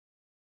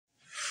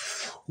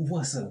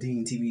What's up,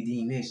 Dean TV,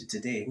 Dean Nation?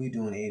 Today we're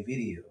doing a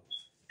video.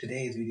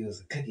 Today's video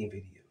is a cooking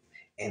video,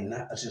 and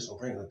not just a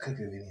regular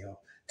cooking video.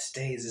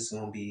 Today's is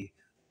gonna be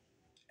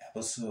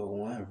episode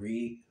 1,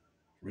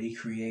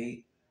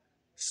 recreate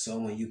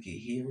Soma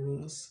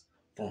Yukihira's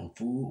from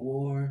Food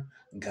War.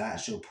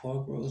 Got your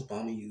pork roast, but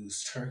I'm gonna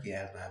use turkey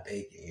as my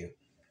bacon. You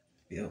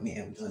feel me?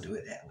 And we're gonna do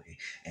it that way.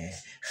 And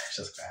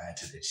subscribe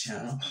to the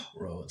channel.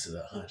 Roll to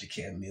the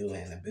 100K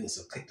million in the bill.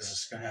 So click the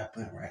subscribe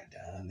button right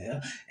down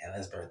there. And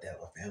let's birth that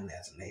little family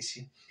as a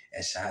nation.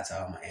 And shout out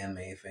to all my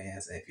anime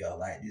fans. And if y'all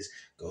like this,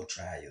 go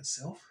try it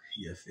yourself.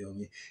 You feel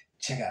me?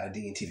 Check out the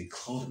DNTV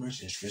clothing merch,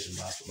 description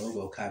box below.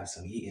 Go copy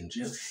some heat and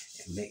drip.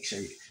 And make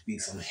sure you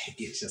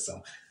get you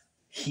some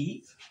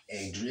heat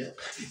and drip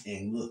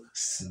and look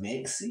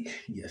smexy.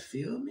 You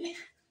feel me?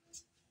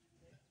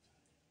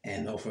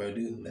 And no further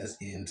ado, let's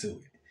get into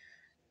it.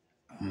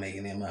 I'm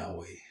making it my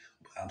way,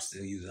 but I'm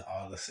still using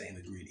all the same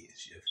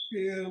ingredients. You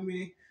feel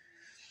me?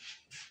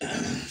 And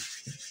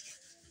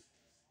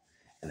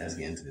let's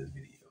get into this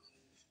video.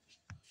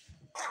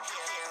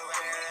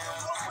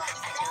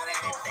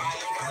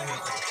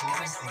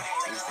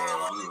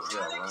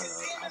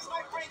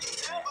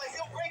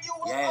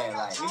 Yeah,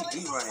 like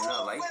he running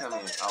up, like he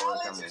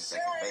always coming in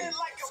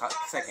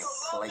second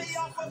place.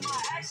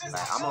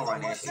 Like I'm gonna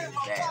run that shit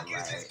back, like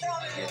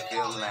you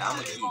feel me? Like I'm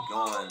gonna keep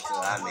going till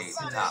I make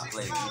the top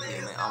place. You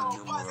feel me? I'm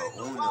numero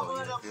uno.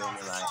 You feel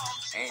me? Like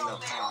ain't no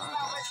second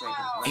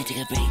place. It took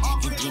a break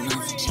in 3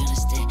 months. She on the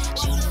stick,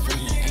 she on the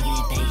foot. I get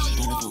it back. She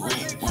don't know for what.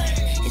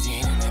 It's a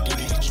head and I don't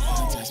get a try.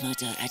 Talk smooth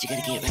talk. I just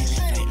gotta get right,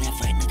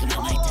 left, right. Look at my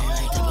mic,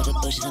 like top of the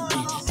bush and I'm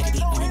bent. I could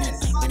be running up,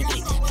 running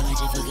back. I might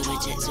just fuck up a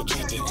jet,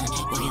 subtracted.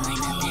 Walking like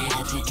nothing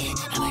happened.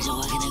 I might just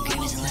walk in the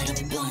Grammys and light up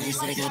a blunt.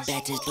 Instead I got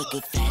back to this book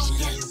of fashion.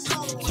 Yeah.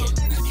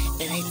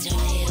 But they turn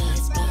me up.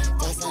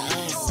 Those are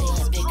us. See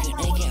us big crew,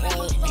 they get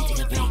roll. It took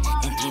a break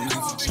in 3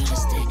 months. She on the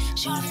stick,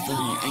 she on the foot.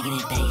 I get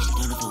it back. She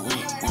don't know for what.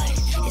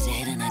 It's a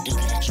head and I don't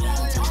get a try.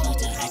 Talk smooth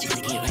talk. I just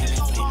gotta get right,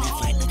 left,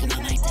 right. Look at my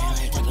mic,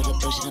 like top of the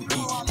bush and I'm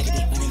bent. I could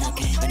be running up,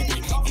 running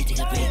back. It took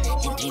a break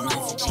in 3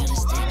 months. She on the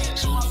stick,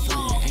 she on the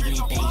foot. I get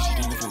it back. She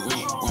don't know for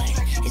what.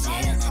 It's a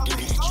head and I don't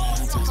get a try.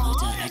 Talk smooth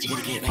talk. I just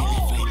gotta get right,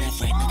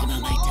 left, right. Look at my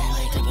mic,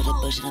 like top of the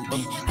bush and I'm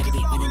bent. I could be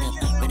running up,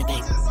 running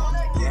back.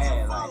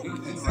 Yeah, like he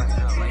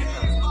running up, like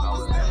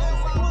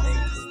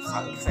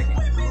second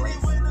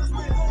place.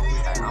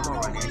 Like I'm gonna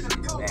run that shit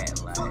back,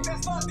 like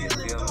you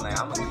feel me? Like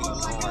I'm gonna keep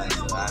going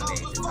till I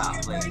make the top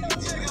place. You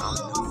feel me? I'm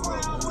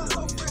numero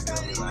uno. You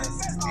feel me? Like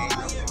ain't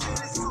no fuck.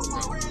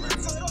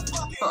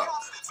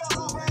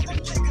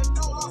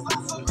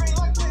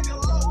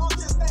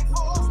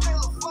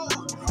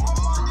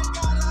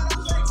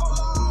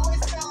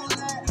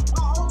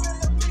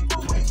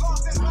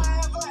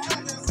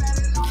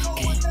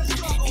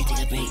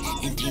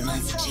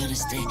 She on the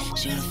stick,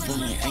 she on the foot.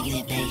 I get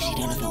it back, she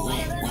don't know for what.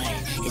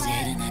 It's a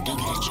head and I don't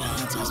get a try.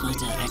 Talk smooth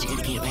talk, I just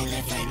gotta get right,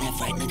 left,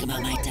 right. Look at my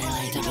mic,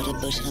 like top of the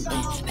bush and I'm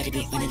bent. I could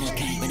be running up,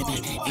 running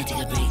back. Ain't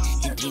take a break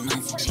in 3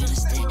 months. She on the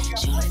stick,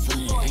 she on the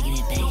foot. I get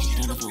it back, she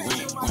don't know for what.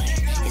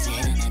 It's a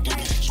head and I don't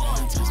get a try.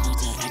 Talk smooth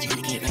talk, I just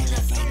gotta get right,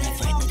 left,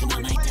 right. Look at my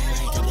mic,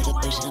 like top of the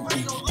bush and I'm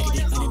bent. I could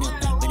be running up,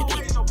 running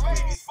back.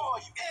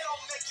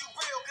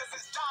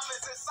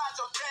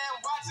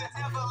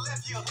 Never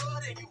left your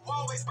hood and you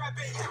always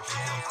repping your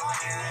damn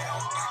heart.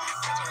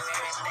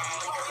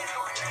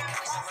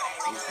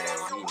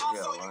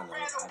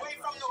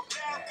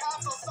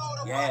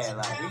 Yeah,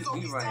 like he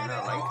running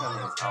up, like he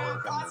always coming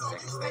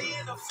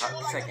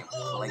in second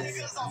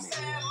place.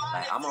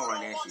 Like I'm gonna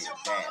run that shit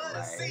back,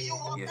 like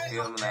you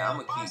feel me? Like I'm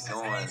gonna keep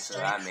going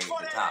till I make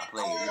the top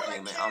place. You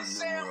feel me? I'm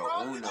numero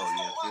uno.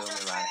 You feel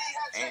me? Like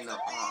ain't no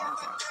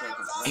second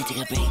place. It took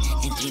a break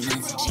in 3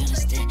 months. She on the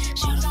stick,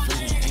 she on the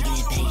foot. I get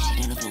it back. She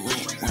don't know for what.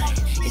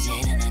 It's a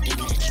head and I don't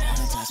get a try.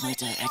 Talk smooth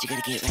talk. I just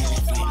gotta get right,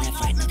 left,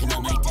 right. Look at my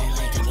mic,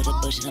 like top of the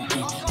bush and I'm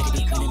bent. I could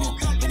be running up,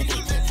 running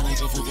back. I might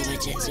just fuck up a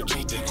jet,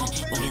 subtracted.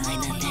 Walking like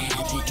nothing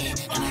happened.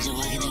 I might just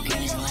walk in the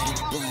Grammys and light up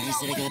a blunt.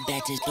 Instead I got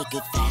back to this book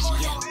of fashion.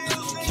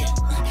 Yeah.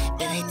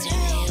 But they turn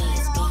me up.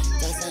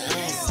 Those are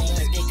us. See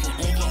us big crew,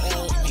 they get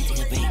roll. It took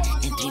a break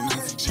in 3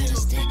 months. She on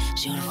the stick,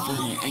 she on the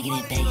foot. I get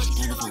it back. She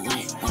don't know for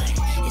what.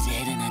 It's a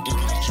head and I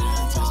don't get a try.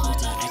 Talk smooth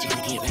talk. I just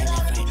gotta get right,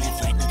 left,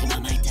 right. Look at my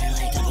mic,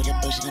 like top of the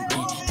bush and I'm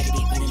bent. I could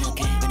be running up,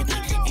 running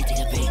back. It took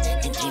a break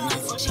in 3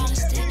 months. She on the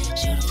stick,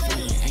 she on the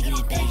foot. I get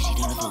it back. She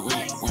don't know for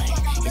what.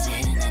 It's a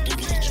head and I don't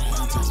get a try.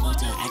 Talk smooth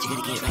talk. I just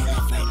gotta get right,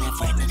 left,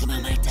 right. Look at my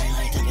mic,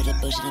 like top of the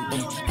bush and I'm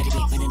bent. I could be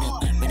running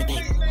up, running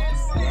back.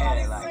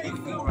 Yeah, like he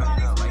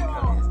running up, like he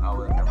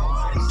always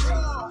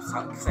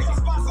coming in second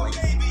place.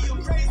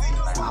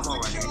 Like I'm gonna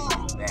run that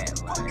shit back,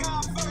 like you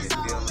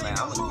feel me? Like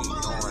I'm gonna keep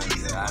going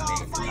till I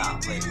make the top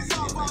place. You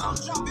feel me? I'm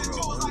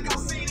numero uno. You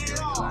feel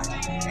me? Like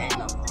ain't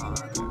no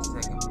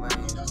second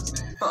place.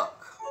 Fuck.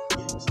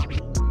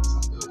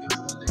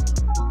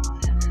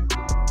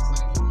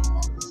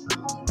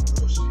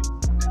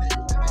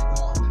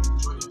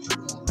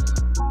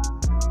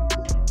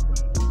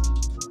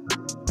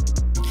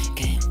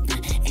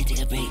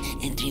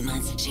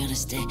 She on the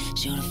stay,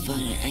 she on the foot,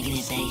 I get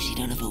it back, she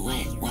don't know for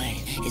what,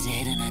 is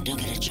it and I don't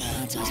gotta try,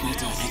 so I smoke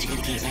up, I just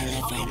gotta get right,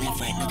 left,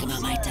 right, knock him out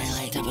my tie,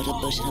 like top of the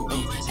bush and I'm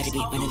bang, I just be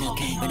running up,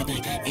 gang, running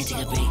back, and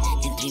take a break,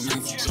 in 3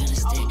 months, she on the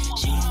stay,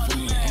 she on the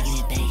foot, I get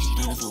it back, she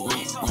don't know for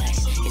what,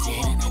 is it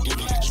and I don't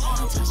gotta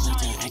try, so I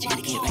smoke up, I just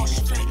gotta get right,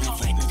 left,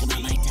 right, knock him out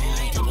my tie,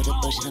 like top of the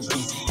bush and I'm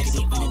bang, I just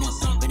be running up,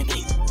 running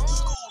back.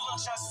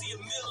 I see a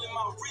mill in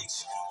my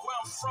reach. Where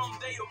I'm from,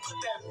 they'll put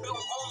that belt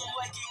on them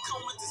like it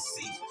come with the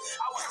seat.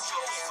 I was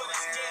chose for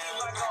this game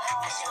like an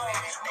all-star.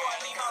 No, I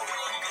need my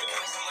ring, nigga.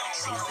 He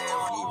said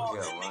when he was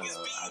here running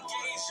up, I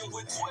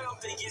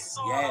was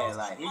yeah,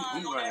 like he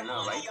running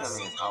up, like he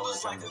coming in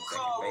always coming in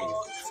second base,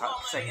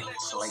 second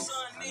place.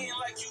 I mean,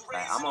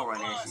 like I'm gonna run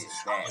that shit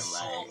back,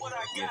 like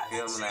you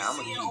feel me? Like I'm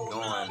gonna keep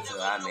going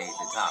till I make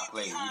the top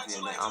place. You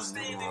feel me? I'm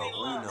numero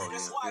uno. You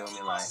feel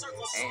me? Like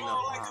ain't no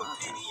I got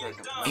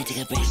second place. And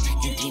take a break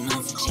in 3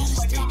 months, she on the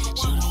stay,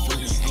 she on the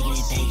foot, I get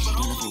it back, she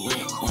don't know for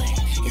what,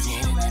 is it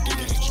and I don't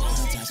gotta try,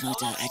 so I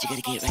smoke up, I just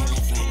gotta get right,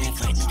 left,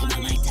 right, knock him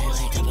out my tie,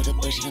 like top of the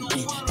bush and I'm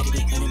bang, I just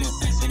be running up,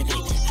 running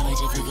back, I might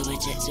just fuck up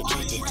with jet,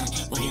 subtracted,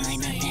 walking like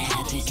nothing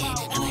happened,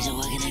 I might just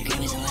walk in the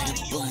Grammys and light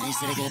up a blunt,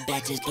 instead I got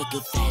back, just book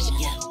good fashion,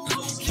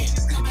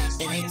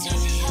 but they turn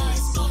me up,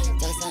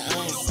 dogs on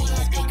us, so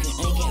I pick her,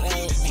 I get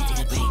right, and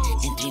take a break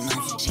in 3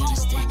 months, she on the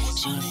stay,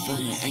 she on the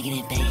foot, I get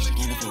it back, she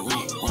don't know for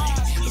what,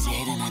 is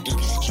it and I don't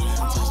gotta try,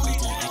 so I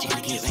smoke up, I just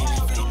gotta get right,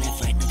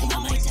 left, right, knock him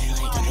out my tie,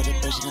 like top of the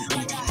bush and I'm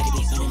bang, I just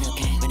be running up,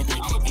 gang, running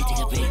back, and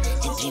take a break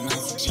in 3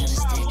 months, she on the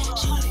stay,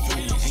 she on the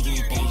foot, I get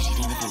it back, she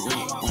don't know for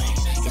what,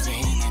 is it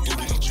and I don't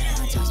gotta try,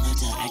 so I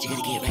smoke up, I just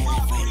gotta get right,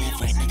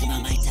 left, right, knock him out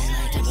my tie,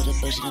 like top of the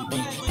bush and I'm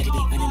bang, I just be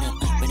running up,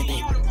 running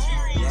back.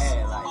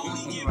 Yeah, like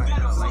he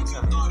running up, like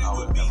coming in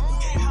always coming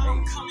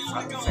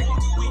in second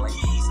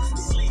place.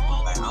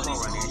 Like I'm gonna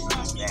run that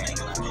shit back,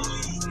 like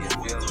you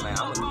feel me? Like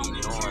I'm gonna keep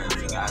going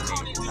till I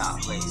make the top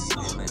place.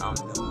 You feel me? I'm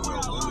numero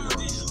uno.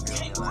 You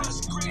feel me? Like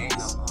ain't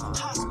no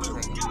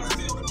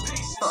second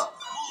place. Fuck.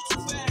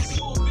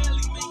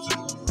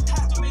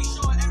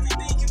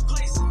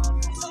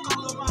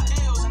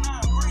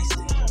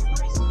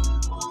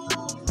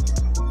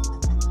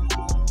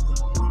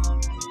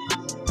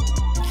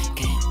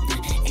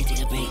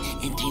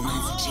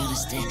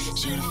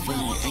 She on the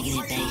foot, I get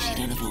it back, she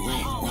don't know for what,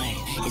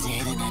 is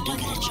it and I don't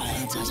gotta try,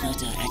 so I smoke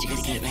up, I just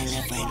gotta get right,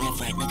 left, right,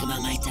 knock him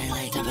out my tie,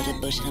 like top of the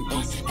bush and I'm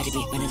bang, I just be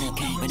running up,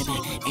 gang, running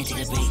back, and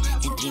take a break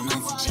in 3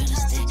 months, she on the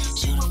stay,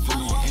 she on the foot,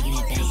 I get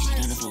it back, she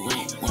don't know for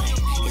what,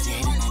 is it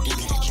and I don't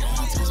gotta try,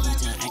 so I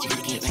smoke up, I just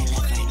gotta get right,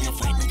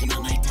 left, right, knock him out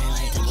my tie,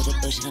 like top of the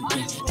bush and I'm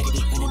bang, I just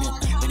be running up,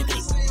 running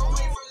back.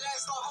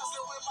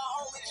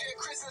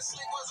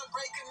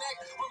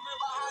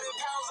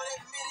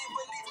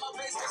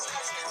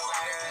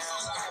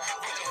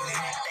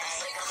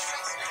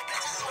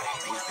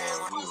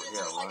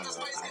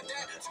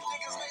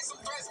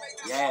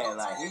 Yeah,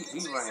 like he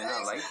running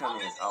up, like he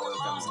coming in always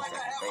coming in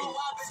second base,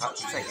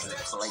 second place.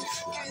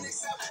 I mean,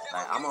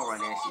 like I'm gonna run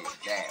that shit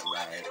back,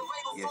 like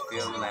you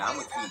feel me? Like I'm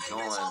gonna keep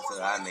going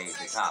till I make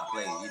the top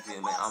place. You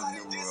feel me? I'm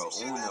numero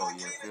uno.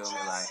 You feel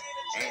me? Like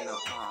ain't no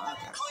I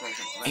got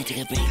second place. And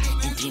take a break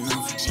in 3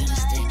 months, she on the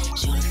stay,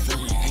 she on the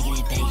foot, I get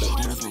it back, she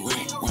don't know for what,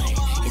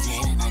 is it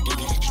and I don't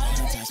gotta try,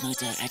 so I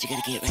smoke up, I just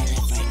gotta get right,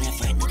 left,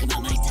 right, knock him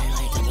out my tie,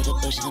 like top of the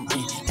bush and I'm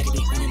bang, I just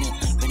be running up,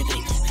 running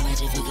back, I might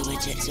just fuck up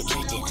with jet,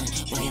 subtracted,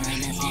 walking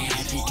like nothing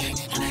happened,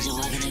 I might just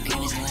walk in the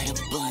Grammys and light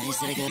up a blunt,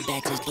 instead I got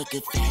back, just book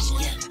good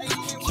fashion,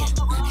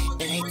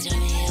 but they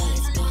turn me up,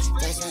 dogs on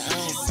us,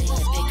 so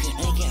I pick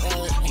her, I get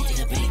right with, and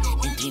take a break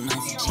in 3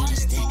 months, she on the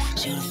stay,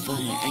 she on the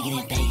foot, I get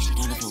it back, she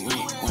don't know for what,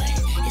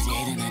 is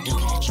it and I don't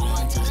gotta try,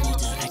 so I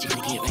smoke up, I just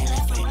gotta get right,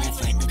 left,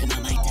 right, knock him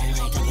out my tie,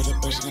 like top of the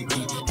bush and I'm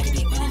bang, I just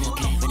be running up,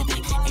 gang, running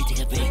back, and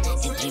take a break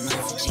in 3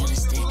 months, she on the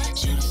stay,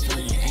 she on the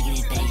foot, I get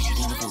it back, she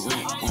don't know for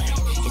what,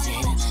 is it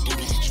and I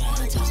don't gotta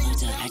try, so I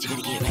smoke up, I just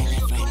gotta get right,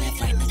 left,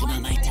 knock him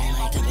out my tie,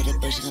 like top of the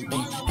bush and I'm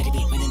bang, I just be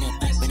running up,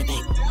 running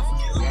back.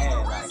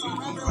 Yeah, like he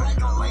running up, like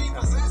coming in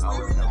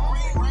always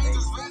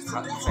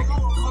coming in second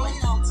place.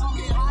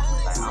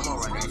 Like I'm gonna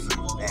run that shit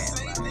back,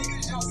 like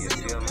you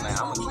feel me? Like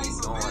I'm gonna keep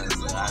going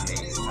till I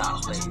make the top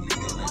place. You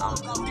feel me? I'm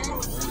numero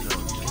uno.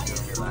 You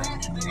feel me? Like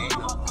ain't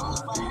no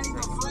second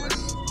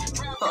place.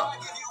 Fuck.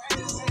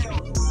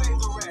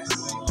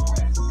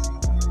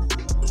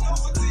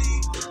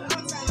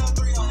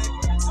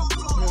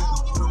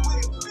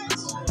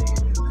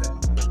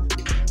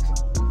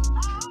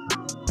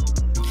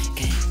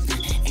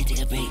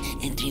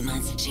 In 3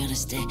 months, she on the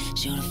stay,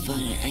 she on the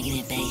foot, I get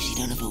it back, she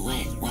don't know for what,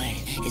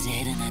 is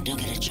it and I don't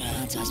gotta try,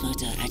 so I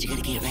smoke up, I just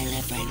gotta get right,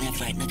 left,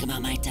 right, knock him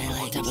out my tie,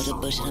 like top of the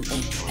bush and I'm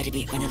bang, I just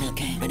be running up,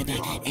 gang, running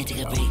back, and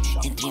take a break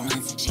in 3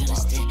 months, she on the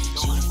stay,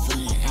 she on the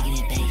foot, I get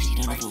it back, she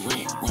don't know for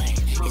what,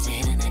 is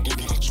it and I don't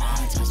gotta try,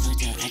 so I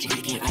smoke up, I just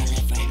gotta get right,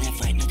 left,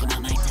 knock him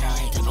out my tie,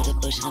 like top of the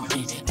bush and I'm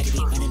bang, I just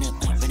be running up,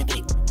 running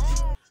back.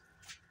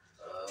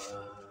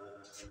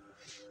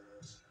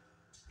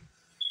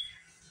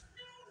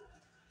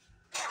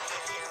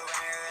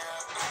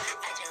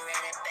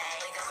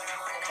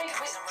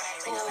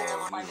 He said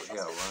when he was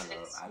here running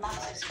up, I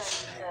massive scope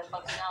for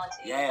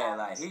functionality. Yeah,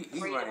 like he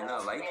running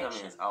up, like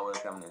he's always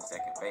coming in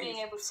second base, Being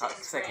able to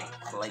second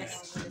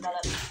place.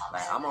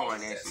 Like I'm gonna run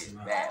that shit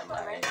back,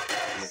 like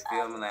you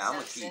feel me? Like I'm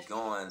gonna keep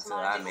going till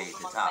I make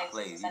the top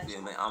plays. You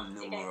feel me? I'm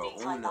numero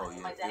uno.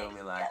 You feel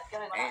me? Like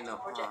ain't no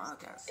I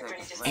got second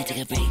place. And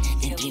take a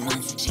break in 3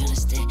 months. She on the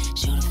step,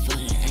 she on the foot.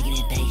 I get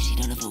in base, she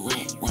don't know for what.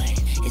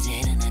 It's a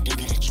head and I don't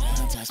gotta try.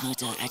 I'm toss, smoke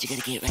talk. I just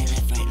gotta get right,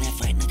 left,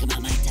 right. Knock him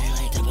out my tie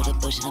like top of the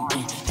bush and I'm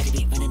burn. I could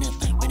be running up,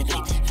 running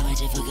back. I might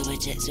just fuck up a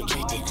jet,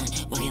 subtract it,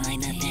 walking like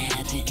nothing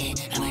happened.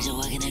 I might just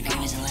walk in the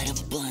agreements and light up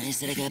a blunt.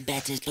 Instead I got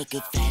bad taste, but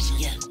good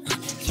fashion.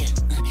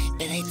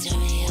 But they tell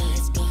me, yo,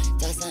 let's go.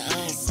 Talk some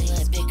odds, see you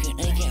like big crew,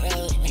 no you can't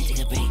ride with me. Take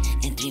a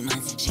break in 3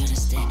 months. She on the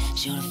step,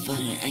 she on the foot.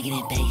 I get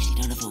in base, she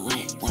don't know for what.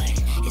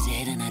 It's a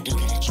head and I don't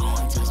gotta try.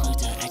 I'm toss, smoke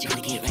talk. I just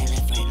gotta get right,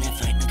 left, right.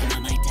 Knock him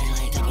out my tie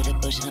like top of the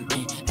bush and I'm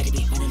burn. I could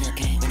be running up,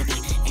 running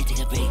back. And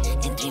take a break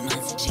in 3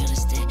 months. She on the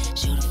step,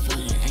 she on the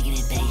foot. I get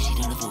in base, she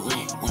don't know for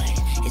what.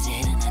 It's a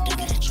head and I don't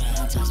gotta try.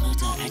 I'm toss, smoke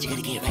talk. I just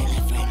gotta get right,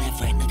 left,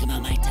 right. Knock him out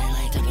my tie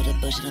like top of the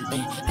bush and I'm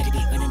burn. I could be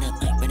running up,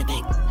 running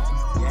back.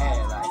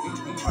 Yeah, like he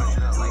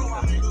running up, like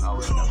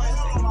always coming in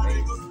second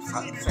base,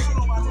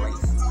 second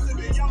place.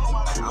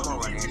 Like I'm gonna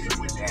run that shit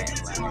with that.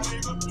 Like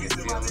you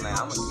feel me? Like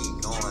I'm gonna keep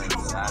going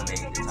till I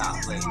make the top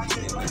place. You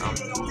feel me? I'm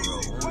numero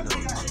uno.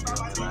 You feel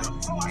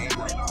me? Like ain't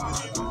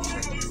no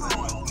second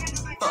place.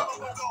 Fuck.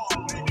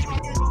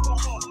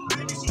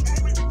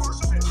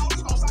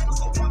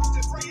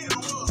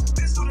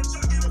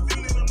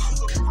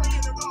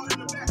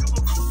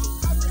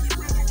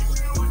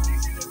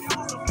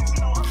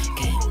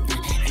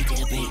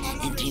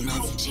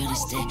 She on the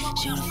step,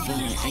 she on the foot.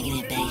 I get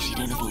in base, she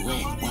don't know for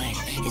what.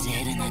 It's a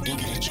head and I don't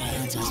gotta try.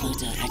 I'm toss, smoke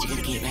talk. I just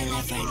gotta get right,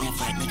 left, right.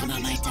 Knock him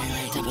out my tie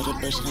like top of the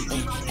bush and I'm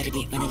burn. I could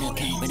be running up,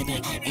 running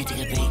back. And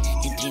take a break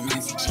in 3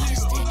 months. She on the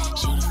step,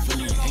 she on the foot.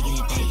 I get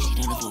in base, she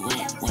don't know for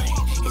what.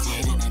 It's a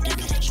head and I don't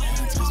gotta try.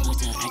 I'm toss, smoke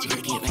talk. I just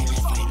gotta get right,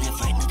 left,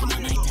 right. Knock him out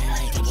my tie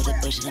like top of the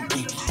bush and I'm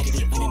burn. I could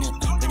be running up,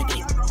 running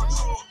back.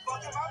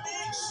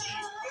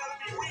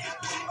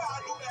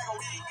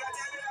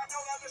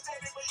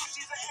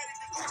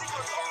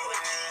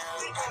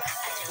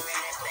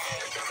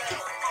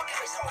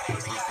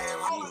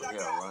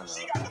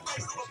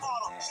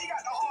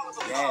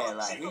 Yeah,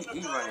 like he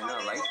running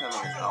up, like he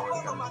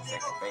always coming in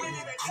second base,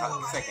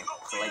 second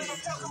place.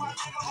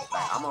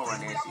 Like I'm gonna run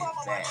that shit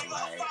back,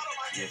 like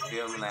you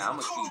feel me? Like I'm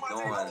gonna keep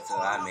going until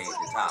I make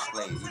the top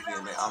place. You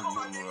feel me? I'm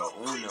numero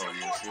uno.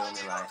 You feel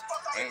me? Like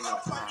ain't no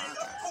second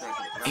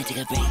place. And take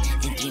a break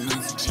in 3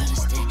 months. She on the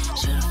step,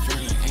 she on the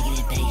foot. I get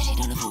in base, she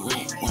don't know for what.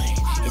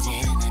 It's a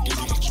head and I don't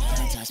gotta try.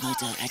 I'm toss, smoke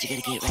talk. I just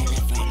gotta get right,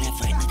 left,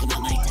 right. Knock him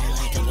out my tie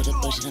like top of the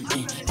bush and I'm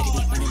burn. I could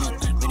be running up,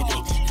 running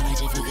back. I might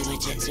just fuck up a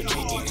jet,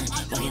 subtract it,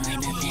 walking like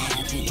nothing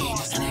happened.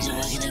 I might just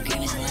walk in the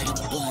agreements and light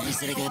up a blunt.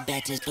 Instead I got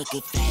bad taste, but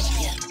good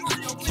fashion.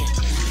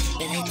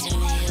 But they tell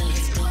me, yo,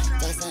 let's go.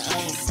 Talk some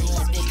odds, see you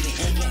like big crew,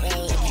 no you can't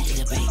ride with me. Take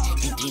a break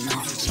in 3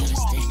 months. She on the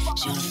step,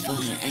 she on the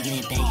foot. I get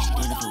in base, she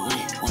don't know for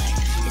what.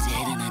 It's a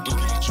head and I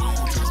don't gotta try.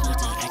 I'm toss, smoke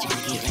talk. I just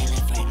gotta get right,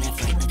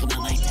 left, right. Knock him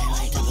out my tie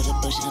like top of the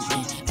bush and I'm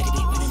burn. I could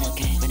be running up,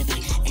 running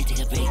back. And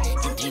take a break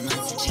in 3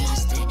 months. She on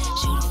the step,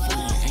 she on the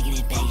foot. I get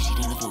in base, she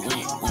don't know for what.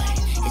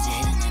 It's a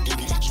head and I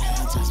don't gotta try.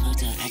 I'm toss, smoke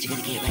talk. I just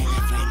gotta get right,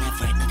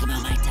 left, right. Knock him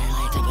out my tie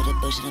like top of the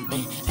bush and I'm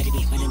burn. I could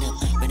be running up,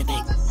 running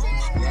back.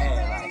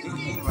 Yeah, like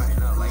he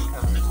running up, like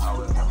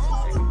always coming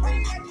in second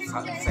base,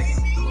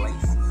 second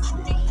place.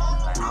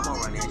 Like I'm gonna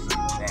run that shit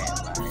back,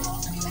 like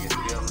you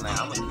feel me? Like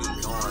I'm gonna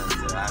keep going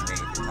till I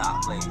make the top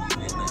place. You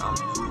feel me? I'm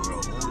numero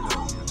uno.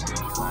 You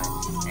feel me? Like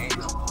ain't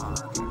no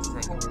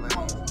second place.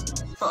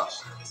 Fuck.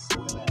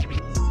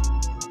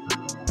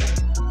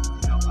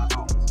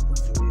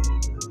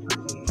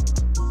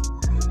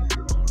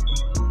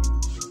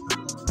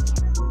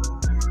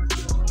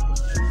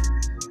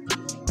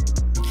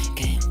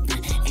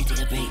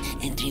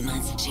 In 3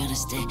 months, she on the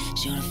step,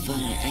 she on the foot.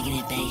 I get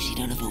in base, she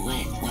don't know for what.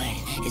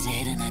 It's a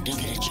head and I don't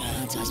gotta try.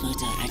 I'm toss, smoke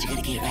talk. I just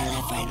gotta get right,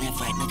 left, right.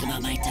 Knock him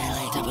out my tie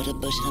like top of the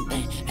bush and I'm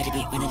burn. I could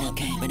be running up,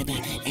 running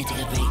back. And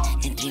take a break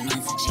in 3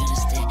 months. She on the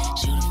step,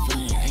 she on the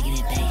foot. I get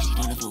in base, she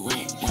don't know for what.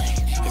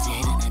 It's a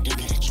head and I don't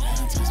gotta try.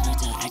 I'm toss,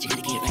 smoke talk. I just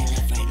gotta get right,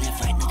 left,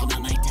 right. Knock him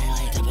out my tie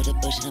like top of the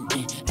bush and I'm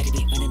burn. I could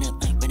be running up,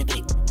 running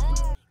back.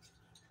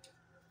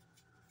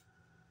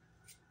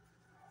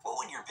 What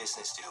would your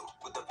business do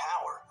with the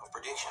power of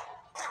prediction?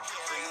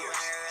 For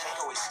years, Tech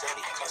always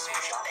studied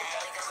customer shopping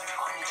patterns,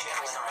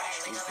 omnichannel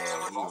interaction, He said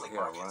and revolving he'll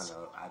run markets,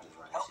 up. I just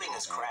run helping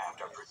us shit craft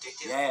our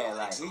predictive Yeah,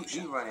 like analytics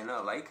he solution. running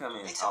up, like he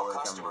coming They tell always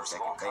coming in customers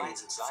of all second kinds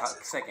base, and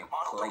sizes, second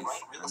model the place.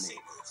 right real estate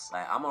moves,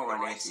 Like I'm gonna the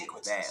run right that shit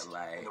sequences, back,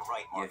 like in the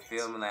right you markets.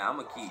 feel me? Like I'm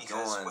gonna keep Because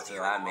going whether till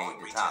you're I a make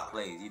the growing top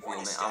retailer plays. You or feel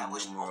an me? I'm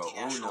established numero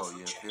multinational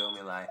uno. You food chain, feel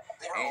me? Like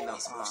there are ain't no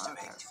always moves to I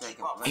make got to keep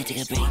second up. And place.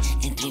 take a break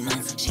in 3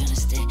 months. She on the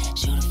step,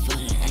 she on the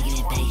foot. I get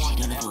in base, she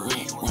don't know for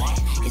what.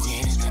 It's a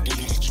head and I don't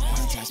gotta try.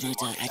 I'm toss, smooth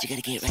talk, I just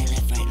gotta get right,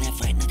 left,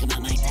 right. Knock him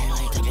out my tail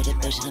like top of the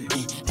bullshit I'm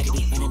in. I could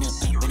be running up,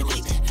 running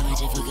back. I might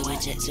just fuck up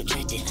with jet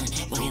subtracted,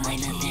 walking like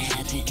nothing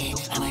happened.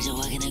 I might just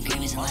walk in the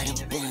Grammys and light up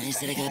a blunt.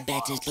 Instead I got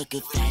back to this book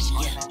of fashion.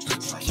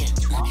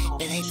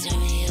 But they turn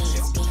me up,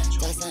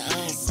 those are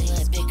us. See you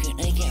like big girl,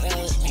 no you can't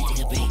roll with me. Take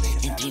a break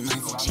in 3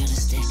 months, she on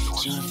the stick,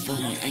 she on the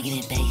phone. I get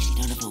it back, she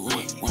don't know for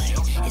what.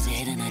 Is it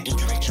head and I do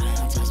get a try.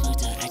 I'm talk smooth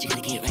talk, I just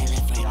gotta get right,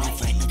 left,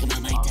 right. Knock him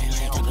out my tail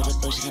like top of the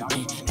bullshit I'm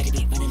in. I could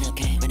be running up,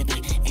 running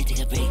back, and take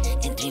a break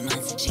in 3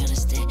 months. She on the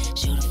stick,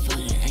 she on the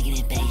phone. I get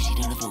it back, she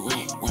don't know for what.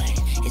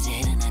 Is it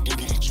head and I do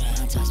get a try.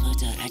 I'm talk smooth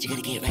talk, I just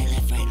gotta get right,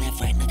 left,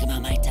 right. Knock him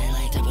out my tail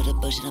like top of the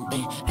bullshit I'm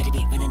in. I could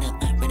be running up,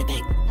 running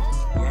back.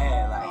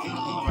 Yeah, like he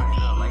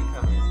running up, like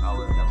coming is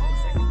always coming in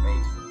second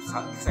base,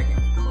 second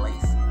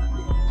place.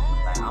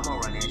 Like I'm gonna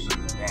run that shit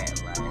back,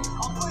 like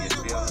you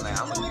feel me? Like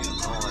I'm gonna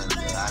keep going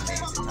till I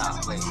make the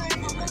top place. You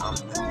feel me? I'm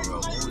numero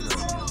uno. You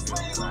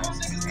feel me? Like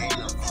ain't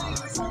no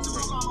second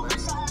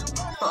place.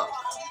 Fuck.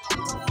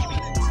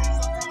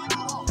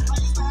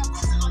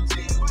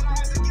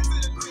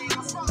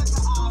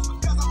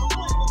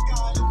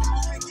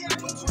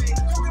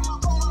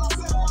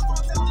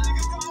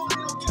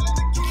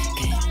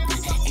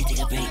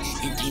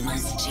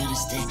 She on the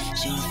stick,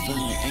 she on the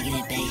phone. I get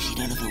it back, she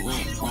don't know for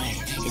what.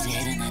 Is it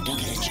head and I don't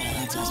get a try.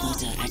 I'm talk smooth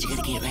talk, I just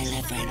gotta get right,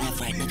 left,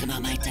 right. Knock him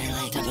out my tail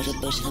like top of the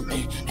bullshit I'm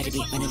in. I just be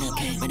running up,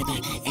 running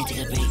back, and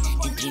take a break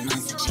in 3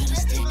 months. She on the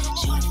stick,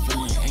 she on the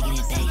phone. I get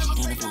it back, she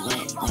don't know for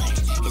what.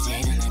 Is it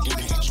head and I don't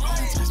get a try.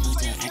 I'm talk smooth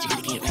talk, I just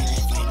gotta get right,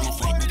 left,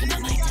 right. Knock him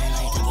out my tail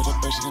like top of the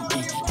bullshit I'm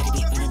in. I just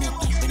be running up,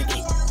 running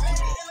back.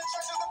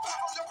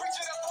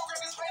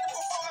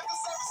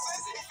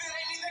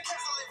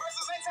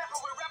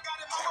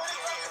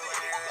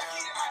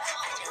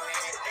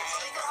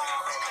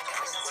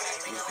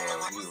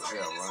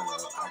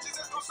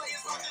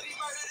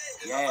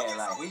 Yeah,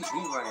 like he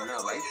running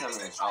up, like he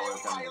coming in,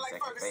 always coming in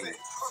second base,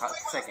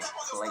 second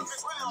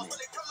place. I mean,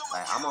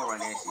 like I'm gonna run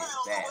that shit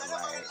back,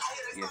 like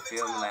you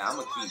feel me? Like I'm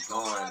gonna keep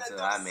going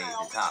till I make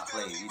the top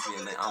place. You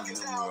feel me? I'm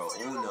numero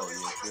uno.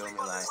 You feel me?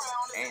 Like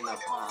ain't no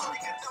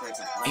second place.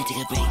 And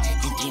take a break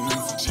in 3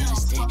 months. She on the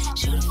stick,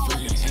 she on the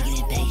phone. I get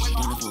it back, she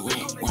don't know for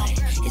what.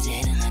 Is it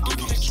head and I don't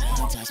get a try.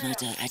 I'm talk smooth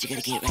talk, I just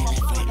gotta get right,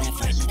 left,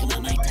 right. Knock him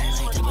out my tail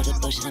like top of the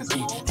bullshit I'm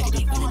in. I could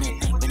be running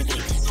up, running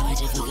back. I might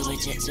just fuck up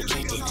with jet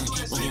subtracted,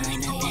 walking like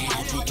nothing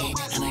happened.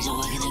 I might just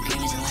walk in the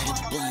Grammys and light up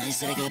a blunt.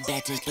 Instead I got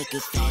back to this book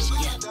of fashion.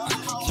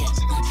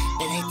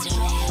 But they turn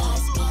me up,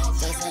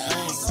 those are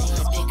us. See you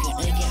like big girl,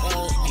 no you can't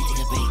roll with me.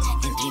 Take a break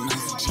in 3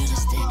 months. She on the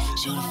stick,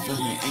 she on the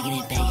phone. I get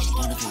it back, she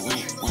don't know for what.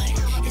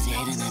 Is it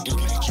head and I don't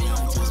get a try.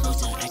 I'm talk smooth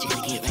talk, I just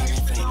gotta get right,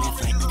 left,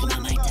 right. Knock him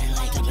out my tail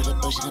like top of the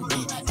bullshit I'm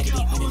in. I could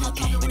be running up,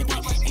 running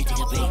back, and take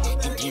a break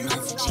in 3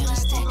 months. She on the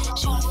stick,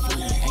 she on the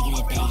phone. I get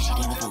it back, she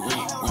don't know for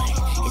what.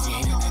 Is it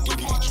head and I don't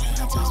get a try.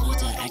 I'm talk smooth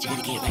talk, I just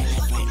gotta get right,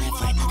 left,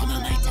 right. Knock him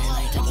out my tail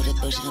like top of the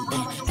bullshit I'm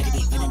in. I could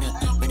be running up,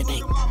 running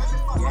back.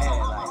 Yeah,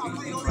 like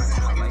he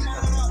running up, like coming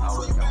in,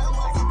 always coming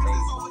in second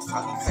base,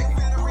 second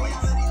place.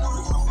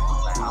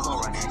 Like I'm gonna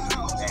run that shit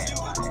back,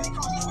 like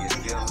you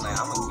feel me? Like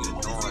I'm gonna keep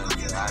going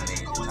till I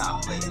make the top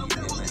place. You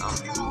feel me? I'm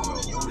numero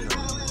uno. You feel me?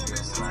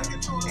 Like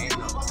ain't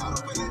no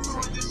second place.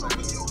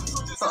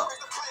 Fuck.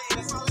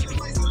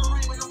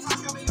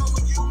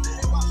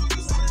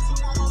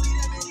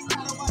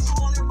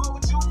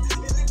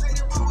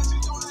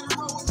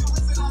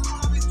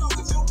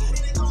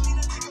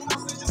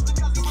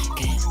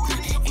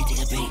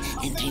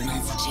 In 3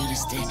 months, she on the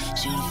stick,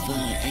 she on the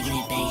phone. I get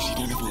it back, she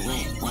don't know for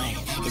what.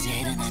 Is it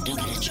head and I don't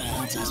get a try.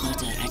 I'm talk smooth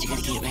talk, I just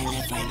gotta get right,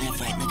 left,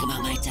 right. Knock him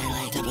out my tail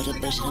like top of the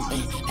bullshit I'm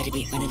in. I just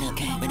be running up,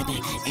 running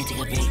back, and take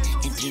a break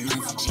in 3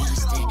 months. She on the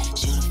stick,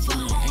 she on the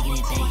phone. I get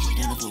it back, she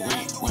don't know for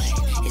what.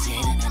 Is it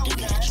head and I don't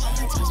get a try.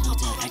 I'm talk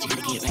smooth talk, I just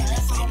gotta get right,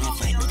 left,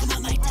 right. Knock him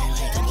out my tail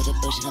like top of the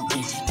bullshit I'm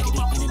in. I just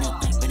be running up,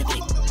 running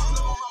back.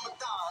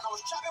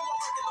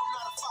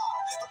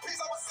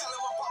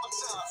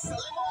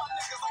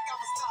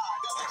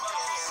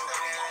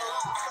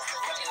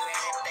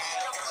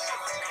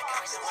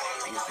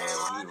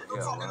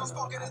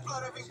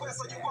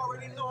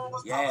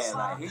 Yeah,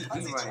 like he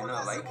running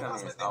up, like he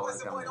coming in,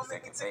 always coming in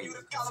second base,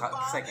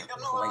 second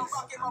place.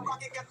 I mean,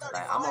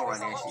 like I'm gonna run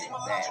that shit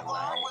back,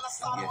 like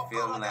you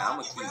feel me? Like I'm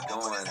gonna keep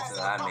going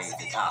till I make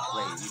the top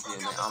place. You feel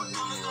me? I'm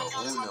numero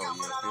uno.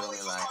 You feel me?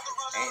 Like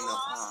ain't no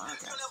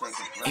second place.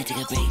 And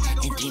take a break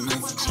in 3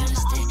 months. She on the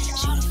stick,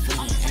 she on the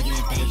phone. I get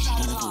it back, she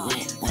don't know for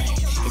what.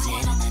 Is it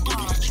head and I don't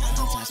get a try.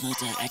 I'm talk smooth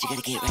talk, I just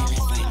gotta get right,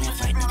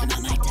 left, right. Knock him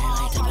out my tail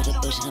like top of the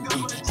bullshit I'm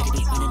in. I could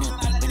be running up,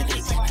 running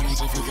back. I might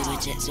just fuck up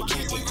with jet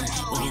subtracted,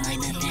 walking like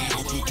nothing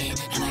happened.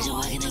 I might just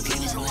walk in the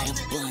Grammys and light up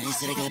a blunt.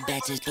 Instead I got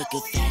back to this book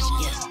of fashion.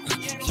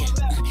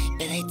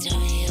 But they turn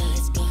me up,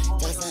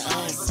 those are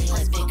us. See you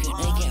like big girl,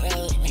 no you can't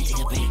roll with me.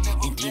 Take a break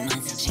in 3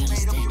 months. She on the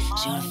stick,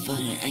 she on the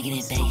phone. I get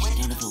it back, she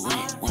don't know for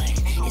what.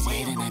 Is it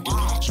head and I don't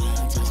get a try.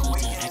 I'm talk smooth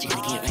talk, I just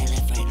gotta get right,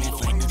 left,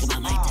 right. Knock him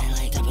out my tail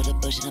like top of the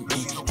bullshit I'm in.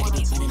 I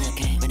just be running up,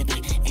 running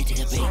back, and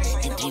take a break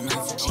in 3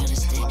 months. She on the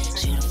stick,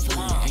 she on the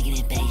phone. I get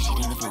it back, she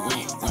don't know for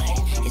what.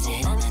 Is it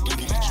head and I don't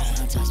get a try.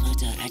 I'm talk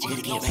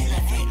gotta get right,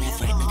 left, right,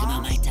 left, right. Look at my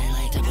mic tie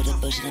like top of the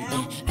bush and I'm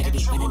bent. I could be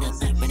running up,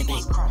 running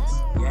back.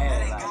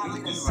 Yeah,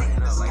 like he's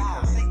running up, like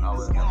coming,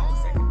 always coming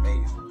second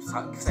base,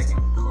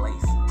 second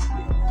place.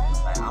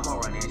 Like I'm gonna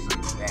run that shit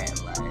back,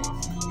 like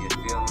you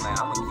feel me? Like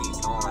I'm gonna keep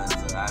going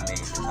till I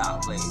make the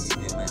top place. You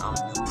feel me? I'm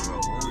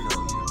numero uno.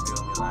 You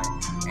feel me? Like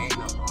ain't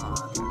no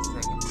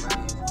second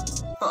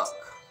place. Fuck.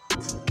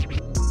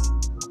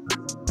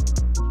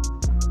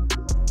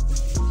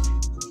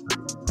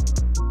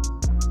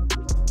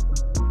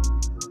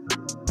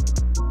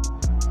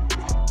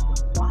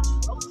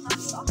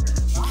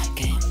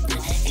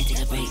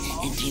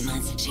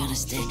 She on the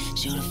stick,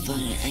 she on the foot,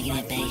 I get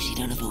it back, she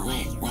don't know for what,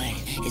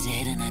 is it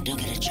head and I don't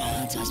gotta try,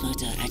 I'm too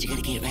smoked up, I just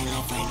gotta get right,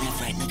 left,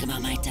 right, look at my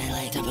mic tie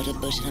like top of the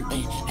bush and I'm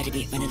bent, I just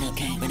be running up,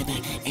 can't run it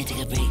back, ain't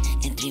take a break,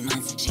 in 3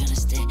 months, she on the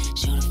stick,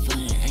 she on the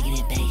foot, I get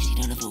it back, she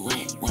don't know for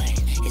what,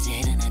 is it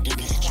head and I don't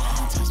gotta try,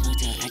 I'm too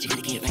smoked up, I just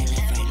gotta get right,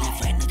 left,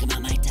 look at my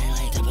mic tie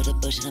like top of the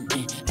bush and I'm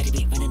bent, I just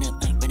be running up,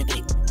 running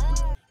back.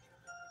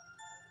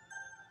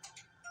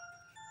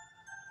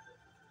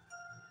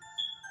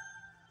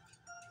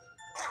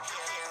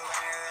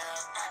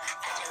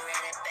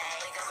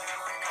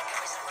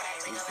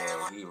 He said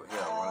he'll run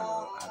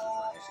up. I just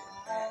run that shit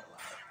back.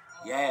 Like,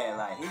 yeah,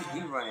 like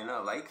he running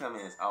up. Like he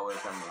always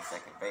coming in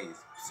second base,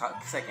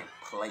 second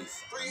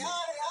place.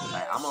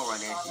 Like I'm gonna run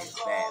that shit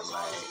back.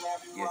 Like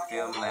you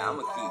feel me? Like I'm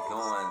gonna keep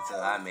going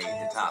till I make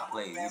the top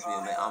place. You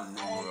feel me? I'm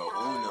numero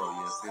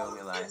uno. You feel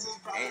me? Like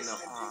ain't no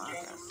I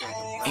got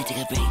second place. Ain't take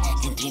a break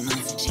in 3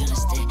 months. She on the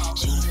stick,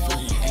 she on the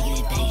foot. I get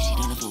it back. She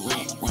don't know for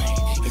what.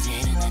 Is it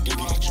head and I don't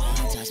gotta try.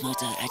 I'm too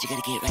smoked up. I just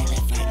gotta get right,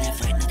 left,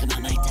 right. Look at my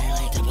mic tie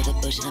like top of the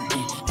bush and I'm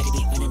bent. I just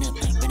be running up,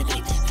 running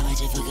back. I might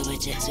just fuck up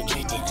with checks,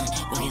 subtract it,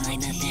 walking like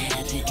nothing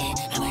happened.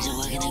 I might just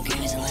walk in the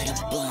Grammys and light up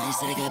a blunt.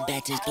 Instead I got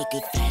back to this book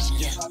of fashion.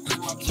 Yeah.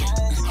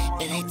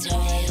 But they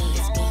told me it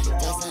was good.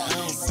 Those are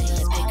all see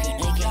us big girl,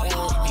 they get right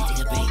with. Ain't take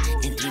a break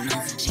in 3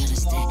 months. She on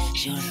the stick,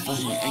 she on the foot.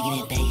 I get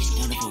it back. She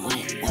don't know for what.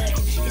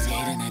 Is it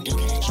head and I don't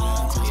gotta try.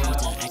 I'm too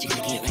smoked up. I just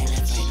gotta get right,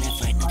 left,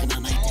 right. Look at my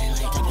mic tie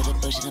like top of the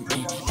bush and I'm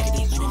bent. I just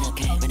be running up,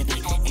 can't run it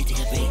back. Ain't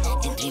take a break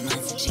in 3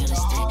 months. She on the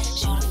stick,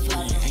 she on the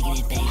foot. I get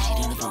it back. She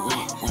don't know for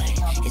what.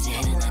 Is it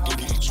head and I don't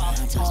gotta try.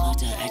 I'm too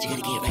smoked up. I just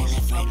gotta get right,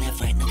 left,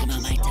 right. Look at my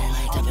mic tie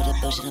like top of the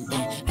bush and I'm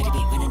bent. I just be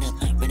running up,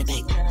 running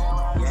back.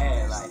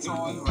 Yeah, like he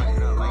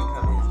running up. Like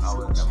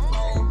always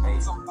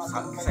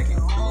coming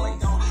second place.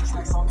 Like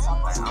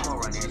I'm gonna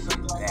run that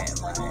shit back.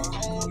 Like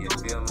you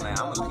feel me? Like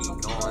I'm gonna keep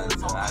going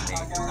till I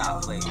make the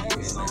top place. You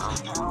feel me? I'm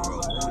numero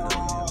uno.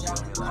 You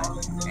feel me? Like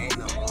ain't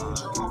no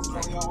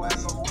second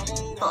place.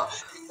 Fuck.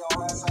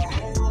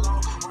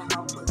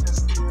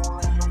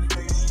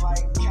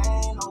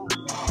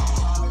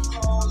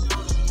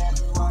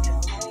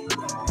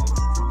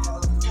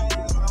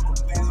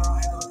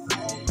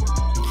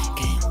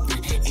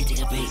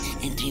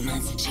 In 3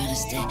 months, she on the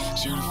stick,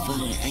 she on the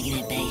foot, I get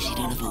it back, she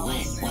don't know for what.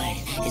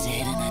 Is it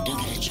head and I don't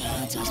gotta try,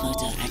 I'm too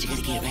smoked up, I just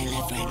gotta get right,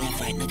 left,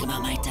 right. Look at my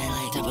mic tie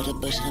like top of the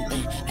bush and I'm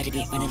bent. I just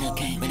be running up,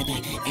 can't run it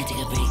back, ain't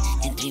take a break.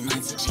 In 3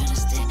 months, she on the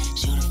stick,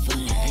 she on the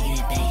foot, I get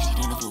it back, she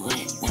don't know for what.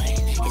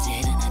 Is it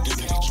head and I don't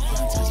gotta try,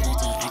 I'm too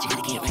smoked up, I just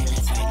gotta get right,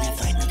 left,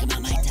 right. Look at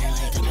my mic tie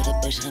like top of the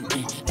bush and I'm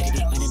bent. I just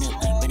be running up,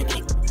 running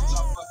back.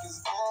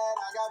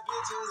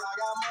 I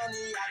got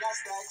money, I got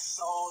stacks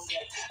on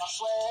deck. I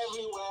swear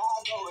everywhere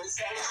I go, it's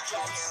selling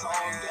straps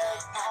on deck.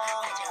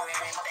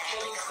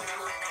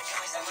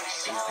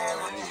 He said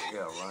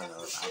he'll run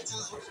up. I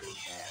just run that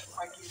shit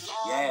back.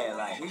 Yeah,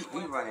 like he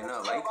running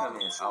up. Like he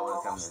always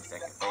coming in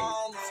second base,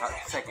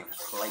 second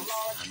place.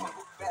 I mean,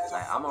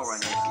 like I'm gonna run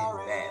that shit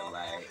back.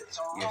 Like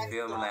you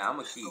feel me? Like I'm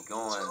gonna keep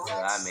going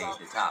till I make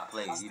the top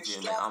place. You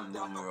feel me? I'm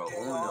numero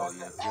uno.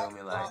 You feel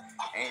me? Like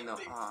ain't no I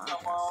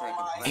got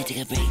second place. Ain't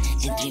take a break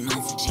in 3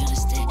 months. She on the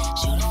stick,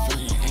 she on the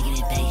foot. I get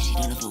it back. She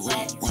don't know for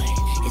what.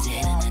 Is it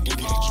head and I don't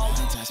gotta try.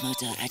 I'm too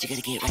smoked up. I just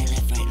gotta get right,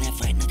 left,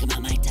 right. Look at my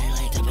mic tie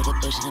like top of the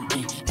bush and I'm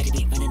bent. I just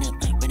be running up,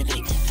 running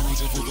back. I might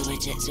just fuck up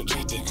with checks,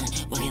 subtract it,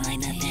 walking like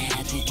nothing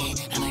happened.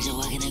 I might just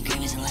walk in the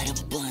Grammys and light up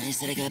a blunt.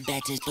 Instead I got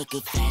back to this book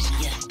of fashion.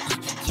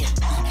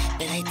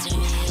 But they told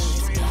me it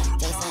was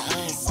good. Those are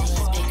all see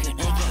us big girl,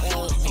 they get right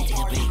with. Ain't take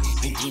a break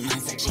in 3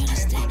 months. She on the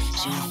stick,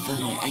 she on the foot.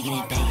 I get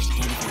it back. She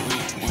don't know for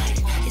what.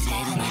 Is it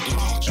head and I don't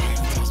gotta try.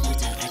 I'm too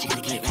smoked up. I just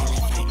gotta get right,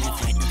 left,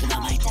 right. Look at my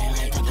mic tie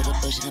like top of the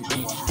bush and I'm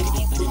bent. I just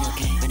be running up,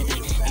 can't run it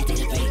back. Ain't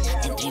take a break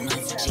in 3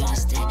 months. She on the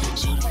stick,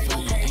 she on the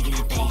foot. I get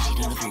it back. She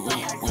don't know for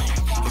what.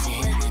 Is it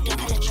head and I don't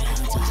gotta try.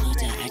 I'm too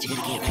smoked up. I just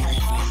gotta get right,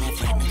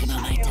 left, right. Look at my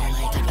mic tie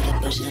like top of the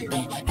bush and I'm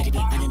bent. I just be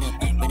running up,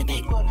 running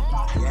back.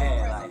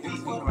 Yeah, like he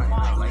running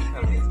up. Like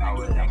he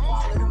always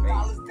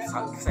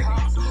coming second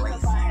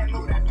place.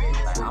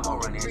 Like I'm gonna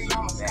run that shit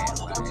back.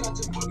 Like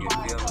you feel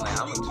me? Like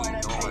I'm gonna keep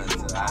going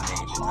till I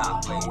make the top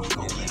place. You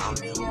feel me? I'm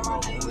numero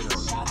uno.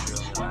 You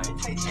feel me? Like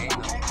ain't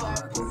no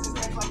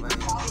second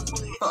place.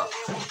 Fuck.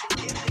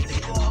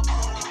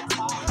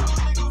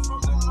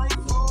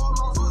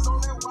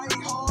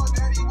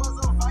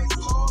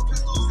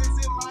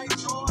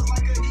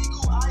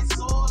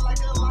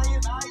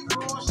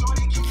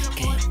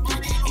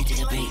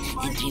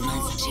 in 3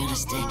 months, she on a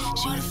stick,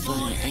 she on a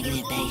foot. I get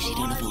it back, she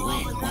don't know for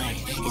what. Why?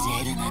 Is it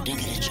head and I don't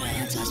gotta try.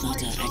 Until I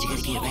smoked up, I just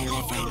gotta get right,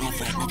 left, right, left,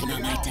 right. Knock him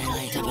out, mic tight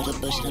like top of the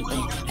bush and I'm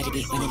bang. I just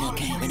be running up,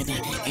 can't run it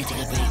back. Ain't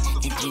take a break.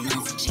 In 3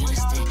 months, she on a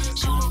stick,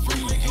 she on a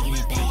foot. I get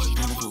it back, she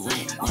don't know for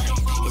what. Why?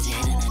 Is it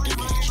head and I don't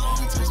gotta try.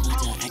 Until I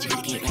smoked up, I just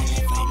gotta get right,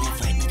 left, right,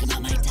 left, right. Knock him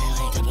out, mic tight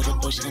like top of the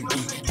bush and I'm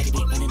bang. I just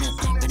be running up,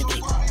 run it back.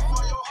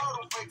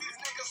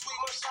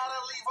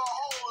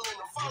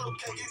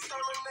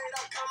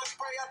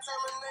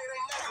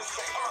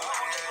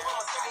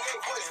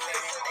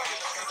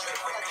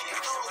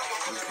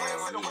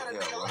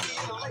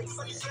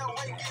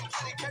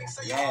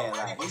 Yeah,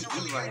 like he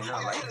running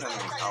up, like he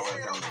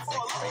always coming in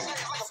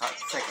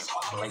second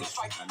place.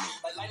 I mean,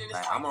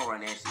 like I'm gonna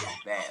run that shit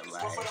back,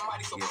 like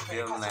you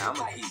feel me? Like I'm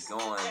gonna keep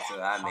going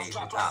until I make the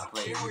top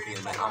play. You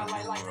feel me? I'm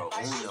numero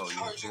uno. You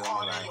feel me?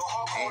 Like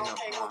ain't no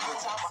second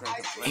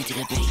place. Ain't take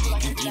a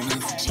break in 3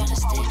 months. She on a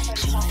stick,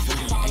 she on a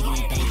foot. I get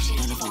it back, she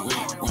don't know for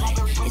what. Why?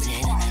 Is it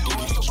head and I don't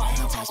gotta try.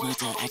 Until I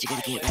smoked up, I just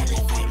gotta get right,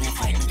 left, right, left,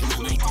 right. Knock him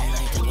out, mic tight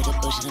like top of the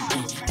bush and I'm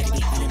bang. I just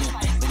be running up,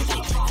 run it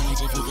back. I might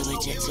just fuck up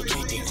with jet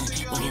subtracted,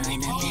 walking like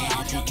nothing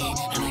happened.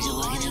 I might just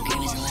walk in the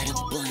Grammys and light up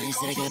a blunt.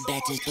 Instead I got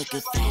back to this book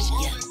of fashion.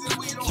 Yeah,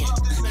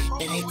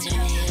 but they turn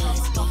me up.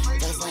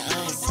 Those like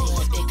us, see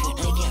like big girl,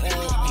 they get right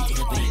with. Ain't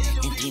take a break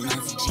in 3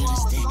 months. She on a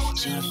stick,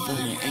 she on a foot.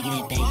 I get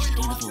it back, she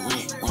don't know for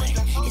what. Why?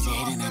 Is it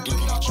head and I don't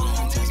gotta try.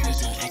 Until I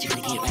smoked up, I just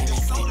gotta get right,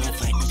 left, right,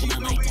 left, right. Knock him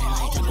out, mic tight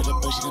like top of the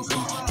bush and I'm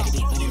bang. I just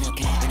be running up,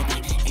 can't run it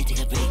back. Ain't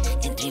take a break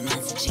in 3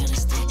 months. She on a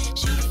stick,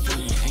 she on a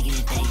foot. I get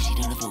it back, she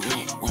don't know for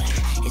what. Why?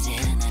 Is it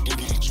head and I don't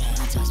gotta try.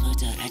 Until I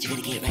smoked up, I just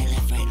gotta get right,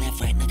 left, right,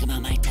 left, right. Knock him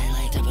out, mic tight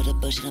like top of the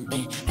bush and I'm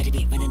bang. I just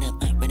be running up,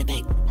 run it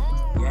back.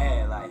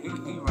 Yeah, like he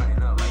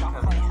running up, like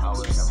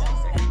always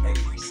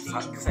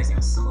coming in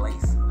second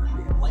place.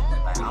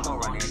 Like I'm gonna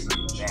run that shit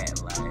back,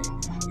 like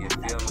you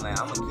feel me? Like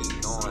I'm gonna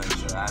keep going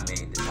till I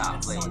make the top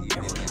play. You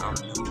feel me? I'm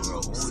numero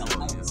uno.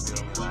 You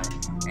feel me? Like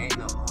ain't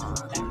no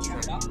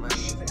second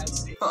place.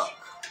 Fuck.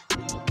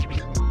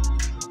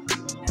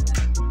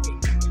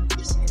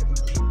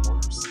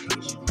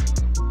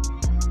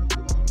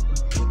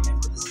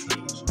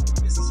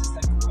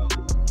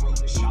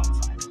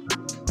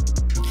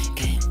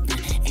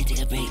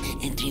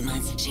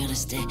 She on a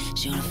stick,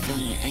 she on a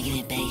foot. I get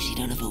it back, she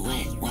don't know for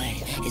what.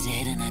 Why? Is it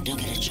head and I don't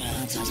gotta try.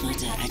 Until I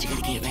smoked up, I just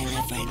gotta get right,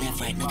 left, right,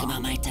 left, right. Knock him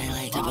out, mic tight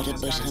like top of the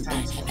bush and I'm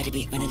bang. I just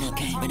be running up,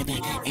 can't run it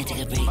back. Ain't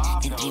take a break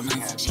in 3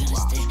 months. She on a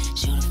stick,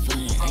 she on a foot.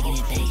 I get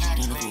it back, she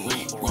don't know for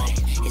what. Why?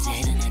 Is it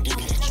head and I don't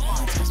gotta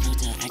try. Until I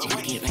smoked up, I just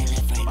gotta get right,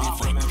 left, right,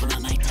 left, right. Knock him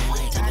out, mic tight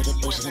like top of the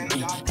bush and I'm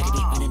bang. I just be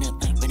running up,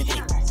 run it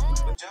back.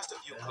 With just a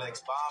few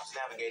clicks, Bob's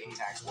navigating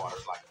tax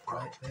waters like a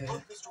pro.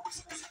 Look, Mr.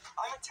 Whiskers,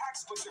 I'm a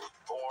tax wizard.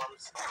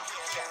 Forms.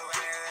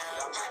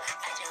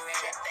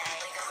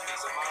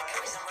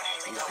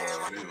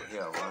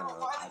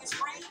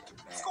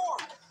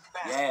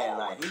 Yeah,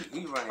 like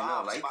he running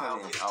up, like he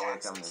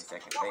always coming in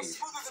second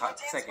place. I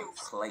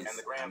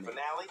mean,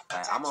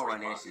 like I'm gonna run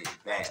that shit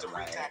back,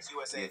 like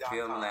you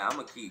feel me? Like I'm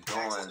gonna keep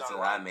going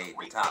until I make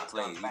the top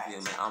play. You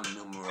feel me? I'm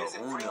numero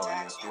uno. You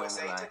feel me?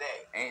 Like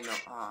ain't no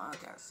I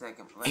got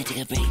second place. Ain't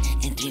take a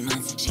break in 3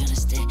 months. She on a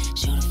stick,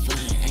 she on a foot.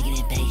 I get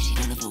it back, she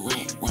don't know for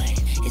what. Why?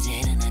 Is it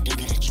head and I don't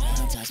gotta try.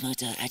 Until I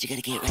smoked up, I just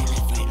gotta get right,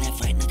 left, right,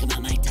 left, right. Knock him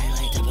out, mic tight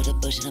like top of the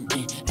bush and I'm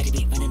bang. I just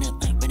be running up,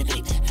 run it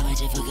back. I might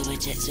just fuck up with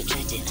jet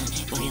subtracted,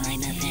 walking like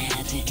nothing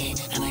happened.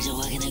 I might just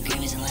walk in the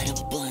Grammys and light up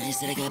a blunt.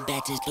 Instead I got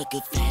back to this book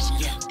of fashion.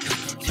 Yeah,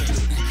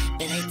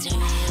 but they turn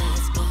me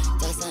up.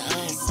 Those like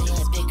us, see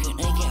like big girl,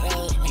 they get right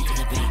with. Ain't take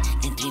a break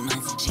in 3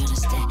 months. She on a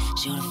stick,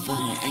 she on a foot.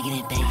 I get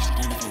it back, she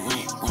don't know for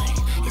what. Why?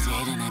 Is it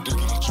head and I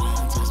don't gotta try.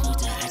 Until I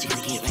smoked up, I just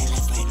gotta get right,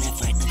 left, right, left,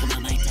 right. Knock him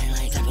out, mic tight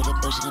like top of the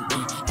bush and I'm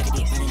bang. I just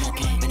be running up,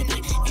 can't run it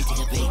back. Ain't take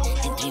a break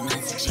in 3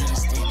 months. She on a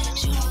stick,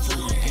 she on a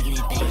foot. I get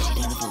it back, she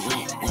don't know for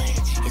what. Why?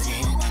 Is it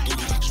head and I don't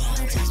gotta try.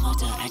 Until I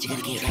smoked up, I just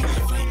gotta get right,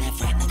 left, right, left,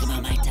 right. Knock him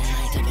out, mic tight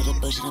like top of the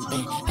bush and I'm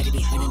bang. I just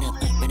be running up,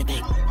 run it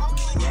back.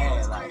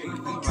 Yeah, like he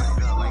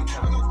running up, like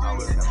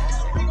always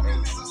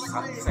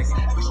coming in second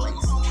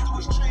place.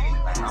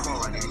 Like I'm gonna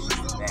run that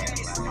shit back,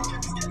 like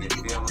you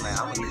feel me? Like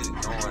I'm gonna keep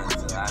going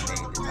until I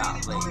make the top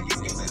play. You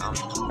feel me? I'm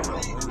numero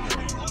uno.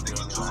 You feel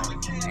me?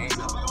 Like ain't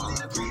no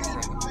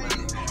second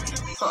place.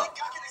 Fuck.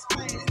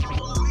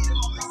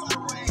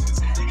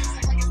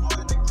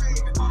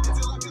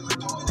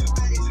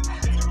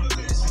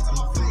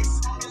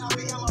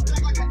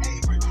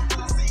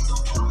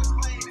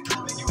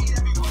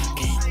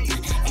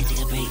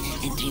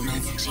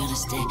 She on a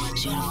stick,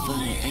 she on a foot.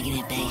 I get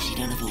it back, she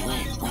don't know for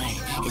what. Why?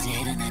 Is it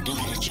head and I don't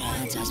gotta try.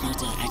 Until I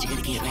smoked up, I just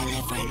gotta get right,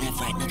 left, right,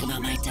 left, right. Knock him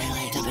out, mic tight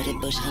like top of the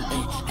bush and I'm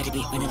bang. I just be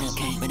running up,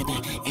 can't run it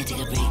back. Ain't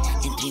take a break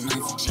in 3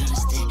 months. She on a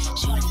stick,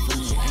 she on a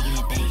foot. I get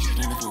it back, she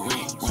don't know for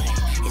what. Why?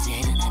 Is it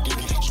head and I don't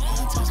gotta try.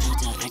 Until I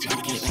smoked up, I just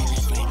gotta get right,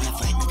 left, right,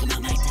 left, right. Knock him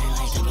out, mic tight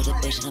like top of the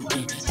bush and I'm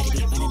bang. I just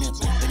be running up,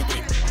 run it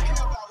back.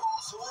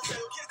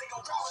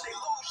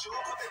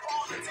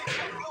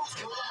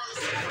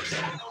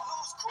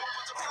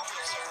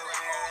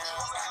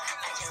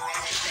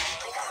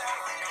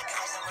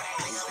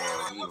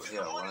 He was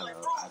here run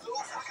up. I just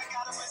want that shit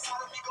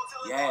bad.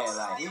 Yeah,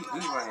 like he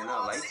running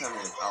up. Like he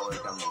always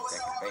coming in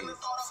second base,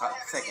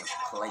 second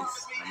place.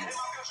 I mean,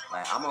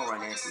 like I'm gonna run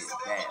that shit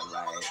back.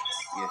 Like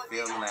you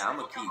feel me? Like I'm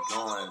gonna keep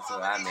going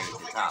until I make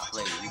the top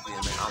place. You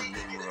feel me? I'm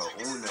numero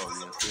uno.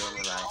 You feel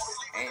me? Like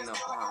ain't no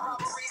problem.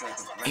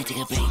 Second place. Ain't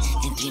take a break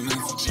in 3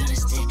 months. Shoot a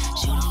stick,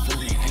 shoot a foot.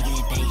 I get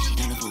it back. She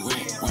don't know for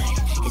what.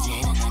 It's a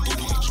head and I don't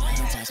get a try.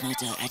 Sometimes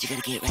smoked up. I just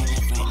gotta get right,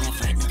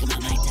 left, right. Look at my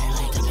mic tie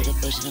like top of the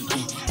bush and I'm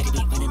in. I just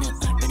be running up,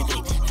 running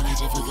back. I might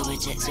just fuck up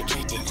with checks,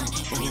 subtract it.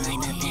 Working like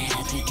nothing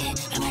happened.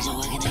 I might just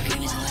walk in the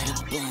Grammys and light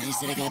up a blunt.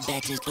 Instead I got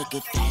batches, but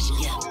good fashion.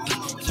 Yeah.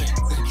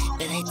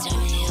 But they turn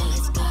me up.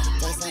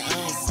 Those are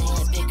us. See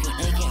a big girl,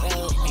 they get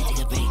roll. Ain't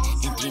take a break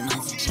in 3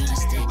 months. Shoot a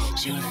stick,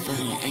 shoot a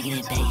foot. I get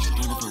it back. She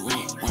don't know for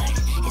what.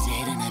 It's a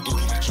head and I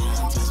don't get a try.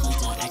 Sometimes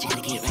smoked up. I just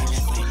gotta get right,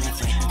 left,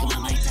 right. Look at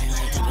my mic tie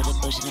like top of the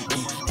bush and I'm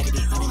in. I just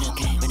be running up,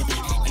 running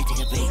back. Ain't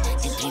take a break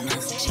in 3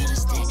 months. Shoot a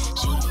stick,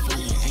 shoot a foot.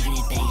 I get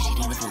it back. She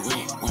don't know for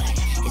what.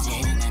 It's a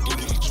head and I don't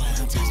get a try.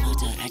 Sometimes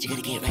smoked up. I just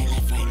gotta get right,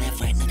 left,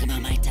 right. Look at my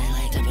mic tie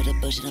like top of the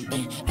bush and I'm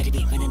in. I just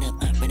be running up,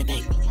 running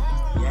back.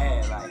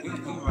 Yeah, like he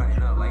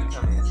running up. Like he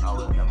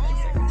always coming in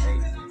second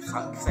base,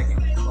 second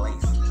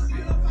place.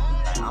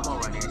 Like I'm gonna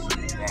run that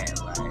shit back.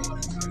 Like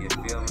you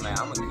feel me? Like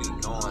I'm gonna keep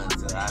going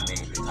until I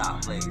make the top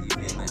place. You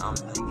feel me? I'm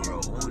numero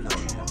uno.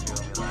 You feel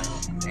me? Like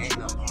ain't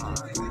no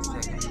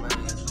second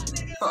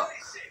place. Fuck.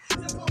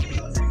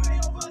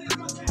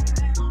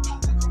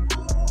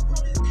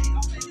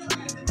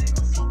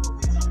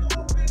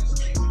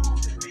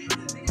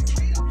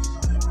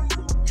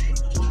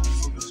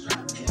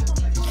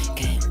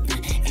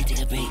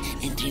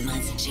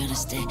 Shoot a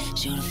stick,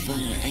 shoot a foot.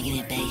 I get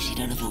it back, she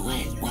don't know for what.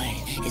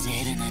 It's a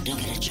head and I don't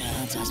get a try.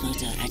 Sometimes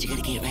smoked up. I just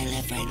gotta get right,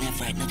 left, right.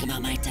 Look at my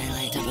mic tie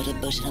like top of the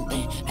bush and I'm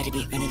in. I just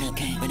be running up,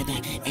 running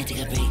back. Ain't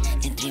take a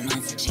break in 3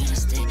 months. Shoot a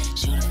stick,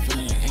 shoot a foot.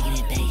 I get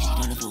it back, she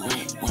don't know for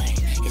what.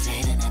 It's a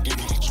head and I don't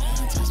get a try.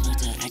 Sometimes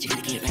smoked up. I just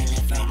gotta get right,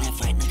 left,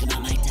 right. Look at my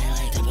mic tie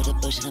like top of the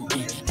bush and I'm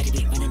in. I just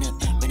be running up,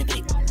 running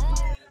back.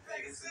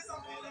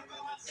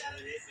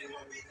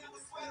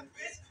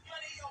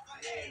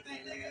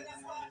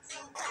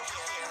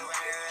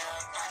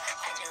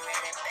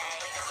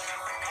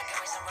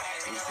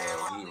 He said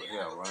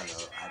he'll run up. I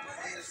just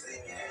want to say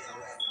that.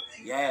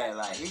 Yeah,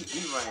 like he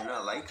running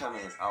up. Like he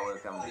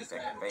always coming in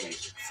second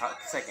base,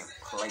 second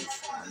place.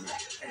 I mean,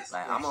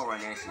 like I'm gonna run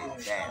that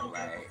shit back.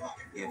 Like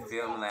you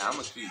feel me? Like I'm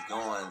gonna keep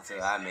going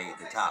until I make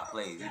the top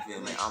place. You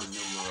feel me? I'm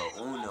numero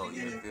uno.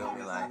 You feel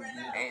me? Like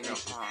ain't no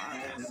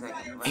second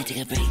place. Ain't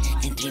take a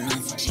break in 3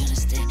 months. Shoot a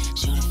stick,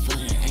 shoot a foot.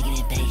 I get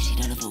it back. She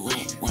don't know for what.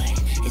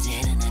 It's a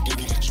head and I don't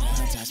get a try.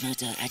 Sometimes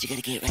smoked up. I just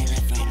gotta get right,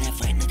 left,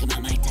 right. Look at my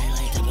mic tie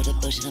like top of the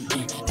bush and I'm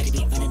in. I just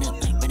be running up,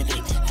 running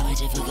back. I might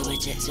just fuck up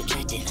with checks,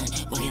 subtract it.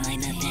 Working like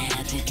nothing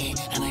happened.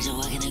 I might just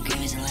walk in the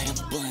Grammys and light up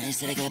a blunt.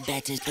 Instead I got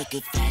batches, but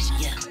good fashion.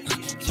 Yeah.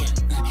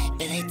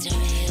 But they turn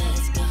me up.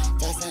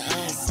 Those are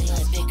us. See a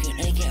big girl,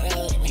 they get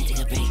roll. Ain't take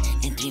a break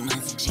in 3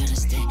 months. Shoot a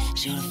stick,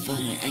 shoot a foot.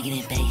 I get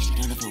it back. She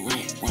don't know for what.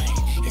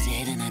 It's a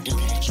head and I don't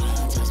get a try.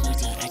 Sometimes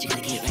smoked up. I just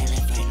gotta get right,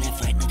 left,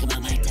 right. Look at my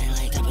mic tie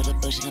like top of the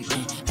bush and I'm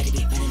in. I just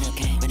be running up,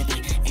 running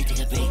back. Ain't take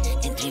a break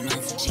in 3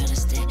 months. Shoot a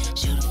stick,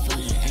 shoot a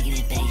foot. I get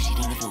it back. She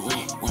don't know for what.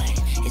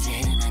 It's a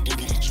head and I don't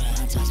get a try.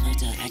 Sometimes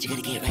smoked up. I just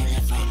gotta get right,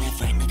 left,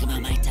 right. Look at my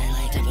mic tie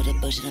like top of the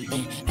bush and I'm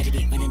in. I just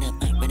be running up,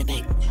 running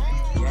back.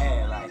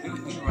 Yeah, like he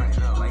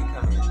running up. Like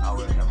he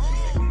always coming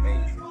in second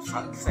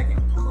base,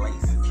 second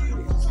place.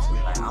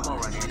 Like I'm gonna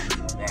run that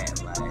shit back.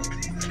 Like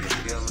you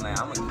feel me? Like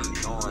I'm gonna keep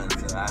going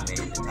until I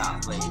make the top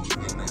place. You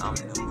feel me? I'm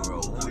numero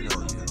uno. You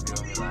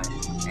feel me? Like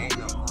ain't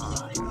no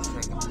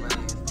second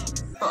place.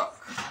 Fuck.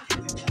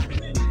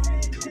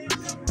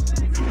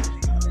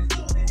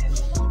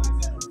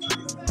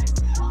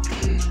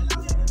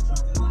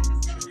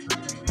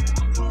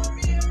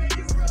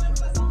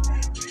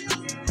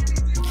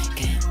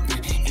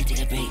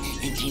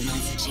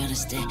 Shoot a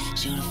stick,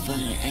 shoot a foot.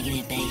 I get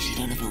it back, she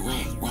don't know for what.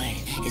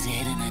 It's a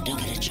head and I don't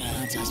get a try.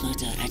 Sometimes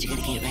smoked up. I just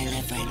gotta get right,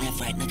 left,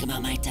 right. Look at my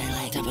mic tie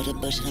like top of the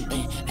bush and I'm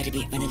in. I just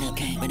be running up,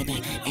 running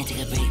back. Ain't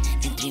take a break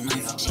in 3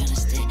 months. Shoot a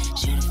stick,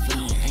 shoot a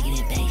foot. I get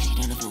it back, she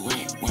don't know for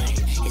what.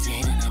 It's a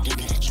head and I don't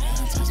get a try.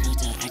 Sometimes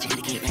smoked up. I just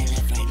gotta get right,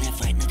 left,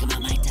 right. Look at my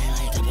mic tie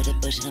like top of the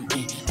bush and I'm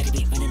in. I just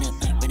be running up,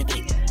 running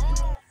back.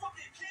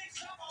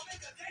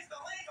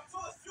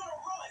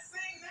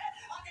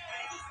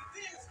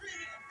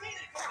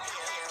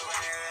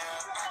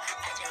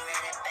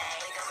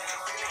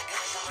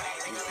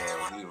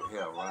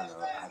 He'll run up.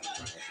 I just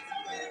run that shit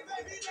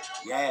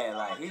back. Yeah,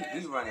 like he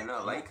running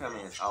up. Like he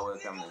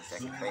always coming in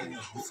second base,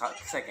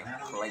 second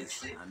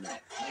place. I mean,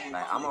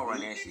 like I'm gonna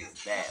run that shit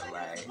back.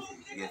 Like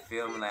you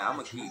feel me? Like I'm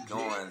gonna keep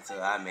going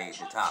until I make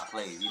the top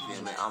place. You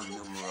feel me? I'm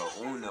numero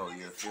uno.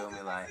 You feel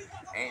me? Like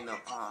ain't no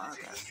I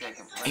got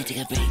second place. Ain't take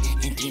a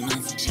break in 3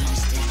 months. Shoot a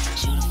stick,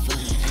 shoot a foot.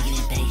 I get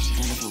it back. She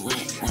don't know for what.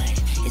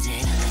 It's a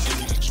head and I don't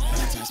get a try.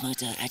 Sometimes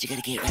smoked up. I just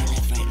gotta get right,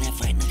 left,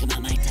 right. Look at my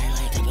mic tie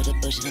like top of the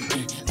bush and I'm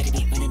in. I just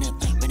be running up,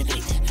 running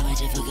back. I might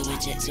just fuck up with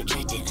checks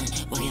subtracted,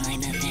 walking like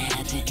nothing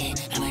happened,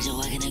 I might just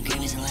walk in the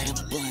Grammys and light up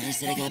a blunt.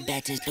 Instead I got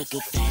back to this book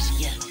of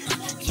fashion,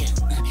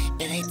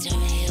 but they turn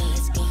me up,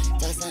 let's go.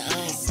 Thoughts on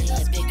us, see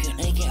like big girl,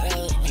 they can't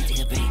roll with me.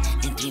 Take a break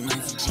in 3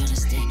 months, she wanna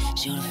stay,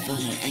 she wanna fuck,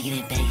 I get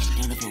it back, she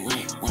don't know for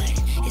what,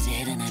 is it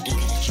head and I don't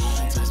get a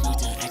try. Talk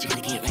smoked up, I just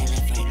gotta get right,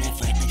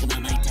 left, right, look at my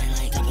mic tight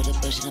like top of the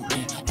bush and I'm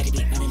burn. I just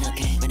be running up,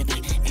 run it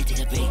back, and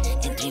take a break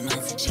in 3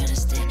 months, she wanna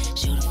stay,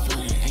 she wanna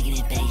fuck, I get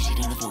it back, she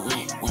don't know for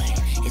what,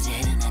 is it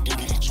head and I don't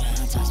get a try.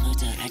 Talk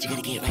smoked up, I just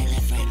gotta get right,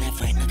 left,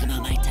 right, look at my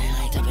mic tight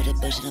like top of the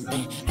bush and I'm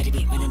burn. I just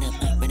be running up,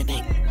 run it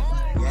back.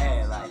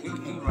 Yeah, like he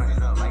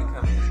running up, like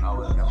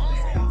always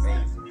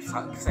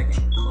coming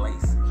second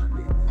place.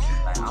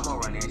 Like I'ma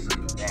run that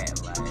shit back,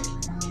 like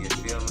you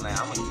feel me? Like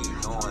I'ma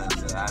keep going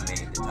till I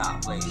make the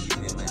top place. You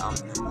feel me? I'm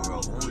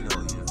numero uno.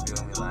 You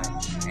feel me? Like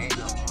ain't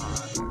no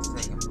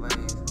second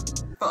place.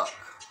 Fuck.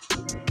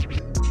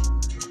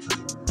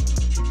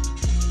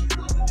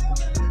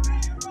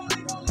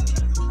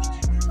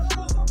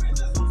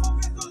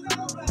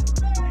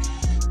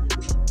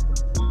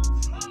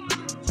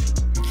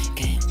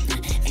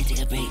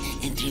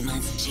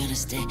 She wanna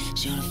stay,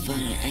 she wanna fuck,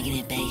 I get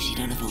it back, she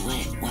don't know for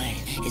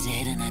what, is it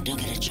head and I don't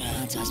gotta try.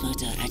 Talk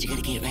smoked up, I just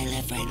gotta get right,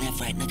 left,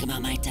 right, look at my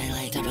mic tight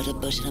like top of the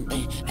bush and I'm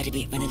burn. I just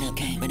be running up,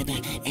 run it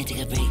back, and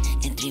take a break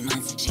in 3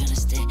 months. She wanna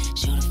stay,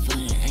 she wanna fuck,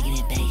 I get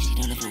it back, she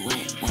don't know for what,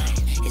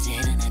 is it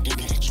head and I don't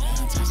gotta try.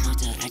 Talk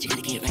smoked up, I just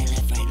gotta get right,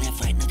 left,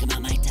 right, look at my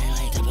mic tight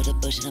like top of the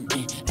bush and I'm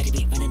burn. I just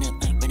be running up,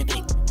 run it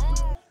back.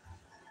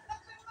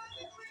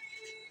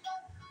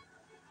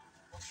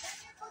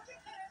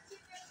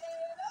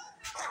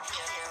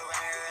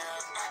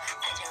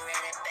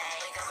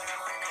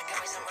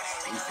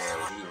 He said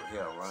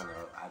he'll run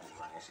up. I just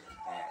run that shit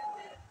back.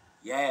 Like,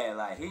 yeah,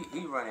 like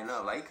he running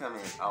up. Like he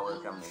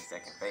always coming in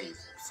second place.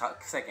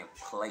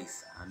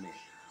 I mean,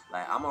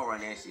 like I'ma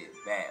run that shit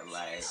back.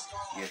 Like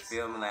you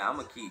feel me? Like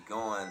I'ma keep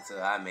going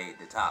till I make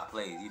the top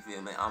place. You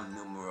feel me? I'm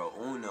numero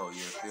uno.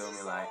 You feel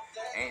me? Like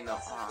ain't no I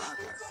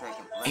got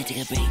second place. And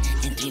take a break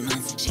in 3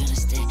 months. She wanna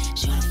stay,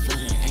 she wanna fuck,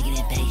 I get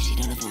it back, she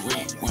don't know for what,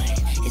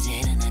 is it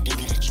head and I don't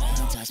gotta try.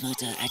 Talk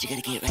smoked up, I just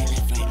gotta get right,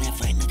 left,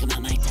 right, look at my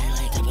mic tight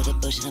like top of the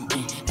bush and I'm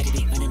burn. I just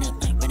be running up,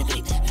 run it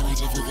back. I might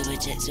just fuck up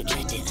with checks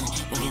subtracted,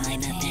 walking like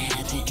nothing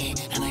happened,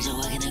 I might just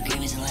walk in the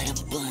Grammys and light up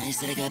a blunt.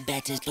 Instead I got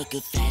back to this book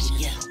of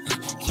fashion,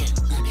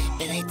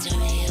 but they turn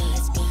me up,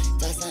 let's go.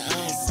 Thoughts on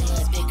us, see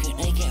like big girl,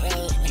 they can't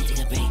roll with me.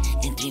 Take a break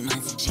in 3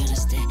 months, she wanna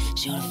stay,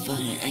 she wanna fuck,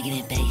 I get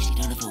it back, she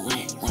don't know for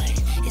what,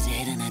 is it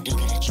head and I don't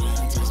gotta try.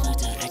 Talk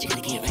smoked up, I just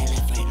gotta get right,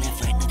 left,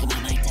 right, look at my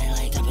mic tight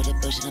like top of the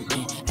bush and I'm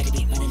burn. I just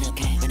be running up,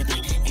 run it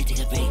back, and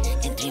take a break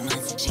in 3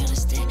 months. She wanna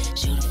stay,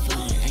 she wanna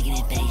fuck, I get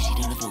it back, she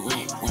don't know for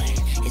what,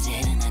 is it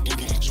head and I don't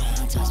gotta try.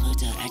 Talk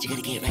smoked up, I just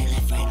gotta get right,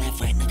 left,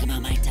 right, look at my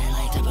mic tight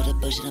like top of the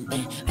bush and I'm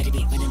burn. I just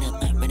be running up,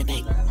 run it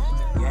back.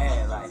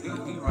 Yeah, like he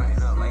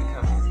running up. Like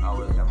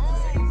always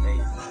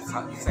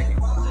coming in second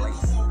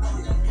place.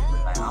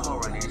 Like I'ma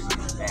run that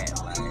shit back.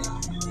 Like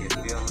you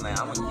feel me? Like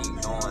I'ma keep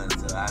going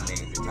till I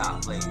make the top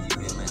place. You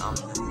feel me? I'm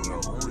numero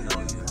uno.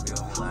 You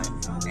feel me? Like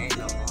ain't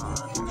no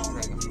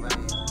second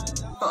place.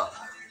 Fuck.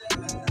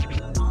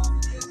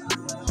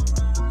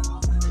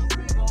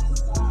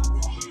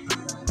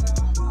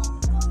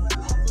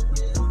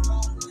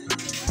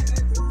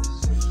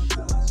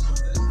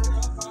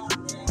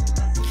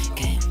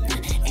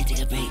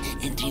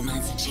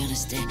 She wanna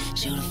stay,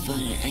 she wanna fuck,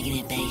 I get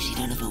it back, she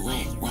don't know for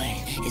what,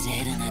 is it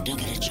head and I don't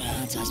gotta try.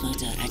 Talk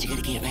smoked up, I just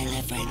gotta get right,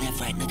 left,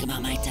 right, look at my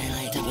mic tight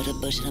like top of the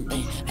bush and I'm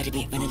burn. I just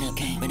be running up,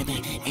 run it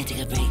back, and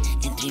take a break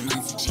in 3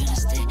 months. She wanna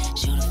stay,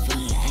 she wanna fuck,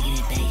 I get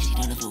it back, she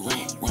don't know for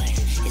what,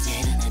 is it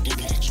head and I don't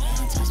gotta try.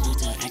 Talk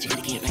smoked up, I just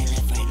gotta get right,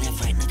 left,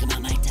 look at my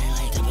mic tight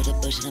like top of the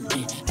bush and I'm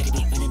burn. I just be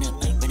running up,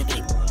 run it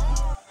back.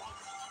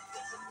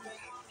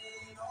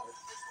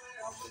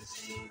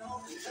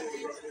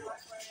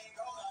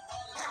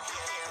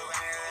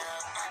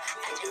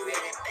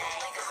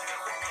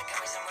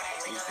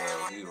 He said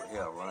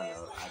he'll run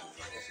up. I just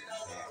run that shit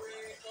back.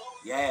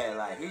 Yeah,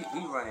 like he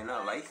running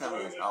up. Like he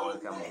always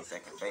coming in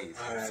second place.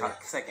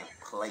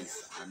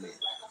 I mean,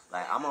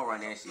 like I'ma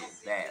run that shit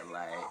back.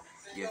 Like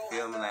you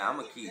feel me? Like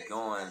I'ma keep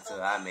going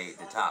till I make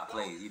the top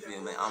place. You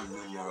feel me? I'm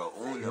numero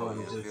uno.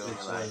 You feel me?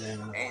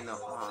 Like ain't no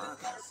I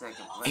got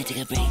second place. And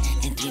take a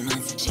break in 3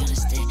 months. She wanna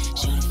stay,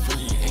 she wanna fuck,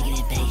 I get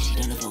it back, she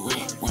don't know for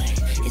what,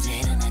 is it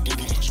head and I don't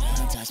gotta try.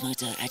 Talk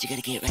smoked up, I just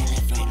gotta get right,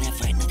 left,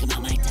 right, look at my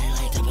mic tight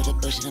like top of the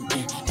bush and I'm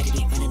burn. I just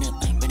be running up,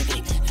 run it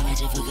back. I might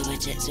just fuck up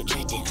with checks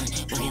subtracted,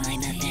 walking like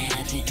nothing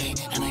happened,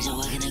 I might just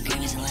walk in the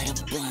Grammys and light up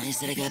a blunt.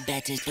 Instead I got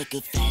back to this book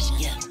of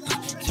fashion,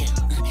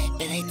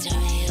 but they turn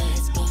me up,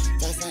 let's go.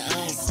 Thoughts on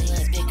us, see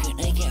like big girl,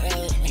 they can't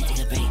roll with me.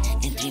 Take a break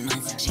in 3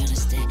 months. She wanna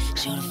stay,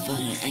 she wanna fuck,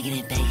 I get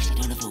it back, she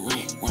don't know for what,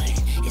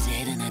 is it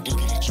head and I don't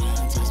gotta try.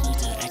 Talk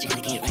smoked up, I just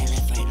gotta get right,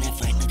 left,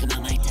 look at my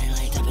mic tight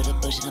like top of the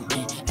bush and I'm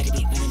burn. I just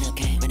be running up,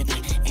 run it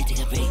back, and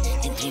take a break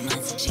in 3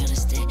 months. She wanna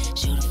stay,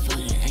 she wanna fuck,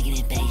 I get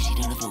it back, she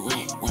don't know for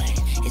what,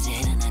 is it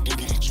head and I don't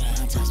gotta try.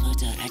 Talk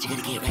smoked up, I just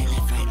gotta get right,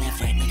 left,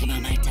 look at my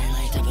mic tight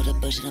like top of the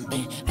bush and I'm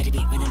burn. I just be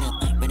running up,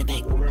 run it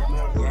back.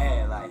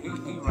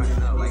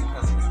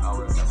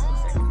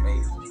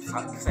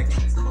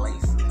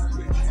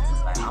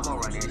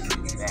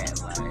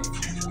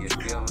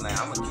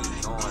 I'ma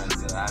keep going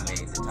till I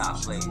made the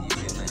top place. You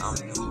feel me? I'm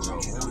numero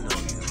uno.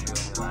 You feel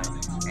me? Like,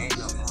 ain't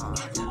no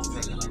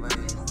second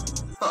place.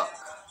 Fuck.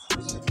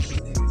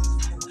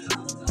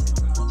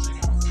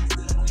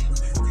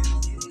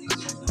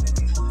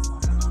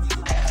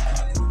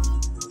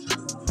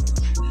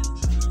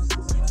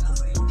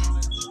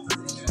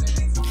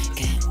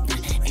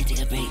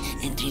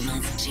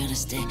 She on the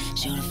step,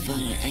 she on the foot,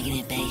 I get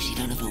it back, she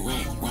don't know for what,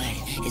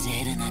 is it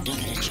head and I don't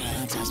gotta try,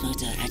 on top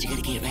smooth up, I just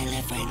gotta get right,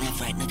 left,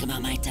 right, knock him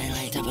out my tie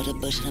like, top of the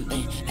bush and I'm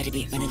bang, I just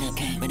be running up,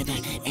 bang, running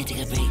back, and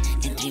take a break,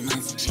 in 3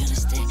 months, she on the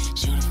step,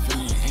 she on the foot,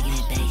 I get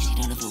it back, she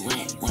don't know for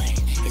what,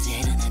 is it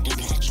head and I don't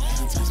gotta try,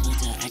 on top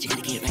smooth up, I just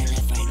gotta get right,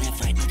 left,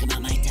 right, knock him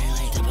out my tie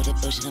like, top of the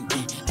bush and I'm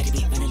bang, I just be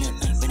running up,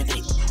 running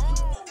back.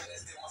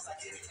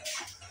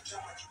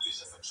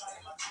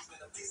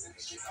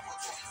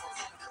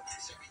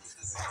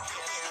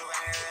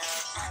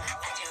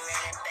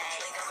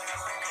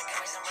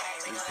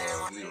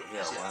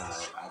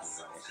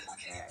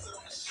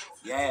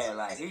 Yeah,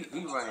 like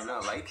he running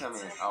up, like he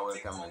always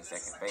coming in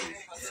second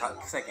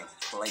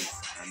place.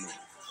 I mean,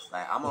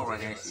 like I'm gonna run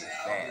that shit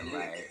back,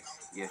 like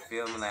you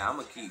feel me? Like I'm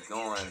gonna keep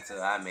going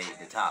until I make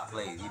the top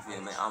place. You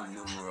feel me? I'm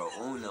numero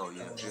uno.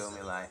 You feel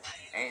me? Like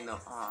ain't no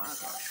I got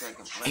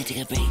second place. And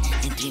take a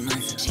break in 3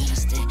 months. She on the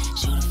step,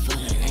 she on the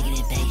foot, I get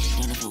it back. She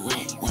don't know for what,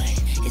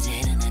 is it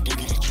head and I don't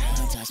gotta try.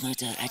 On top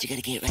smooth up, I just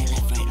gotta get right,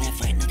 left,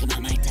 right, knock him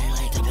out my tie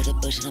like, top of the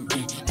bush and I'm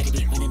bang, I just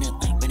be running up,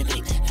 running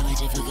back. I might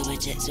just fuck up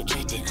with jet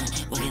subtracted,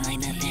 walking like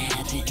nothing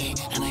happened.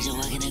 I might just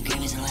walk in the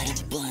Grammys and light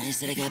up a blunt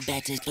instead I got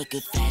bad taste but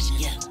good fashion.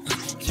 Yeah.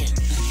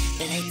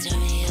 But they turn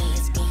me up,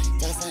 let's go.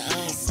 Dogs on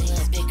us, see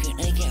us big crew,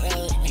 no you can't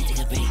ride with me.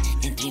 Take a break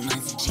in 3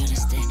 months. She on the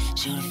step,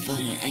 she on the foot,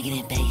 I get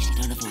it back. She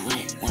don't know for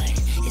what,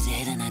 is it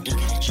head and I don't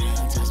gotta try.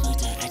 On top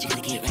smooth up, I just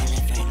gotta get right,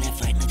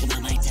 left, right, knock him out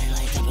my tie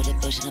like, top of the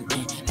bush and I'm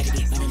bang, I just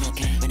be running up,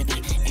 running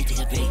back, and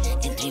take a break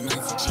in 3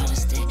 months. She on the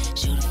step,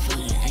 she on the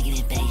foot, I get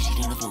it back. She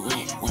don't know for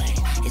what,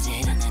 is it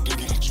head and I don't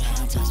gotta try.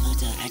 On top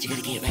smooth up, I just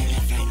gotta get right,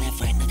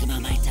 left, right, knock him out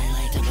my tie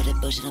like, top of the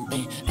bush and I'm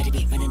bang, I just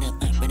be running up,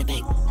 running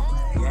back.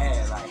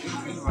 Yeah, like he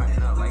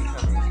running up, like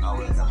he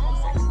always coming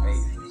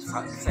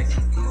in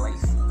second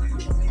place.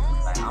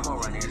 Like I'm gonna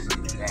run that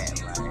shit back,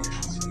 like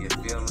you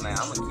feel me? Like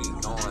I'm gonna keep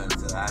going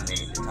until I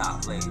made the top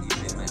place. You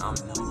feel me? I'm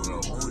numero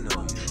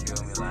uno. You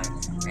feel me? Like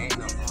ain't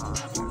no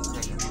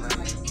second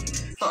place.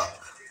 Fuck.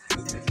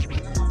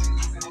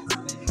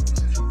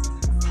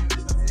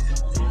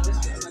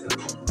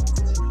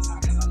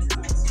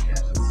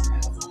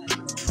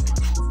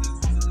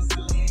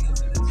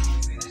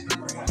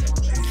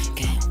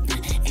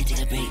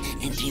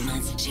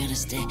 She on the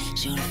step,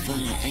 she on the foot,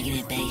 I get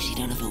it back, she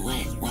don't know for what,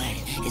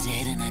 is it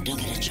head and I don't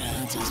gotta try.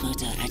 On top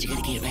smooth up, I just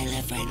gotta get right,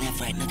 left,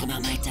 right, knock him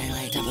out my tie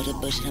like, top of the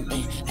bush and I'm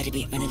bang, I just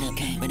be running up,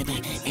 running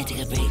back, and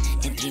take a break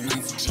in 3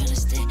 months. She on the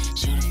step,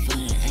 she on the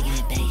foot, I get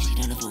it back, she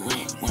don't know for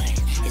what,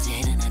 is it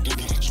head and I don't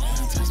gotta try.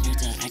 On top smooth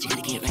up, I just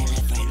gotta get right,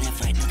 left,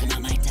 knock him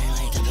out my tie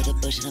like, top of the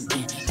bush and I'm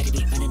bang, I just be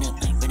running up,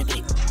 running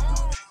back.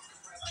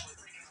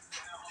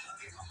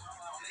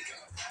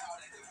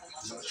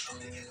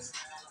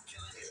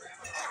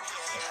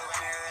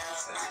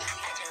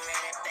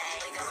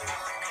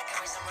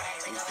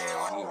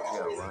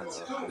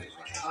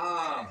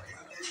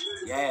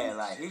 Yeah,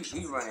 like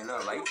he running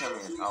up, like he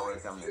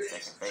always coming in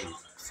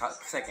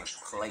second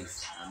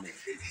place. I mean,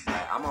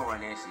 like I'm gonna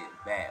run that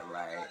shit back,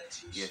 like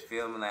you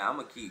feel me? Like I'm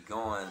gonna keep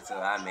going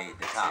until I made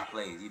the top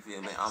place. You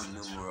feel me? I'm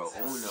numero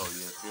uno.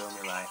 You feel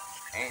me? Like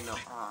ain't no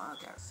I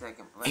got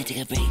second place. And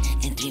take a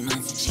break in 3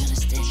 months. She on the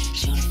step,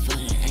 she on the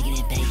foot, I get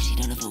it back. She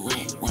don't know for what,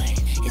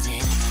 is it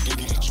head and I don't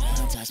gotta try.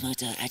 On top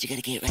smooth up, I just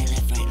gotta get right,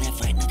 left,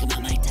 right, knock him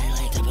out my tie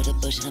like, top of the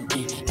bush and I'm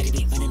bang, I just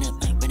be running up,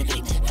 running back.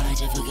 I might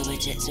just fuck up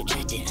with jet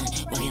subtracted,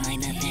 walking like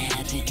nothing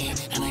happened.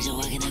 I might just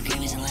walk in the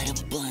Grammys and light up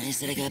a blunt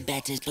instead I got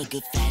bad taste but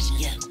good fashion.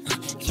 Yeah.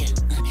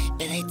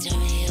 But they turn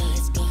me up,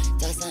 let's go.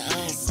 Dogs on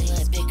us, see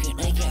us big crew,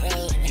 no you can't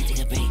ride with me.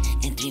 Take a break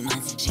in 3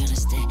 months. She on the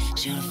step,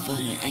 she on the foot,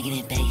 I get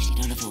it back. She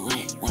don't know for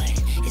what,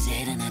 is it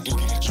head and I don't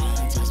gotta try.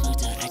 On top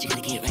smooth up, I just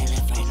gotta get right,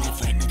 left,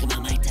 knock him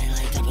out my tie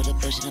like, top of the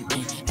bush and I'm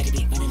bang, I just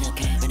be running up,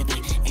 running back,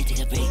 and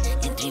take a break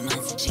in 3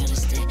 months. She on the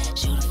step,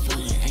 she on the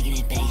foot, I get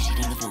it back. She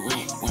don't know for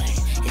what,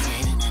 is it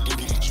head and I don't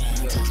gotta try.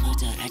 On top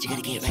smooth up, I just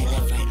gotta get right,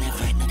 left,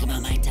 knock him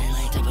out my tie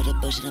like, top of the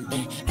bush and I'm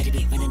bang, I just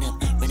be running up,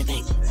 running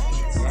back.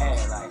 Yeah,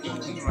 like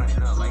he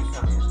running up, like he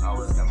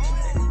always coming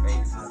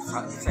in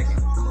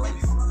second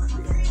place.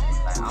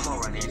 Like I'm gonna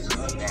run that shit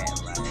back,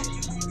 like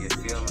you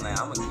feel me? Like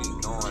I'm gonna keep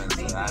going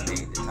until I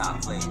made the top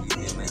place. You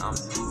feel me? I'm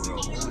numero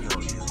uno.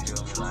 You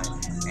feel me? Like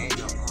ain't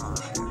no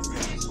second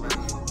place.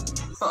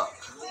 Fuck.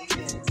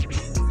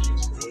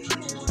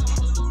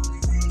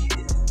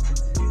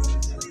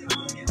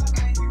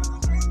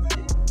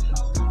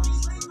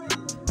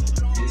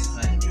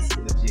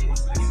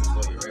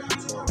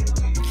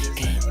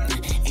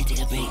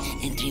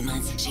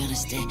 She on the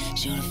step,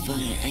 she on the foot,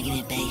 I get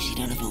it back, she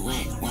don't know for what,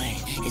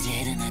 is it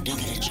head and I don't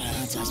gotta try.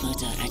 On top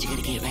smooth up, I just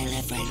gotta get right,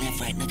 left,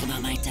 knock him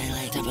out my tie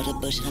like, top of the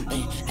bush and I'm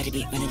bang, I just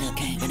be running up,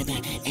 running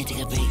back, and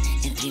take a break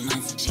in 3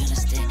 months. She on the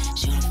step,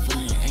 she on the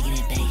foot, I get it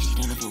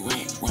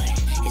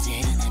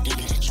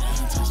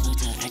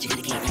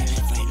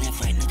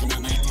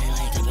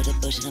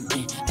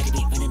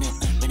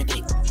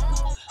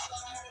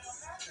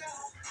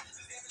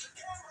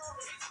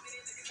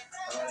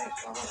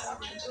He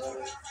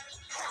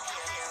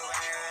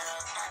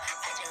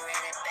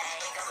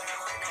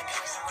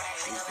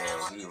said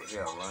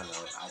he'll run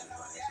up. I just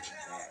run that shit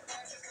back.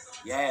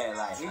 Yeah,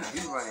 like he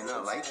running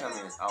up. Like he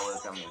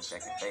always coming in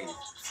second base,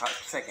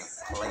 second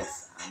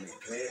place. I mean,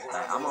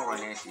 like I'm gonna run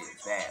that shit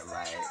back.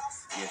 Like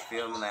you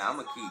feel me? Like I'm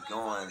gonna keep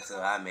going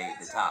till I make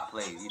the top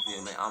place. You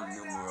feel me? I'm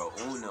numero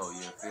uno.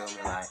 You feel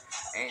me? Like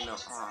ain't no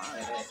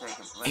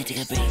second place. It took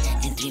a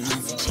break in 3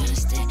 months. Shoot a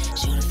step,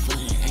 shoot a foot.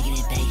 I get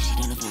it back. She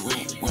don't know for what.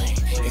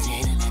 It's a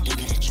head and I don't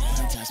gotta try.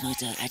 I'm toss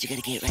smooth up. I just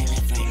gotta get right,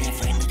 left,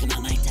 right. Look at my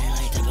mic tie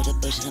like top of the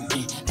bush and I'm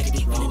in. I just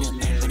be running up,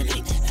 running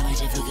back. I might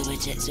just fuck up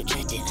with jet,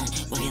 subtract it.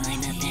 Walking like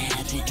nothing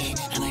happened.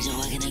 I might just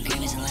walk in the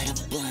Grammys and light up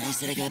a blunt.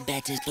 Instead I got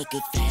back to this book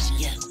of fashion.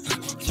 Yeah.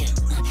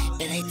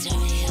 But they turn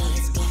me up.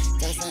 Let's go.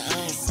 Those on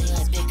us. See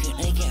like big crew.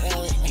 They get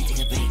right with me.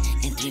 Take a break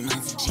in 3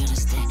 months. Shoot a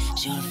step,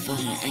 shoot a foot.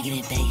 I get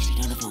it back. She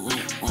don't know for what.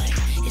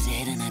 It's a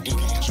head and I don't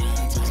gotta try.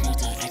 I'm toss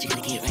smooth up. I just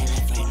gotta get right,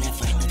 left, right.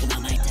 Look at my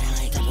mic tie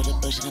like top of the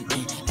bush and I'm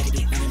in. I just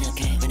be running up,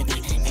 running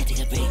back. And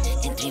take a break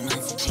in 3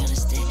 months. Shoot a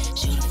step,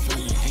 shoot a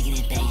foot. I get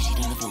it back. She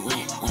don't know for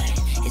what.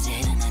 It's a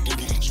head and I don't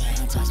gotta try.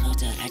 I'm toss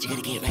smooth up. I just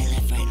gotta get right,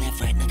 left,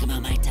 right. Look at my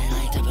mic tie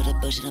like top of the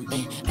bush and I'm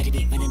in. I just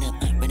be running up,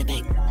 running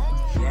back.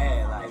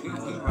 Yeah, like he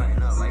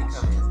running up. Like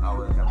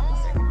always coming in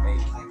second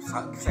base,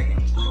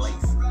 second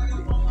place.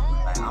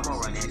 Like I'm gonna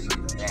run that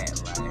shit back.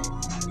 Like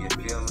you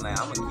feel me? Like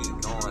I'm gonna keep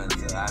going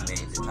till I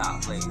make the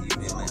top place. You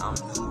feel me? I'm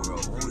numero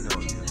uno.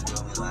 You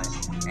feel me? Like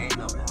ain't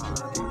no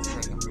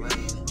second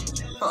place.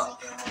 Fuck.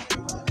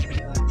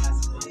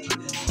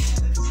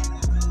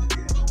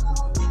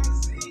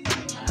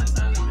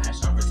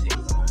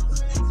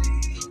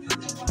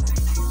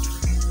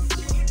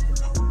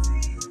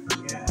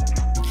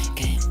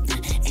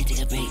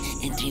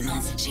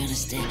 Shoot a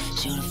step,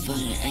 shoot a foot,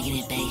 I get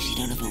it back, she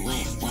don't know for what.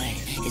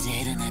 It's a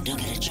head and I don't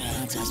gotta try.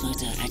 I'm toss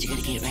smooth up, I just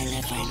gotta get right,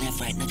 left,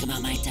 right. Look at my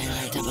mic tie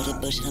like top of the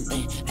bush and I'm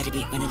in. I just be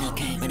running up,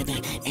 running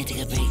back, and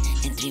take a break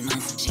in 3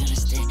 months. Shoot a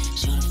step,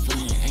 shoot a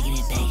foot, I get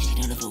it back, she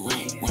don't know for what.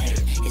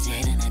 It's a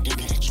head and I don't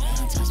gotta try.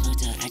 I'm toss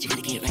smooth up, I just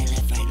gotta get right,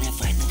 left,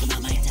 right. Look at my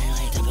mic tie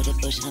like top of the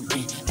bush and I'm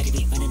in. I just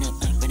be running up,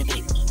 running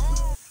back.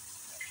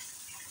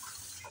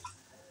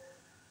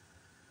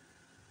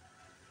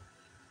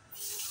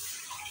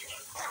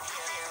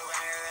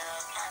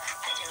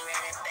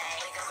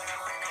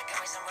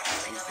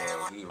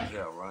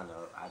 He'll run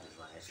up. I just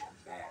run that shit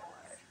back.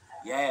 Like,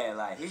 yeah,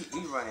 like he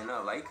running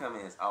up. Like he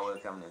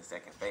always coming in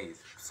second base,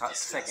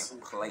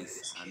 second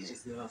place. I mean,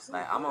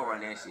 like I'm gonna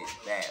run that shit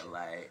back.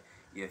 Like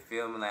you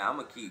feel me? Like I'm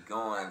gonna keep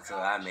going till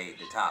I make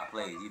the top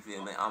place. You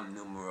feel me? I'm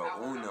numero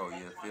uno.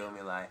 You feel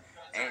me? Like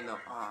ain't no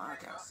I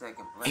got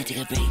second place. It took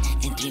a break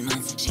in 3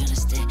 months. Shoot a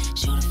step,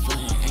 shoot a foot.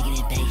 I get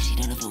it back. She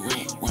don't know for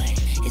what.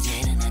 It's a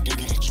head and I don't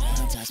gotta try.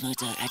 I'm toss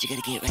smooth up. I just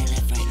gotta get right,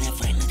 left,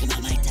 right. Look at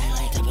my mic tie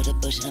like top of the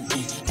bush and I'm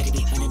in. I just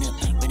be running up,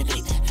 running back.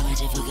 I might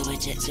just fuck up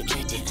with jet,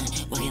 subtract it.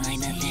 Walking like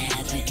nothing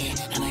happened.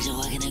 I might just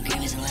walk in the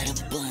Grammys and light up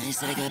a blunt.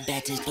 Instead I got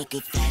back to this book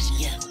of fashion.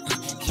 Yeah.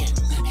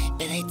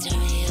 But they turn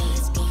me up.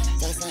 Let's go.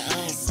 Those on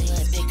us. See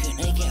like big crew.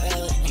 They get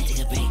right with me. Take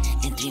a break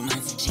in 3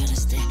 months. Shoot a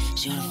step,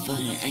 shoot a foot.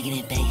 I get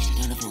it back. She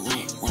don't know for what.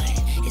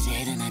 It's a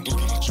head and I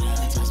don't gotta try.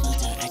 I'm toss smooth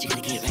up. I just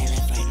gotta get right,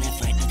 left,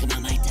 right. Look at my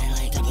mic tie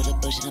like top of the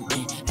bush and I'm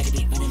in. I just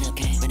be running up,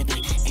 running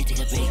back, and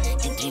take a break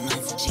in 3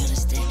 months. Shoot a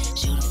step,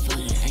 shoot a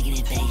foot. I get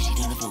it back. She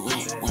don't know for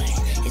what.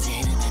 It's a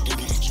head and I don't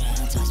gotta try.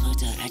 I'm toss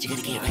smooth up. I just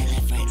gotta get right,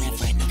 left, right.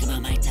 Look at my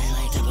mic tie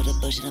like top of the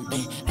bush and I'm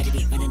in. I just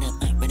be running up,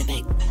 running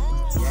back.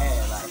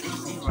 Yeah, like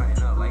he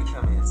running up. Like always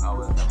coming in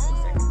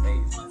second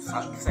base,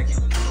 second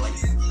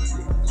place.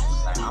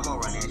 Like I'm gonna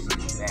run that shit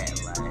back.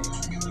 Like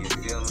you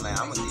feel me? Like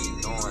I'm gonna keep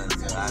going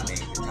till I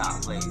make the top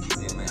place. You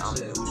feel me? I'm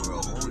numero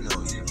uno.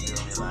 You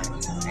feel me? Like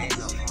ain't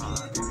no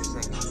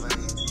second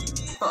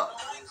place. Fuck.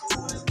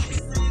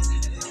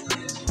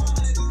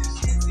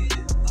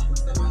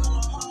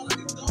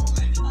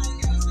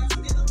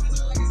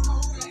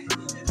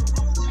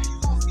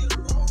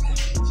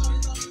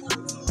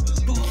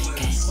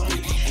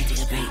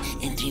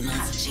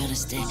 Shoot a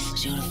step,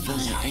 shoot a foot,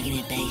 I get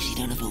it back, she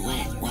don't know for what.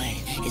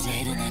 It's a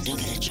head and I don't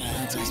gotta try.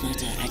 I'm toss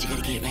smooth up, I just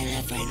gotta get right,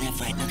 left, right.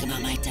 Look at my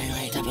mic tie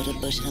like top of the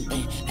bush and I'm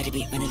in. I just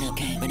be running up,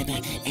 running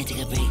back, and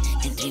take a break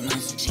in 3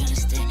 months. Shoot a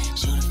step,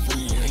 shoot a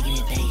foot, I get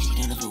it back, she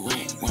don't know for what.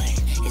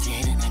 It's a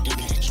head and I don't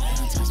gotta try.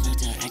 I'm toss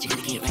smooth up, I just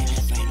gotta get right,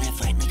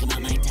 left, right. Look at my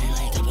mic tie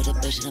like top of the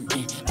bush and I'm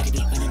in. I just be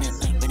running up,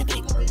 running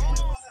back.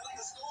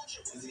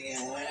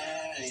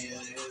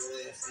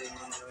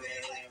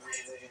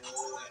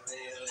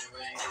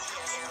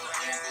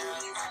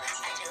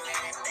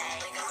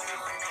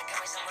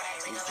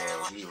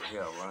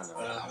 He'll run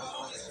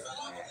up.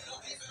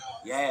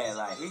 Yeah,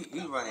 like he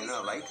running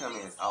up. Like he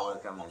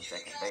always coming in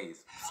second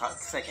base,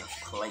 second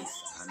place.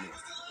 I mean,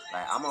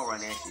 like I'm gonna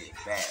run that shit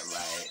back.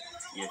 Like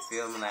you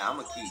feel me? Like I'm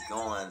gonna keep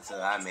going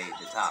till I make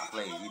the top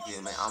place. You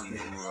feel me? I'm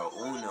numero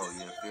uno.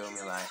 You feel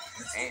me? Like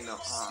ain't no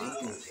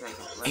second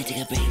place. It took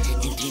a break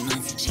in 3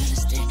 months. Shoot a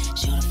step,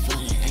 shoot a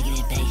foot. I get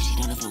it back. She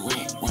don't know for what.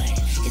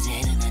 It's a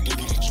head and I don't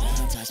gotta try.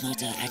 I'm toss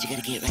smooth up. I just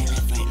gotta get right,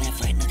 left,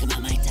 right. Look at my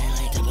mic tie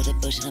like top of the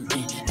bush and I'm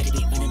in. I just be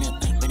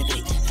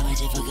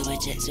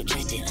check,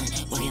 subtract it,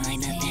 walking like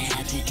nothing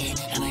happened, okay?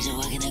 I might just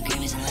walk in the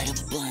Grammys and light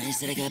up a blunt.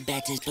 Instead I got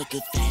bad taste, but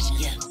good fashion,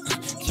 yeah,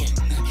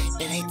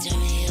 but they turn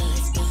me up,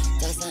 let's go.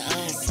 Thoughts on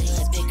us, see you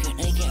like big girl,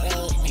 no you can't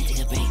roll. Ain't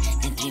take a break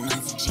in 3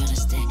 months, she wanna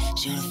stay,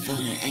 she wanna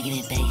fuck, I get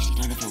it back, she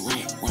don't know for what,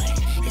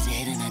 it's a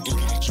head and I do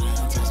gotta try.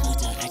 Tell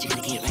smooth talk, I just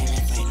gotta get right,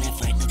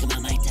 left, right, look at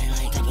my mic tie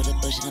like top of the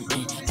bush and I'm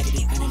in. I could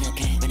be running up,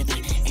 can't run it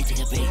back, ain't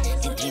take a break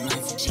in 3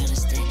 months, she wanna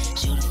stay,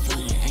 she wanna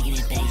fuck, I get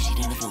it back, she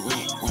don't know for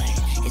what,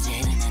 it's a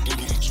head and I do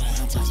gotta try.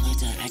 Tell smooth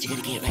talk, I just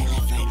gotta get right,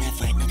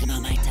 left, right, look at my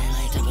mic tie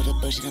like top of the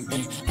bush and I'm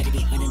in. I could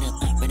be running up,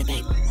 run it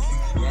back.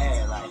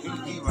 Yeah, like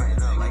he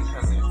running up, like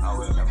coming,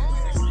 always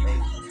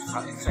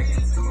coming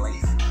second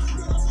place.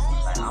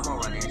 Like I'ma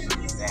run that shit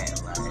back,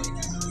 like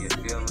you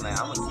feel me? Like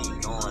I'ma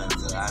keep going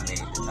till I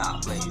make the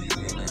top place. You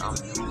feel me? I'm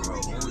numero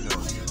uno.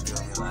 You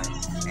feel me? Like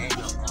ain't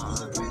no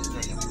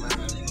second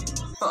place.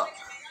 Fuck.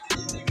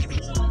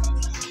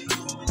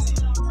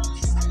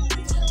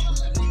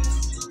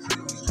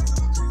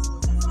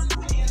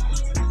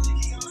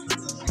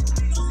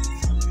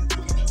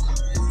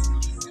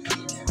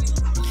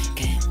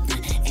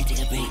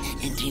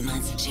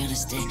 She wanna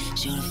stay,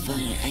 she wanna fuck,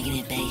 I get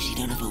it back, she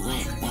don't know for what,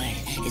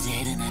 it's a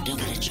head and I don't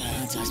gotta try,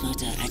 so I smoke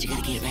talk, I just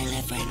gotta get right,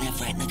 left,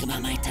 right, look at my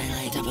mic tie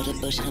like top of the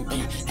bush and I'm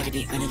in. I could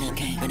be running up,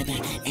 can't run it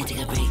back, ain't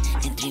take a break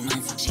in 3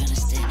 months, she wanna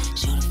stay,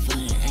 she wanna fuck,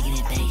 I get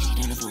it back, she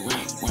don't know for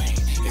what,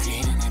 it's a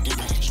head and I don't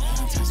gotta try,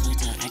 so I smoke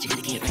talk, I just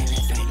gotta get right,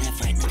 left,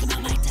 look at my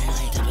mic tie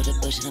like top of the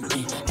bush and I'm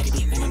in. I could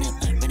be running up,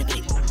 run it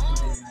back.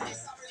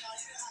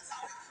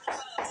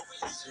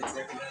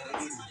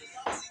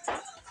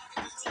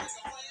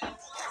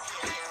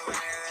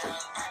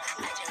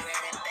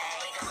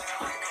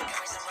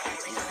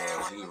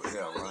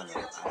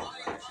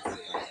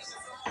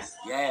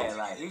 Yeah,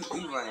 like he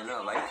running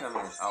up, like he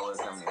always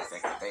coming in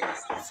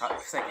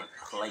second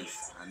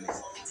place. I mean,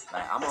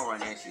 like I'ma run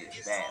that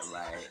shit back,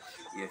 like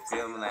you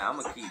feel me? Like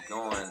I'ma keep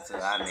going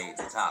till I make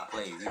the top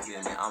place. You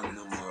feel me? I'm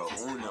numero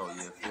uno.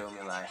 You feel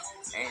me? Like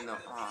ain't no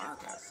I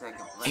got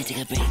second place. Ain't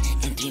take a break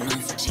in 3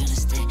 months. She wanna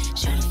stay,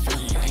 she wanna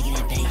fuck, I get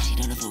it back, she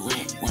don't know for what,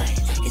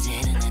 it's a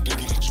head and I don't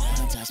gotta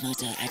try. So I smoke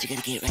talk, I just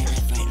gotta get right,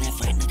 left,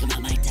 right, look at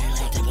my mic tie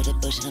like top of the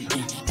bush and I'm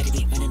in. I could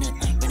be running up,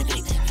 run it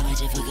back. I might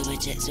just fuck up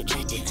with check,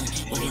 subtract it,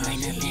 walking like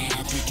nothing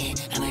happened, okay?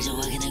 I might just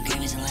walk in the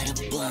Grammys and light up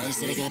a blunt.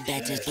 Instead I got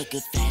bad taste, but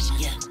good fashion,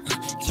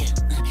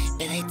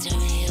 but they turn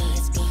me up,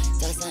 let's go.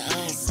 Thoughts on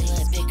us, see you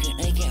like big girl,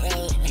 no you can't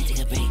roll. Ain't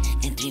take a break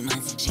in 3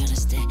 months, she wanna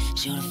stay,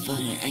 she wanna fuck,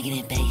 I get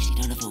it back, she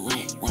don't know for what,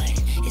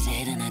 it's a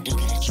head and I don't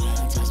gotta try.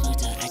 So I smoke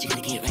talk, I just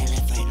gotta get right,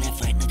 left,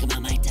 right, look at my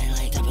mic tie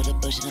like top of the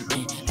bush and I'm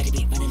in. I could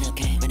be running up,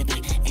 can't run it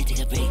back, ain't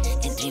take a break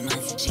in 3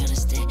 months, she wanna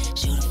stay,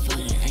 she wanna fuck,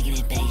 I get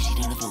it back, she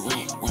don't know for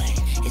what,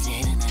 it's a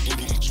head and I don't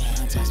gotta try.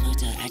 So I smoke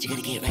talk, I just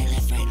gotta get right,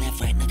 left,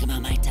 look at my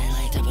mic tie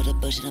like top of the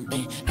bush and I'm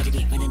in. I could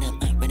be running up,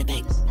 run it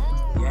back.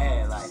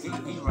 Yeah, like he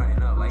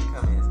running up, like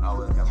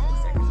always coming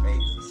in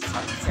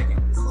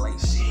second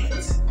place.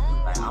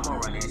 Like I'ma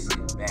run that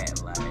shit back,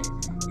 like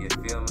you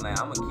feel me? Like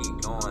I'ma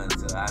keep going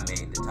till I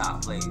make the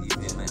top place. You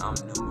feel me? I'm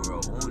numero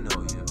uno.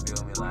 You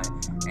feel me? Like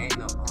ain't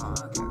no I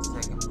got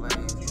second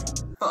place.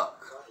 Fuck.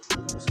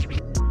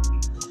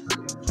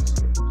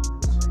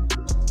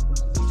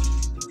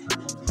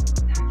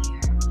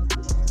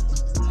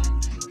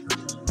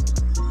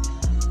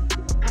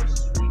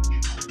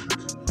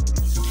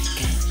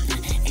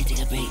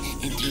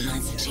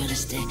 She wanna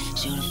stay,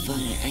 she wanna fuck,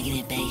 I get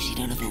it back, she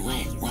don't know for what,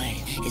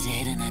 it's a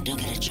head and I don't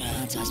gotta try.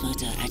 So I smoke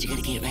talk, I just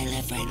gotta get right,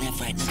 left, right, look at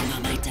my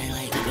mic tie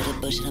like top of the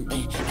bush and I'm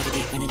in. I could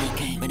be running up,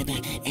 can't run it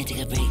back, ain't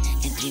take a break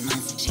in 3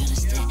 months. She wanna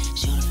stay,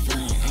 she wanna fuck,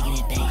 I get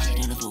it back, she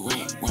don't know for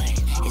what,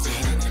 it's a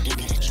head and I don't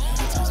gotta try.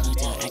 So I smoke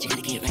talk, I just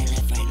gotta get right,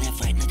 left,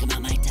 look at my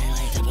mic tie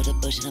like top of the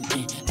bush and I'm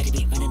in. I could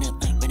be running up,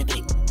 run it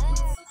back.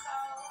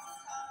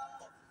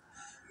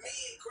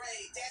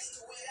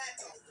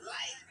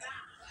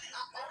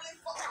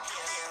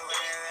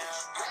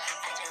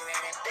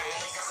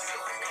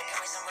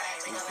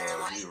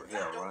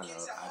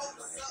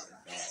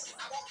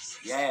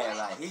 Yeah,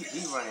 like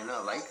he running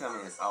up, like he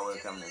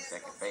always coming in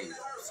second place.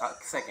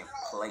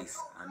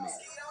 I mean,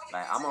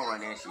 like I'ma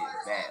run that shit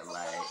back,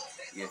 like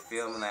you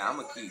feel me? Like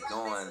I'ma keep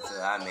going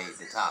till I make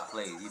the top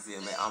place. You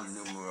feel me? I'm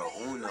numero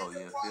uno.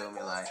 You feel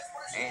me? Like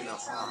ain't no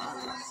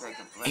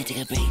second place. Ain't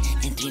take a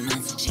break in 3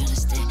 months. She wanna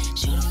stay,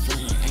 she wanna fuck,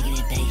 I get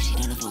it back, she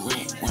don't know for what,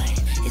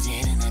 it's a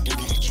head and I don't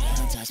gotta try.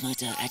 So I smoke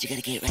talk, I just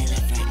gotta get right,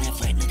 left,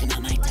 look at my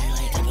mic tie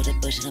like top of the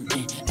bush and I'm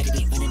in. I could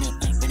be running up,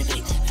 run it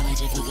back. I might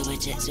just fuck up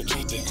with check,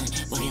 subtract it,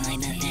 walking like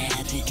nothing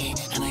happened, okay?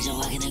 I might just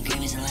walk in the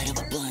Grammys and light up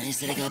a blunt.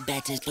 Instead I got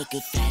bad taste, but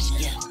good fashion,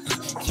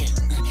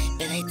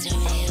 but they turn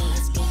me up,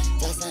 let's go.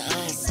 Thoughts on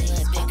us, see you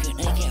like big girl,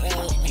 no you can't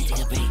roll. Ain't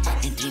take a break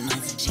in 3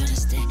 months, she wanna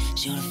stay,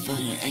 she wanna fuck,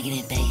 I get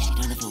it back, she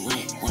don't know for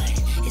what,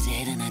 it's a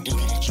head and I don't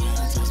gotta try.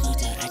 So I smoke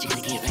talk, I just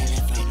gotta get right,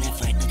 left,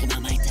 look at my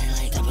mic tie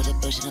like top of the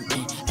bush and I'm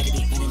in. I could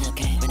be running up,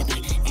 can't run it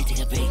back, ain't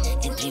take a break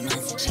in 3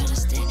 months, she wanna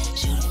stay,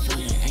 she wanna fuck,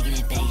 I get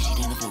it back, she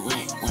don't know for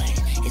what,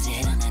 it's a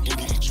head and I don't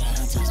gotta try.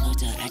 So I smoke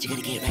talk, I just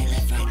gotta get right,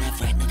 left,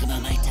 look at my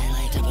mic tie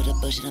like top of the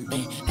bush and I'm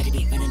in. I could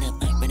be running up,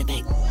 run it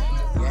back.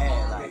 Yeah.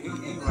 like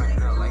he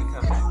running up, like he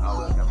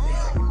always coming in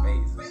second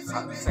base,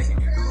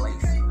 second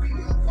place.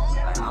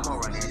 Like I'ma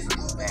run that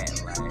shit back,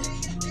 like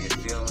you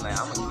feel me? Like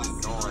I'ma keep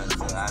going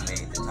till I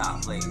make the top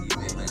place. You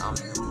feel me? I'm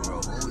numero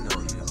uno.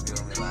 You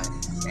feel me? Like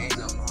ain't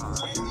no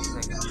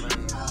second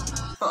place.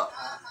 Fuck.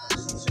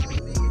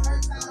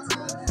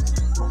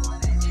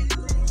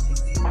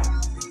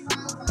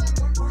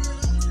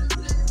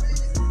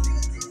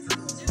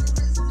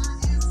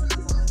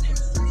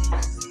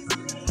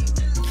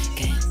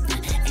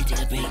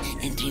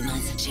 In 3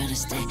 months, she wanna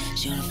stay,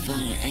 she wanna fuck,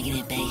 I get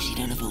it back, she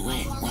don't know for what,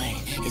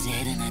 is it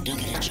head and I don't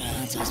get a try,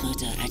 I'm so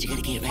smooth up, I just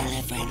gotta get right,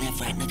 left,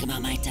 right, knock him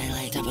out my tie,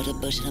 like, top of the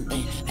bullshit, I'm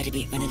bang, I just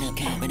be running up,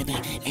 can't run it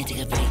back, and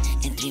take a break,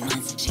 in 3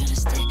 months, she wanna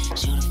stay,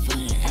 she wanna fuck,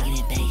 I get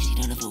it back, she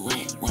don't know for what,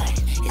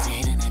 is it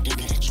head and I don't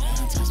get a try,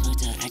 I'm so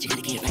smooth up, I just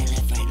gotta get right,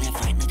 left,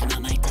 knock him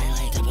out my tie,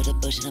 like, top of the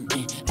bullshit, I'm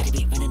bang, I just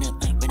be running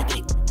up, run it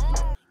back.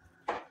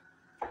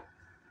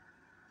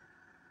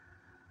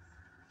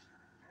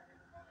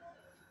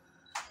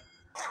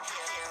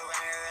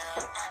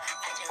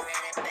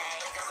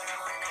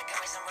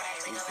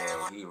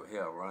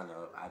 He'll run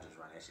up. I just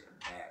run that shit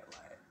back.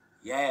 Like,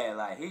 yeah,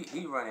 like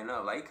he running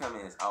up. Like he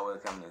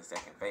always coming in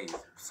second place.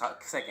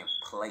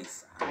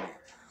 I mean,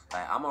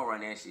 like I'm gonna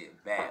run that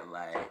shit back.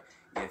 Like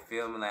you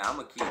feel me? Like I'm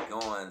gonna keep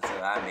going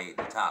till I make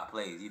the top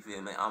place. You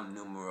feel me? I'm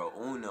numero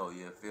uno.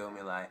 You feel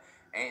me? Like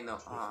ain't no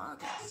I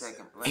got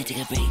second place. And take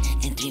a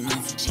break in 3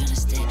 months. She wanna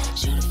stay,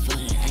 she wanna fuck,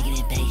 I get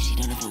it back. She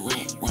don't know for what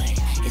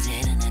is it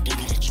head and I don't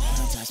get a try.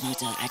 I'm so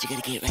smooth up. I just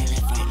gotta get right,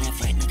 left,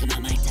 right, knock him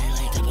out my tie,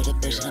 like top of the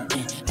bullshit, I'm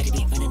bang. I just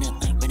be running up,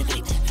 run it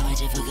back. I might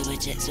just fuck up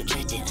with checks,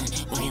 subtracted,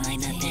 walking like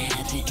nothing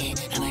happened.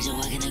 I might just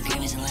walk in the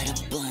Grammys and light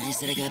up a blunt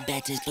instead I got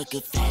back to this book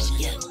of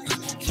fashion.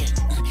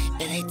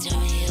 But they tell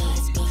me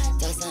let's go.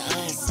 Dogs on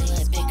us, see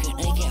like big girl,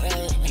 no you can't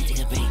ride with me.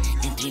 Take a break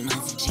in 3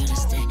 months. She wanna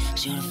stay,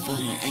 she wanna fuck,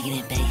 I get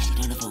it back. She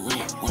don't know for what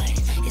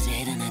is it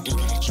head and I don't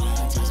get a try.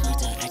 I'm so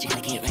smooth up. I just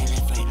gotta get right,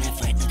 left,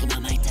 knock him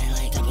out my tie,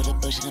 like top of the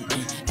bullshit, I'm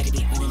bang. I just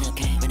be running up,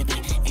 can't run it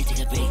back. And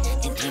take a break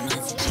in 3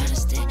 months. She wanna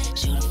stay,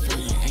 she wanna fuck,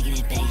 I get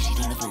it back. She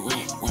don't know for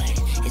what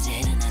is it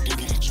head and I don't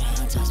get a try.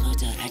 I'm so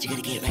smooth up. I just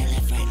gotta get right,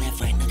 left,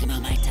 knock him out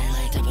my tie,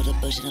 like top of the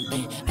bullshit, I'm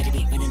bang. I just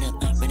be running up,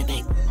 run it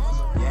back.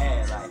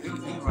 Yeah, like he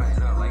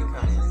running up, like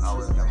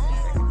always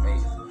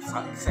coming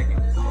in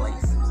second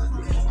place.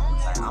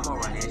 Like I'ma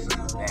run that shit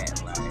back.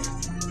 Like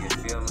you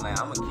feel me? Like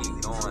I'ma keep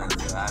going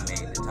till I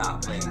make the top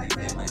place. You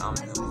feel me? I'm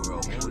numero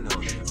uno.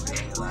 You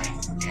feel me? Like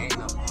ain't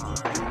no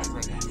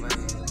second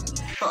place.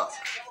 Fuck.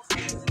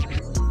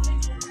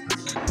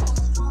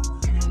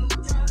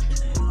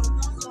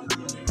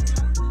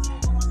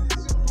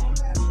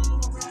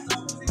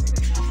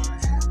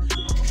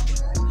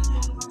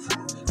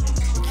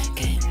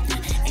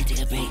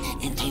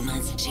 In 3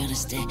 months, she wanna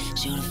stay,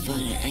 she wanna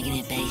fuck, I get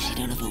it back, she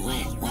don't know for what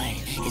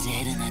is it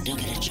head and I don't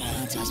get a try.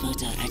 I'm so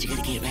smooth up. I just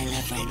gotta get right,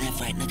 left,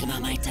 knock him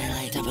out my tie,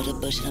 like top of the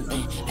bullshit, I'm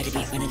bang. I just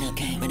be running up,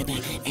 can't run it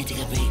back, and take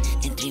a break.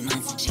 In 3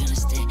 months, she wanna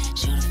stay,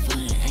 she wanna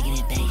fuck, I get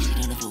it back, she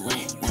don't know for what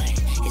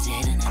is it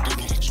head and I don't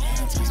get a try.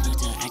 I'm so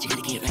smooth up. I just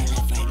gotta get right,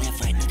 left,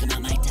 knock him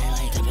out my tie,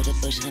 like top of the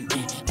bullshit, I'm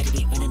bang. I just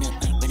be running up,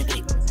 run it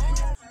back.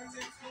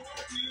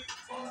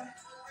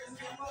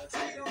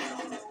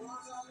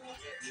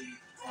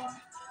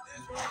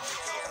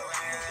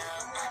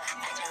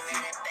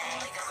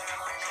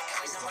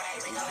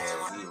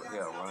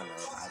 He'll run up.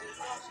 I just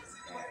run that shit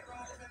back.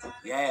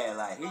 Yeah,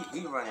 like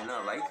he running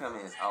up. Like he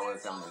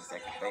always coming in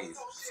second place.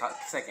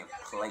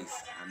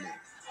 I mean,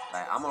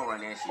 like I'm gonna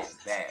run that shit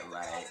back.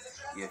 Like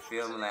you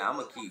feel me? Like I'm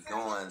gonna keep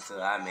going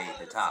till I make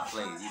the top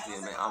place. You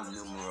feel me? I'm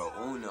numero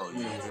uno.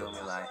 You feel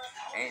me? Like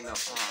ain't no I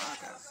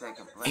got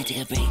second place. And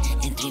take a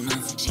break in 3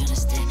 months. She wanna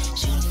stay,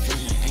 she wanna fuck,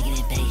 I get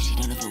it back. She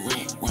don't know for what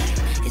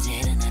is it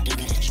head and I don't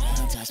get a try.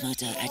 I'm so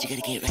smooth up. I just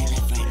gotta get right,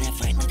 left,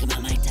 knock him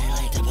out my tie,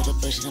 like top of the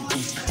bullshit, I'm bang.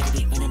 I just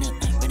be running up,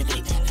 run it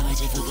back. I might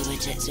just fuck up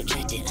with checks,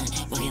 subtracted,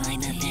 walking like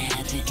nothing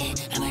happened.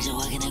 I might just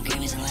walk in the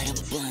Grammys and light up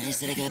a blunt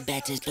instead I got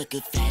back to this book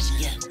of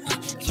fashion.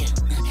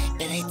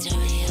 But they tell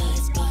me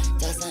let's go.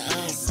 Dogs on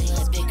us, see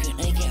like big girl,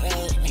 no you can't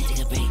ride with me.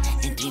 Take a break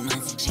in 3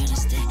 months. She wanna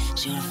stay,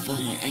 she wanna fuck,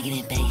 I get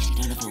it back. She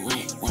don't know for what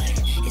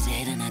is it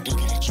head and I don't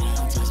get a try.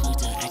 I'm so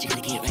smooth up. I just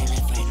gotta get right,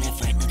 left,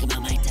 knock him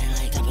out my tie,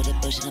 like top of the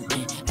bullshit, I'm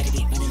bang. I just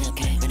be running up,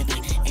 can't run it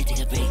back, and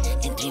take a break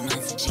in 3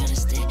 months. She wanna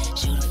stay,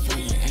 she wanna fuck,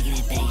 I get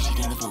it back. She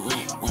don't know for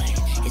what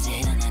is it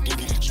head and I don't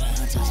get a try.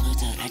 I'm so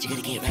smooth up. I just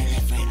gotta get right,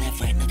 left,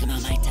 knock him out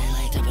my tie,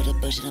 like top of the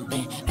bullshit, I'm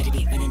bang. I just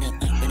be running up,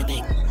 run it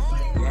back.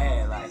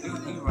 Yeah, like he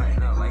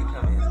running up. Like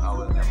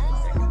always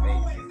coming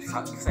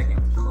in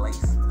second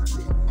place.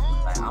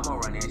 Like I'ma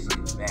run that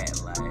shit back.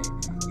 Like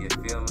you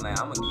feel me? Like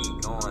I'ma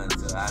keep going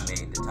till I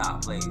make the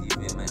top place. You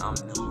feel me? I'm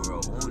numero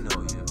uno.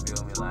 You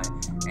feel me? Like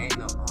ain't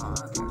no I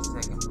got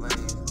second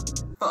place.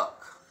 Fuck.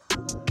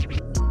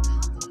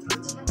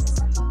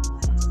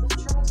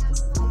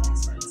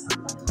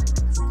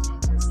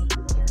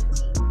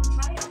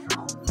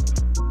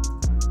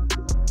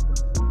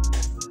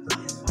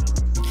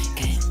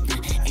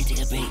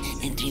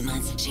 In 3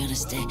 months, she wanna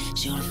stay,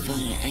 she wanna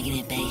fuck, I get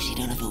it babe, she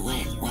don't know for what.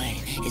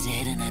 Is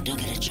it and I don't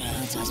get a try.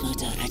 So I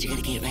smoked up, I just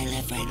gotta get right,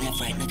 left, right.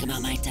 Knock him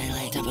out my tie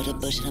like top of the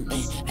bush and I'm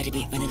bang. I just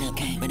be running up,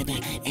 gang, running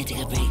back, and take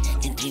a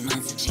break. In 3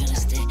 months, she on a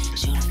stick,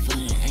 she on a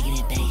foot. I get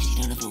it babe,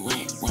 she don't know for what.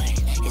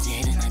 Is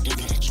it and I don't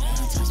get a try.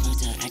 So I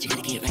smoked up, I just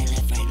gotta get right,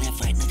 left,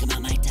 right. Knock him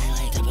out my tie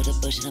like top of the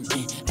bush and I'm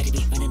bang. I just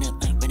be running up,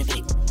 running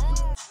back.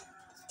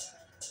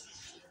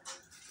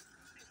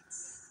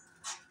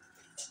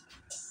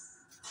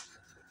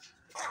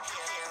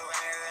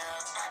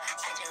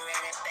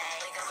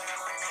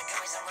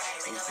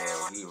 He said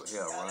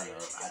he'll run up. I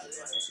just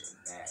run that shit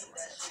back.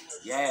 Like,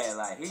 yeah,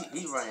 like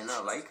he running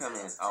up. Like he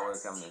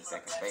always coming in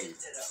second place.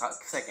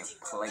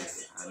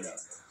 I mean,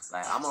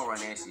 like I'm gonna run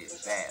that shit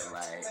back.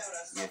 Like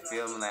you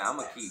feel me? Like I'm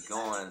gonna keep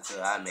going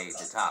until I make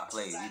the top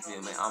place. You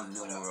feel me? I'm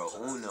numero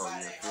uno.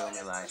 You feel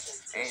me? Like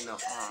ain't no I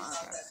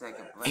got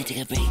second place. And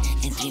take a break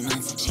in 3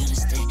 months. She on a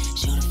stick,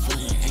 she on a foot.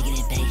 I get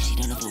it babe, she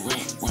don't know for what.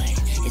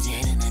 Is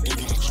it and I don't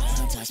get a try.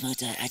 So I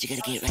smoked up, I just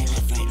gotta get right,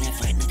 left,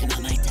 right. Knock him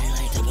out my tie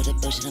like top of the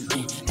bush and I'm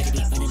bang. I just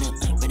be running up,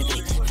 running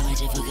back. I might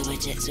just fuck up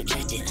with checks,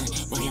 subtract it,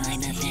 walking like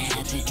nothing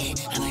happened.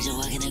 I might just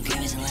walk in the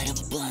Grammys and light up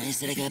a blunt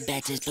instead I got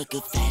back to this book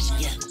of fashion.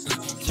 Yeah.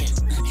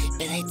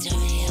 But they turn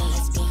me up,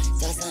 let's go.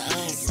 Toss the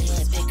odds, see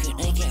what big crew,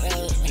 they get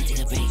right with me.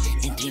 Take a break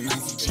in 3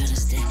 months. She on a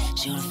stick,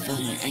 she on a foot.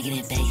 I get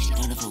it babe, she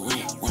don't know for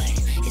what.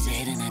 Is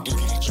it and I don't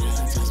get a try.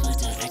 So I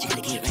smoked up, I just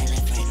gotta get right,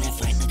 left,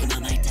 right. Knock him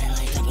out my tie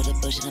like top of the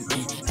bush and I'm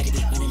bang. I just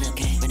be running up,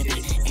 gang, running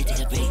back. And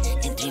take a break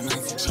in 3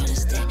 months. She on a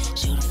stick,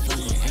 she on a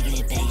foot. I get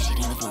it babe, she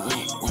don't know for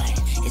what.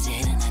 Is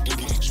it and I don't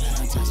get a try.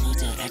 So I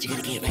smoked up, I just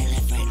gotta get right,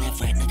 left,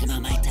 right. Knock him out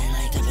my tie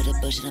like top of the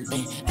bush and I'm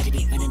bang. I just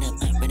be running up,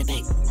 running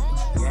back.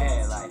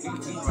 Yeah, like he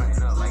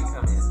running up. Like he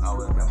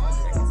always coming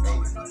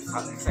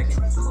in second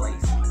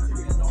place.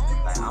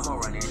 Like I'm gonna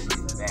run that shit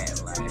back.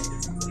 Like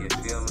you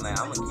feel me? Like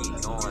I'm gonna keep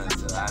going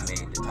until I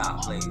make the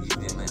top place. You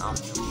feel me? I'm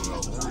numero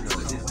uno.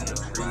 You feel me?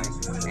 Like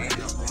ain't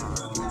no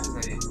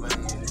second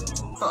place.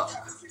 Fuck.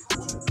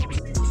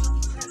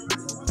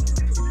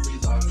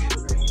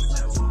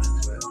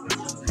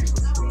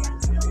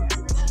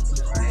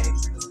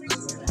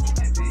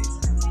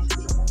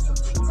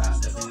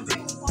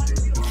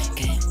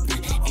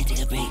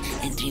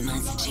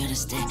 She on a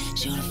stick,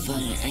 she on a foot.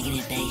 I get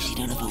it babe, she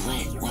don't know for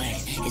what.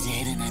 Is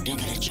it and I don't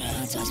get a try.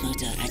 So I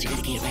smoked up, I just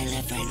gotta get right,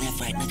 left,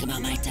 right. Knock him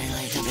out my tie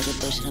like top of the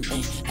bush and I'm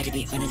bang. I just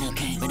be running up,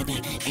 gang, running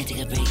back, and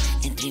take a break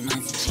in 3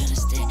 months. She on a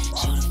stick,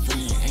 she on a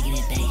foot. I get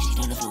it babe, she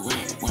don't know for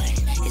what.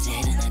 Is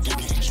it and I don't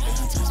get a try.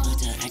 So I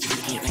smoked up, I just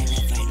gotta get right,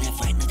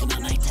 left, right. Knock him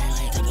out my tie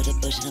like top of the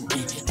bush and I'm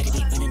bang. I just be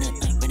running up,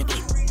 running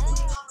back.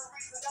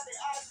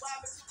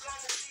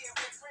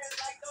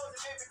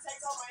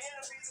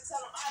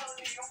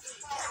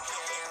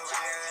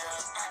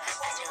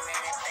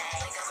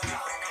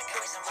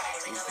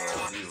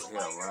 He'll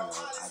run up.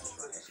 I just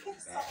run that shit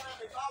back.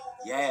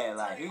 Yeah,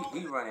 like he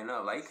running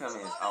up. Like he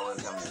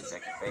always coming in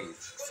second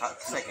place.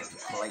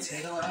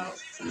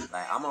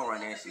 Like I'm gonna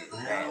run that shit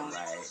back.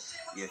 Like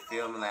you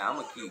feel me? Like I'm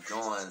gonna keep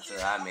going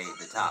until I make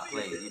the top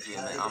place. You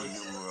feel me? I'm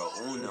numero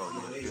uno.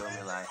 You feel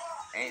me? Like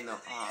ain't no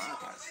I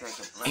got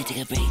second place. And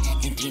take a break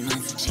in 3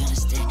 months. She on a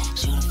stick,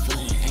 she on a foot.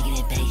 I get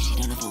it babe, she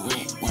don't know for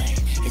what.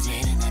 Is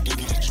it and I don't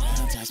get a try.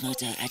 So I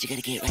smoked up, I just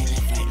gotta get right,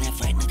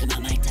 left, right. Knock him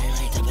out my tie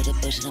like top of the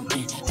bush and I'm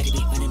bang. I just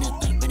be running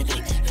up, running back.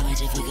 I might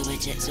just fuck up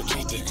with checks,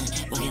 subtract it,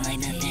 walking like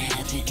nothing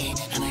happened.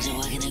 I might just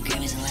walk in the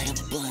Grammys and light up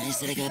a blunt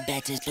instead I got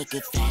back to this book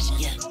of fashion.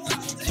 Yeah.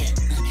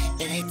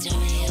 But they turn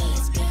me up,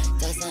 let's go.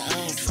 Toss the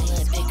odds, see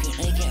what big crew,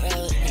 they get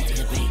right with me. Take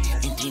a break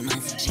in 3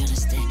 months. She on a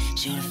stick,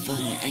 she on a foot.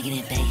 I get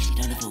it babe, she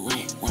don't know for what.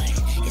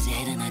 Is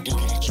it and I don't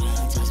get a try.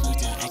 So I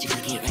smoked up, I just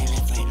gotta get right,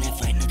 left,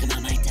 right. Knock him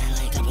out my tie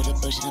like top of the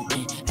bush and I'm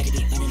bang. I just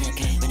be running up,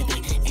 gang, running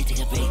back, and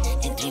take a break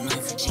in 3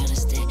 months. She on a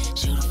stick,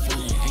 she on a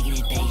foot. I get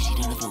it babe, she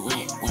don't know for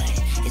what.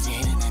 Is it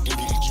and I don't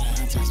get a try.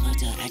 So I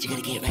smoked up, I just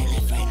gotta get right,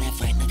 left,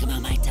 right. Knock him out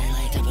my tie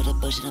like top of the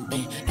bush and I'm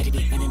bang. I just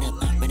be running up,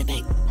 running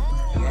back.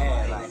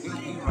 Yeah, like he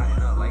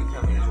running up. Like he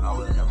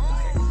always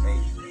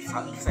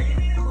coming in second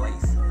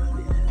place.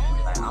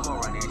 Like I'm gonna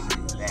run that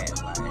shit back.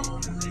 Like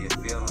you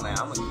feel me? Like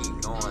I'm gonna keep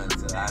going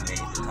until I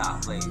make the top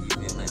place. You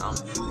feel me? I'm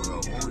numero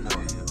uno.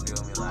 You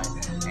feel me? Like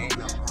ain't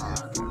no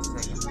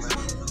second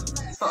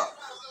place. Fuck.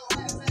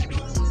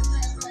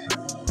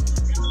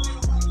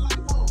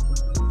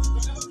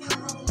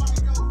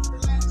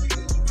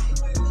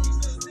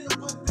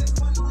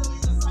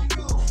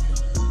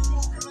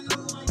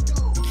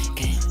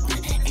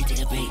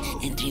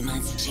 In 3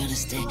 months, she on a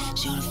stick,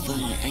 she on a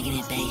foot. I get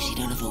it babe, she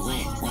don't know for what.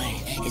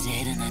 Is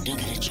it and I don't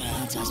get a try.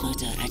 So I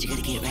smoked up, I just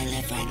gotta get right,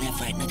 left,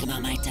 right. Knock him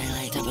out my tie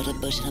like top of the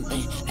bush and I'm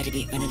bang. I just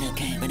be running up,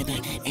 gang, running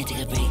back, and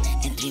take a break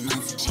in 3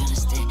 months. She on a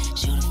stick,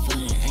 she on a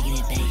foot. I get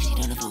it babe, she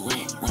don't know for what.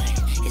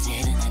 Is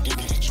it and I don't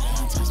get a try.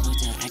 So I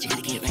smoked up, I just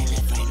gotta get right,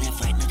 left,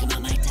 right. Knock him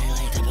out my tie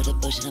like top of the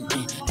bush and I'm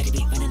bang. I just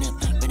be running up,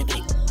 running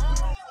back.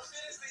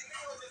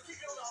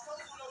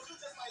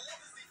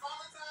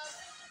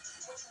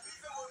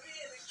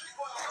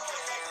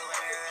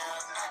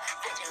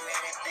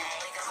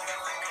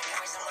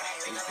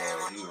 He said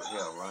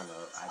he'll run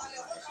up. I just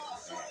run that shit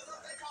back.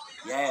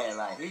 Like, yeah,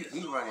 like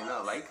he running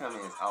up. Like, he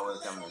always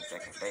coming in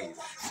second base.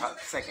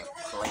 Second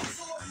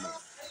place, I mean.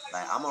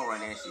 Like, I'm gonna run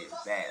that shit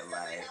back.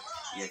 Like,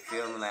 you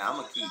feel me? Like, I'm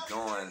gonna keep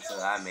going till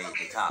I make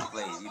the top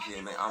plays. You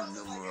feel me? I'm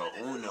numero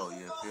uno.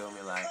 You feel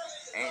me? Like,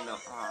 ain't no,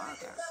 I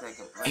got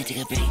second place. Ain't take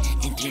a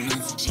break in 3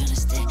 months. She on the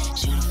step,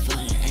 she on the foot.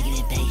 I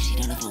get it back, she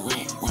don't know for what.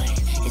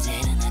 It's a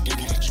head and I don't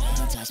gotta try.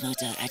 I'm toss,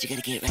 smoked up. I just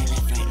gotta get right,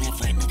 left,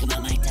 right. Look at my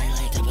mic tie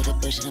like top of the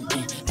bush and I'm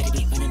bent. I just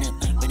be running up,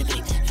 running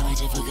back. I might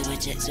just fuck up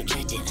with jet,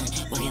 subtract it.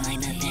 Walking like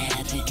nothing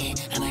happened.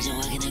 I might just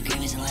walk in the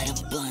Grammys and light up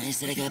a blunt.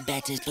 Instead I got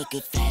back to this book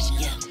of fashion.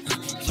 Yeah.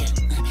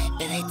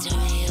 But they tell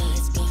me, yo,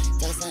 let's go.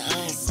 Dogs on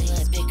us, see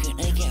like big crew,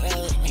 no you can't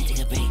ride with me.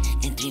 Take a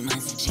break in 3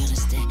 months. She on the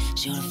step,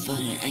 she on the foot.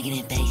 I get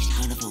it back, she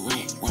don't know for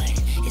what.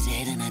 It's a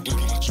head and I don't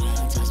gotta try.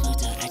 I'm toss,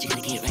 smoked up. I just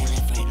gotta get right,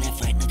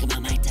 left, right. Look at my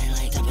mic tie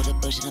like top of the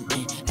bush and I'm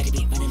bent. I just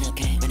be running up,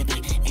 running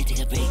back. Ain't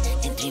take a break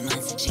in 3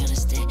 months. She on the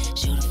step,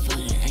 she on the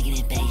foot. I get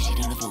it back, she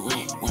don't know for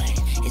what.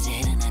 It's a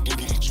head and I don't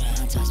gotta try.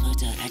 I'm toss,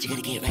 smoked up. I just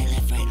gotta get right,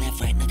 left,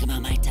 right. Look at my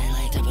mic tie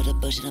like top of the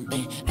bush and I'm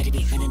bent. I just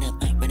be running up,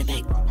 running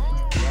back.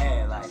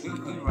 Yeah, like he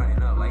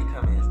running up. Like, he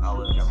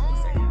always coming in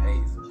second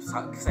base.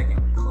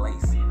 Second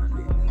place, I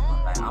mean.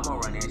 Like, I'm gonna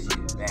run that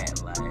shit back.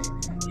 Like,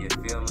 you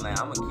feel me? Like,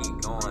 I'm gonna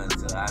keep going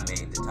till I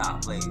make the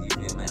top plays. You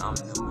feel me? I'm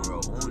numero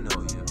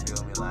uno. You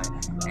feel me? Like,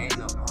 ain't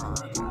no, I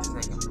got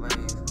second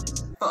place.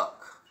 Fuck.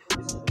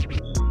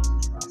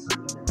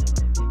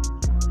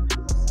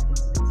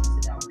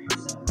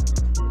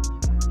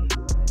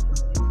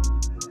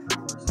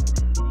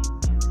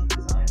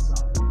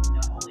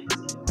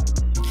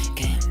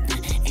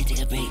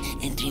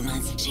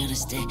 She on the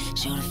step,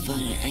 she on the foot.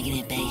 I get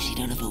it back, she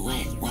don't know for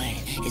what.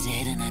 It's a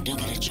head and I don't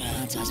gotta try.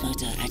 I'm toss,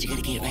 smoked up. I just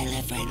gotta get right,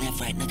 left,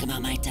 right. Look at my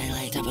mic tie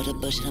like top of the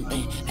bush and I'm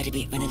bent. I just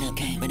be running up,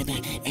 running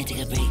back. Ain't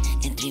take a break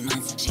in 3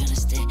 months. She on the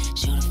step,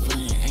 she on the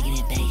foot. I get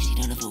it back, she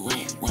don't know for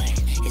what.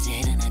 It's a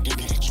head and I don't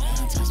gotta try.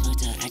 I'm toss,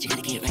 smoked up. I just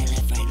gotta get right,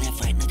 left,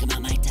 right. Look at my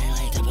mic tie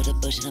like top of the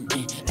bush and I'm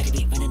bent. I just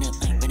be running up,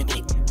 running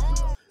back.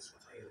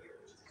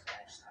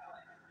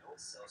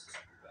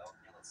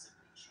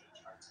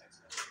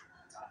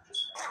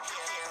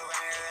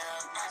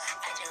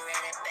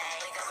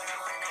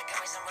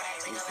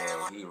 He said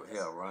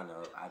he'll run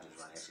up. I just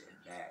run that shit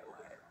back.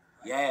 Like,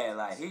 yeah,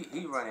 like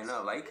he running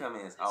up. Like, he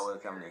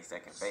always coming in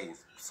second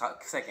base,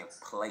 second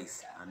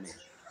place. I mean,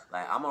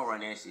 like, I'm gonna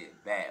run that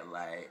shit back.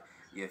 Like,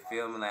 you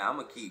feel me? Like, I'm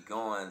gonna keep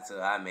going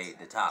till I make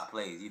the top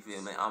plays. You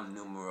feel me? I'm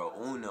numero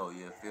uno.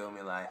 You feel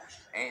me? Like,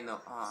 ain't no,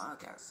 I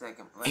got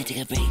second place. Ain't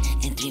take a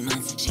break in 3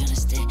 months. She on the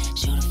step,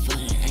 she on the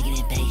foot. I get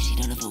it back, she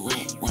don't know for what.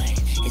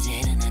 It's a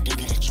head and I don't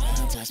gotta try.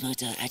 I'm toss,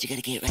 smoked up. I just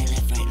gotta get right,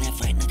 left,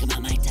 right. Look at my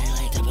mic tie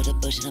like top of the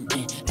bush and I'm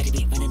bent. I just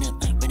be running up,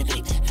 running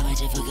back. I might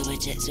just fuck up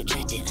with jet,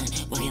 subtract it.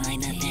 Walking like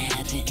nothing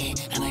happened.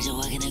 I might just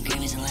walk in the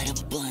Grammys and light up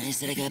a blunt.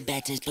 Instead I got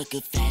back to this book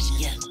of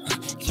fashion.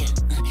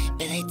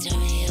 But they tell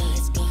me, yo,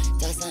 let's go.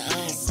 Dogs on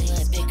us, see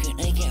like big crew,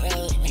 no you can't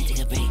ride with me. Take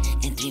a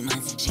break in 3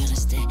 months. She on the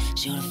step,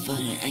 she on the foot.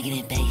 I get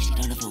it back, she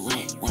don't know for what.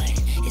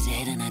 It's a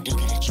head and I don't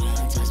gotta try.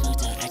 I'm toss,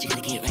 smoked up. I just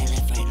gotta get right,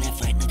 left,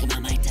 right. Look at my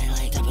mic tie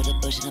like top of the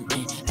bush and I'm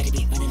bent. I just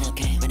be running up,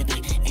 running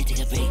back. Ain't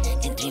take a break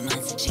in 3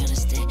 months. She on the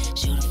step,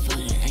 she on the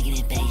foot. I get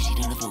it back, she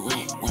don't know for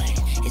what.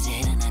 It's a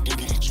head and I don't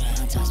gotta try.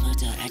 I'm toss,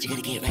 smoked up. I just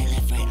gotta get right,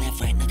 left,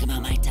 right. Look at my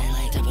mic tie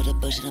like top of the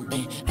bush and I'm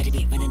bent. I just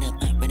be running up,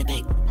 running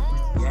back.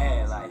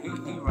 Yeah, like he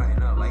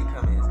running up. Like,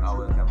 he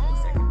always coming in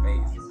second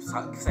base,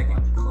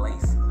 second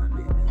place. I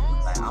mean,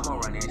 like, I'm gonna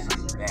run that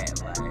shit back.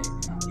 Like,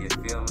 you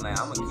feel me? Like,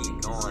 I'm gonna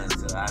keep going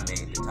till I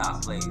make the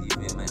top plays. You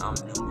feel me? I'm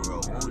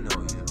numero uno.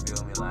 You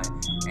feel me? Like,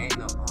 ain't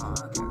no, I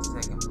got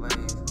second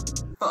place.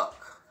 Fuck.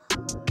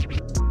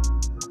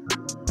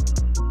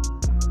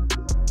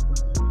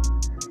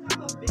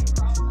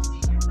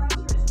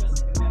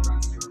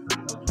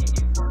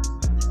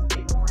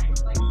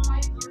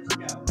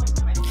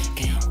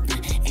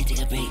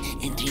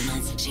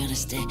 She on the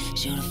step,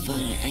 she on the foot.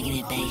 I get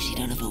it back, she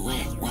don't know for what.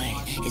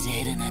 It's a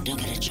head and I don't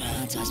gotta try.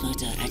 I'm toss,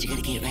 smoked up. I just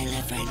gotta get right,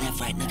 left,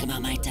 right. Look at my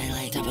mic tie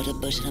like top of the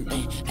bush and I'm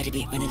bent. I just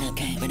be running up,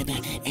 running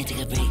back. Ain't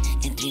take a break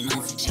in 3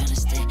 months. She on the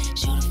step,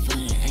 she on the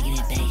foot. I get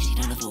it back, she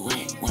don't know for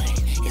what.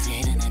 It's a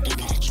head and I don't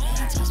gotta try.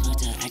 I'm toss,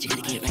 smoked up. I just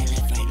gotta get right,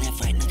 left,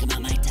 right. Look at my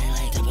mic tie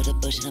like top of the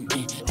bush and I'm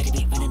bent. I just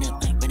be running up,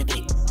 running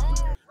back.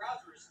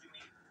 Browser is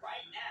doing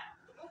right now.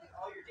 Moving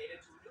all your data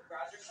to a new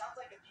browser sounds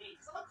like a pain.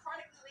 Because I'm a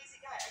chronically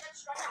lazy guy. I got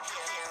struggles.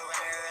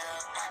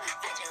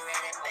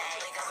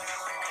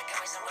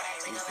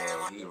 He said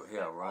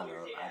he'll run up.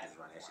 I just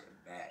run that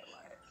shit back.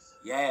 Like,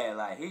 yeah,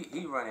 like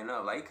he running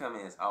up. Like, he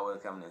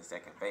always coming in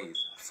second base,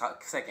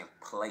 second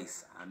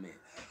place. I mean,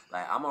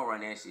 like, I'm gonna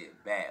run that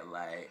shit back.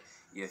 Like,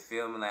 you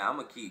feel me? Like, I'm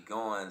gonna keep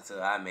going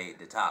till I make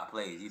the top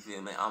plays. You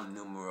feel me? I'm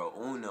numero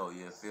uno.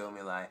 You feel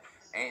me? Like,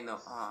 ain't no,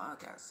 I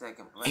got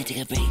second place. Ain't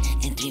take a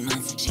break in 3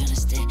 months. She on the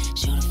step,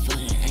 she on the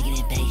foot. I get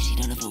it back, she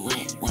don't know for what.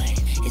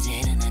 It's a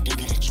head and I don't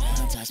gotta try.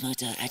 I'm toss,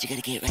 smoked up. I just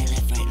gotta get right,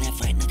 left,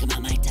 right. Look at my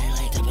mic tie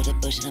like top of the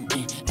bush and I'm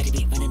bent. I just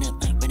be running up,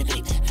 running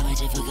back. I might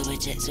just fuck up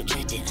with jet,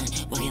 subtract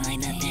it. Walking like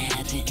nothing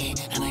happened.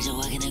 I might just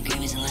walk in the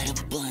Grammys and light up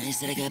a blunt.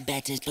 Instead I got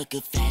back to this book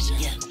of fashion.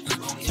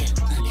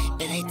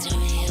 but they tell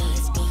me you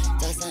was good.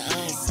 Thoughts on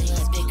us, see you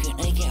a big girl,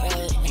 no you can't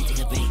roll it. Ain't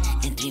take a break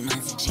in 3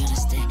 months, she wanna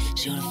stay,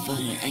 she wanna fuck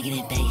it. I get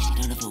it paid, she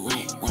don't know for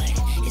what.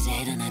 Is it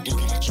head on, I do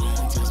gotta try.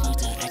 Talk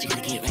smoked up, I just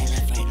gotta get right,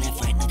 left,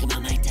 right. Knock him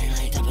out my tie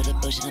like top of the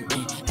bush and I'm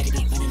bang. I just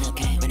be running up,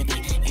 gang, running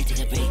back. Ain't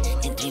take a break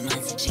in 3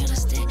 months, she wanna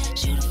stay,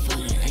 she wanna fuck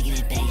it. I get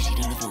it paid, she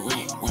don't know for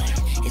what.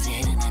 Is it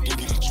head on, I do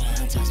gotta try.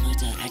 Talk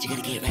smoked up, I just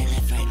gotta get right,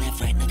 left,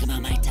 right. Knock him out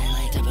my tie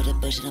like top of the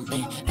bush and I'm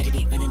bang. I just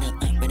be running up,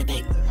 running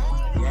back.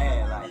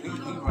 Yeah, like he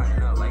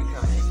running up, like he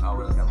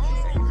always coming in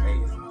second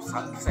place.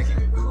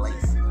 Second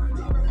place.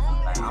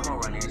 Like I'ma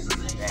run that shit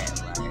back.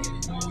 Like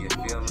you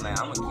feel me? Like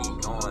I'ma keep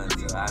going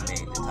till I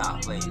make the top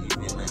place. You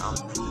feel me? I'm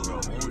numero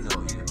uno.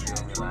 You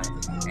feel me? Like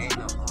ain't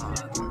no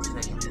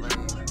second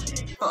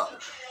place. Fuck.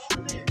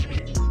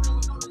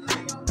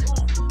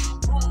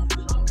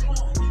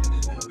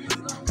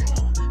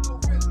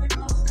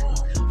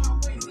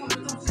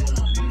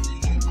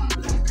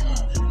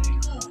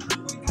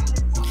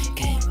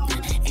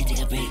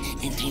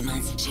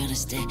 She wanna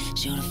stay,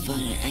 she wanna fuck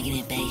it. I get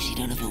it paid, she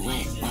don't know for what.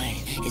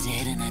 Is it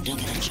head and I don't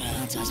gotta try.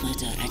 Talk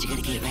smoked up, I just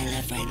gotta get right,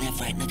 left,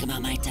 right. Knock him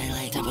out my tie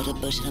like top of the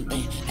bush and I'm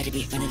bang. I just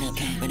be running up,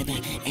 gang, running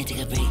back. Ain't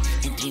take a break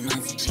in 3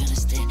 months. She wanna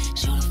stay,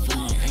 she wanna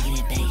fuck it. I get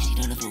it paid, she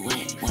don't know for what.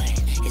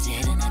 Is it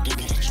head and I don't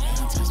gotta try.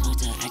 Talk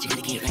smoked up, I just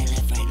gotta get right,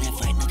 left,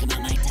 right. Knock him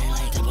out my tie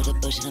like top of the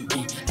bush and I'm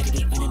bang. I just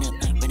be running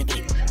up, running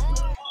back.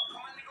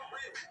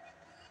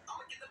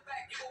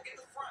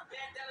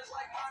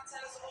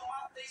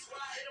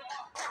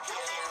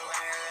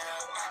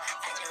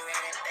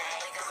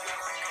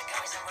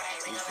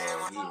 He said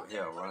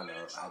he'll run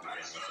up. I just run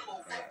that shit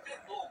back.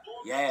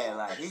 Yeah,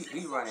 like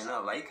he running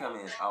up. Like he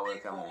always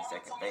coming in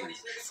second place.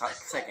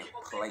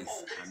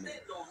 I mean,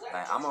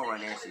 like I'ma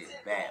run that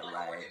shit back.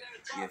 Like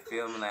you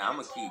feel me? Like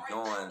I'ma keep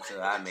going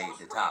till I make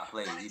the top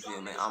place. You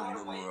feel me? I'm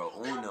numero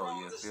uno.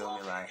 You feel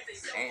me? Like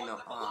ain't no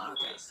I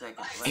got second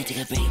place. Ain't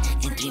take a break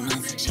in 3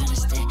 months. She wanna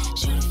stay,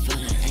 she wanna fuck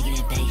it. I get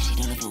it paid, she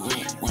don't know for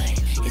what.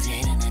 Is it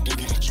head and I don't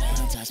gotta try.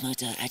 Talk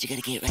smoked up, I just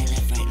gotta get right,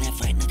 left,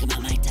 right. Knock him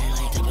out my tie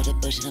like top of the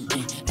bush and I'm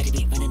bang. I just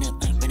be running up,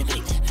 running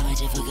back. I might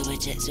just fuck up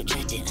with jet,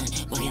 subtract it,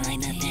 walking like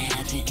nothing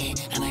happened.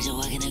 I might just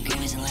walk in the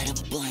Grammys and light up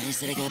a blunt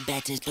instead I got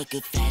back to this book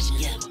good fashion.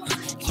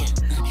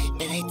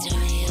 But they tell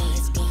me you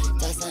was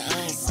good. Thoughts on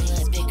us, see you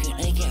a big girl,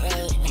 no you can't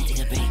roll it. Ain't take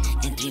a break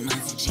in 3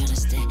 months. She wanna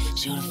stay,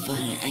 she wanna fuck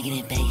it. I get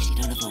it paid, she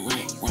don't know for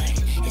what.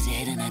 Is it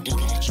head and I don't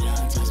gotta try.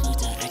 Talk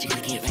smoked up, I just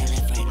gotta get right,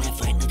 left,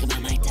 right. Knock him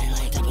out my tie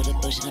like top of the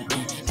bush and I'm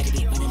bang. I just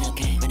be running up,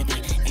 gang, running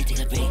back. Ain't take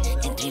a break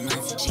in 3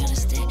 months. She wanna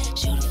stay,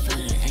 she wanna fuck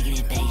it. I get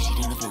it paid, she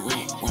don't know for what.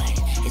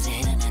 Is it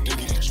head and I don't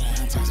gotta try.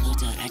 Talk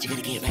smoked up, I just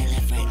gotta get right,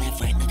 left,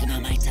 right. Knock him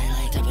out my tie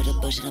like top of the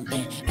bush and I'm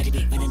bang. I just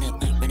be running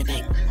up, running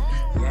back.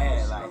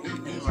 Yeah, like he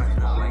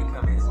running up. Like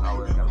he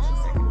always coming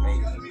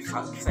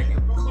in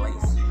second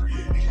place.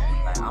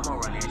 Like I'ma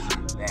run that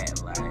shit back.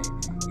 Like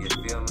you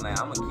feel me? Like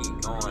I'ma keep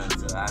going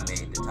till I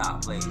make the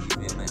top place. You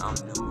feel me? I'm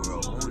numero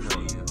uno.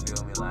 You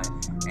feel me? Like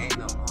ain't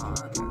no I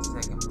got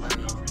second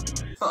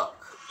place. Fuck.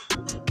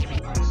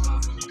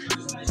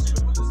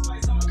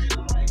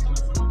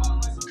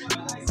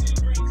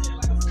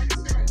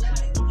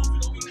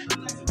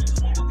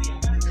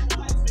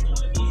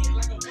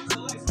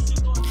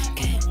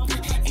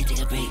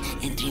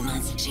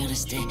 She wanna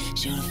stay,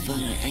 she wanna fuck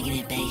it. I get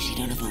it paid, she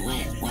don't know for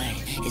what.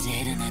 Is it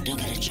head and I don't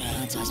gotta try.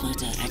 Talk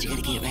smoked up, I just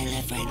gotta get right,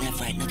 left,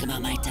 right. Knock him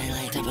out my tie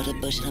like top of the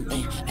bush and I'm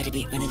bang. I just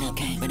be running up,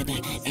 gang, running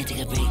back. Ain't take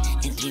a break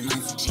in 3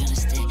 months. She wanna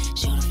stay,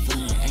 she wanna fuck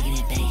it. I get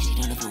it paid, she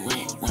don't know for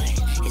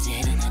what. Is it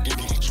head and I don't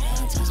gotta try.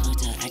 Talk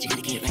smoked up, I just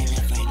gotta get right,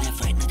 left,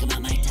 right. Knock him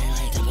out my tie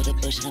like top of the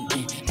bush and I'm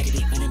bang. I just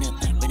be running up,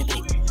 running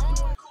back.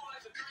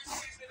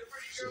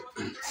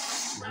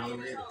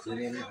 Put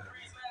in it.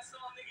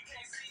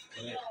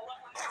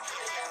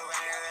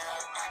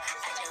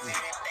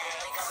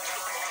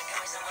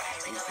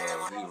 He said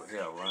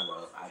he'll run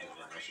up. I just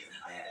run that shit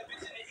back.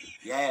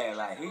 Yeah,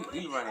 like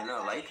he running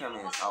up. Like he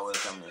always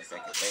coming in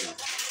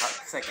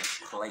second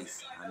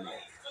place. I mean,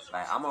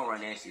 like I'ma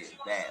run that shit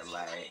back.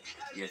 Like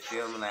you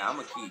feel me? Like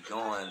I'ma keep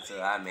going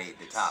till I make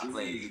the top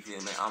place. You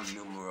feel me? I'm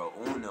numero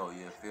uno.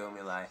 You feel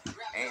me? Like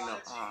ain't no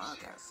I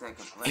got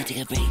second place. Ain't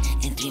take a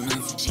break in 3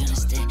 months. She wanna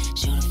stay,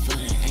 she wanna fuck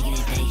it. I get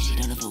it paid, she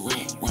don't know for what.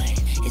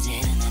 Is it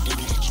head and I don't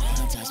gotta try.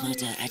 Talk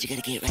smoked up, I just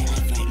gotta get right,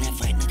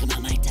 left, right. Knock him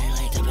out my tie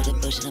like top of the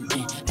bush and I'm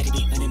bang. I just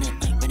be running up,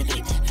 running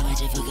back. I might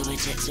just fuck up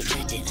with jet,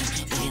 subtract it,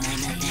 walking like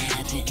nothing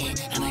happened.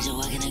 I might just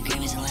walk in the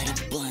Grammys and light up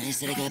a blunt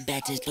instead I got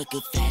back to this book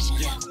good fashion.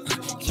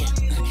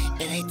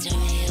 But they tell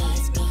me you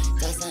was good.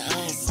 Thoughts on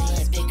us, see you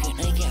a big girl,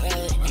 no you can't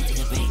roll it. Ain't take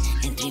a break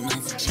in 3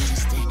 months. She wanna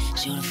stay,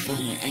 she wanna fuck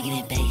it. I get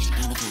it paid, she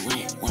don't know for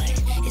what.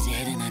 Is it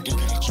head and I don't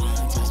gotta try.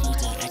 Talk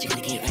smoked up, I just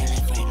gotta get right,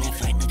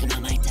 left, right. Knock him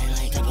out my tie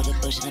like top of the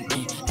bush and I'm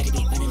bang. I just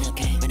be running up,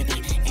 gang, running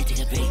back. Ain't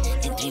take a break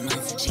in 3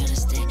 months. She wanna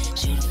stay,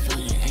 she wanna fuck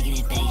it. I get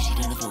it paid, she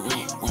don't know for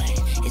what.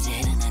 Is it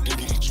head and I don't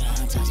gotta try.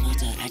 Talk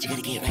smoked up, I just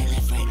gotta get right,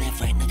 left,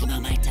 right. Knock him out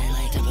my tie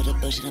like top of the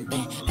bush and I'm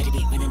bang. I just be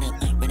running up,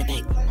 running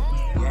back.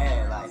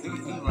 Yeah, like he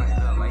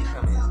running up. Like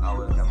he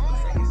always coming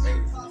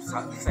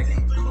in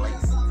second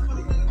place.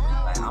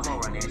 Like I'ma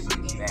run that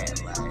shit back.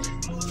 Like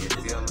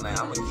like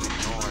I'ma keep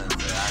going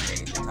till I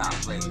make the top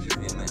place. You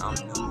feel me? I'm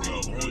numero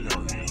uno.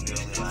 You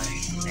feel me? Like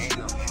ain't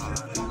no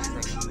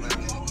second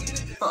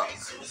place. Fuck.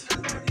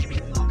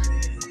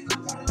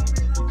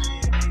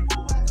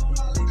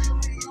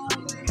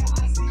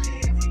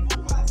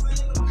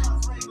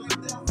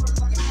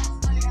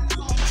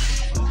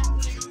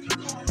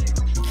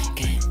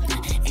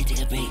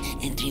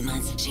 In 3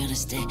 months, she wanna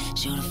stay,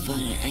 she wanna fuck,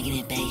 I get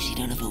it back, she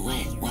don't know for what,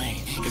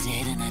 is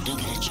it and I don't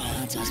gotta try,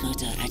 I'm too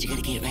smoked up, I just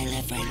gotta get right,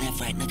 left,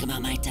 knock him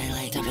out my tie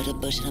like, top of the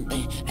bullshit, I'm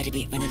bang, I just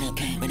be running up,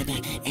 bang, run it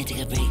back, and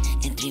take a break,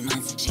 in 3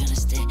 months, she wanna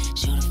stay,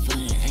 she wanna fuck,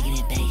 I get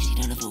it back, she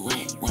don't know for what,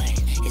 is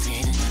it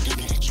and I don't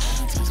gotta try,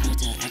 I'm too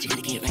smoked up, I just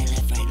gotta get right,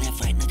 left,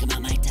 knock him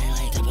out my tie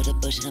like, top of the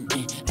bullshit, I'm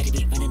bang, I just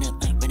be running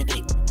up, run it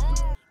back.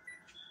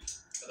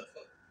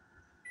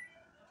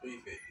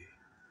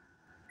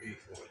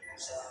 340.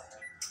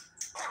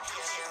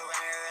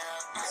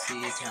 See,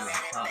 it kind of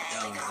popped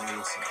out on the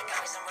way, so you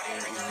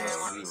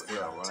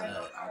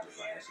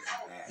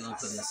gonna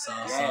put the sauce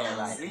on, Yeah,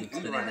 like and he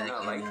put it running back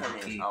up, like in he the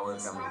coming cake,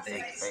 always and coming in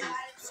bake second it.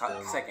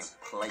 base, second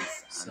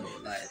place. So,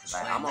 like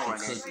I'm gonna run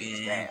that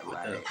shit back, with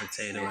like the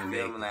potato you and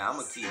feel bacon. me? Like I'm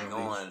gonna keep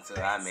going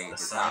till I make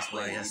the top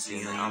play. You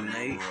feel me? I'm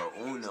numero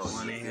uno. You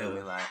feel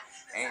me? Like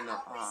ain't no, I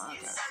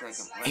got second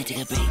place. And take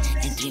a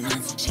break, in 3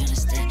 months, she wanna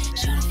stay,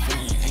 she wanna fuck, I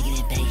get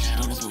it back, she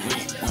don't know for what,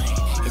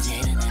 is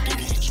it and I don't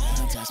gotta try,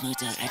 I'm too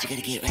smoked up, I just gotta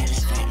get right,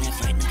 left, knock him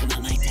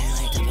out my tie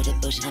like, top of the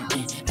bullshit, I'm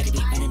bang, I just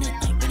be running up,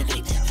 run it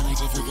back, I might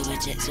just fuck up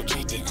with checks,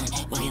 subtract it,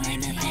 walking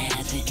like nothing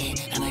happened,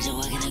 I might just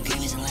walk in the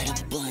Grammys and light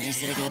up a blunt,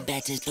 instead I go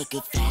back to this book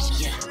of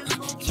fashion,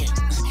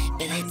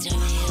 but they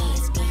tell me,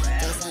 it's good,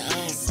 those are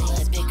all so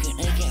I big girl,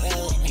 no, you can't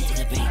ride with me,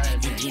 take a break,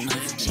 in 3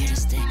 months, she wanna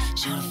stay,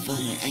 she wanna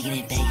fuck, I get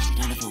it back, she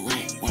don't know for what,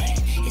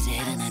 is it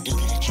and I don't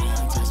gotta try,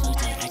 I'm too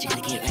smoked up, I just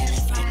gotta get right,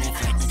 left,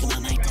 knock him out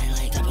my tie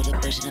like, top of the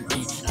bullshit, I'm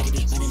bang, I just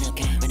be running up,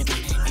 run it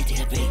back, and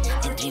take a break,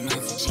 in 3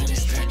 months, she wanna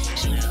stay,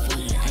 she wanna fuck,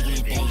 I get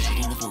it back, she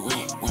don't know for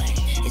what,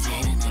 is it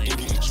and I don't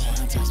gotta try,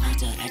 I'm too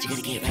smoked up, I just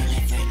gotta get right,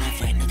 left,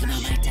 knock him out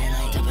my tie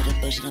like, top of the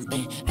bullshit, I'm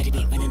bang, I just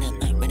be running up,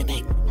 run it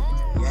back.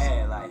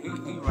 Yeah, like he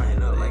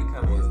running up, like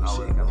always coming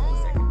in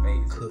second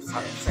base,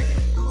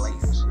 second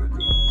place.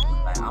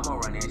 Like I'ma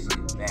run that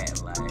shit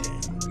back, like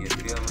you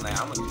feel me? Like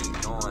I'ma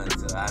keep going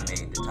till I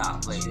make the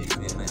top place. You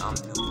feel me? I'm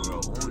numero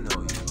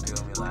uno. You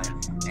feel me? Like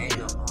ain't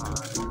no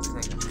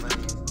second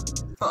place.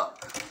 Fuck.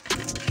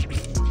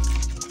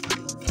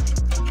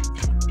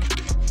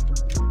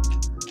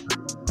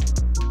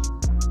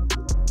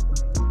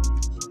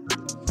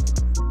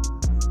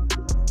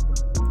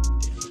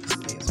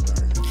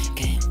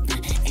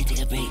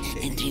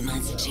 In 3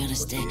 months, she wanna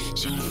stay,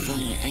 she wanna fuck,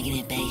 I get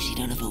it back, she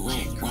don't know for what,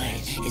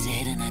 is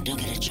it and I don't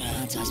gotta try,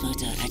 I'm too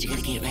smoked up, I just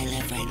gotta get right,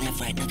 left,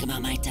 knock him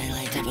out my tie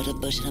like, top of the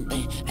bullshit, I'm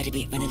bang, I just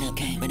be running up,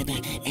 run it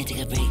back, and take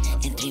a break,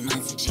 in 3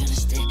 months, she wanna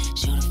stay,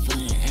 she wanna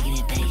fuck, I get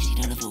it back, she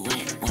don't know for what,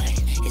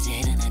 is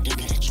it and I don't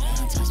gotta try,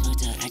 I'm too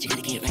smoked up, I just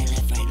gotta get right,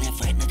 left,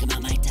 knock him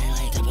out my tie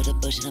like, top of the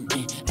bullshit, I'm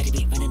bang, I just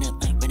be running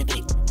up, run it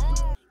back.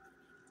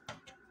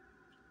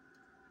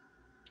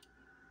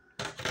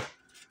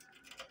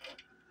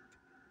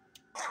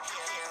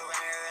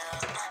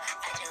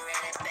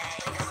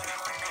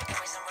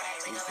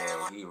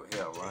 He'll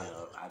run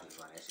up. I just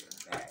run that shit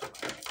back.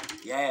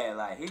 Like, yeah,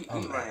 like he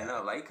running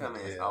up. Like he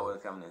coming in, always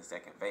coming in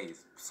second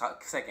base,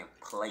 second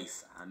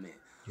place. I mean,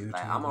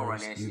 like I'm gonna run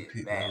that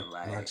shit back.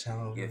 Like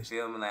you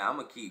feel me? Like I'm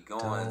gonna keep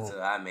going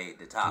till I make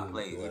the top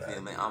place. You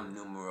feel me? I'm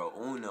numero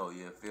uno.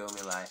 You feel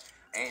me? Like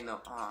ain't no,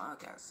 I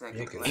got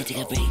second place. And take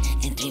a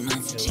break, in 3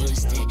 months, she wanna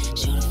stay,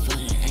 she wanna fuck,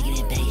 I get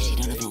it back, she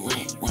don't know for what,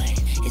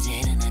 is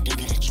it and I don't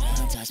gotta try,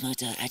 I'm too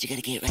smoked up, I just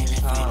gotta get right,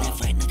 left, knock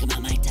him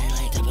out my tie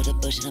like, top of the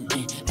bullshit, I'm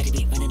bang, I just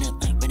be running up,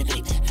 run it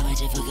back, I might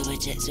just fuck up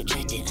with checks,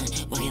 subtract it,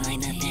 walking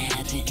like nothing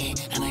happened,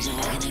 I might just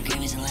walk in the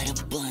Grammys and light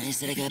up a blunt,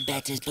 instead I go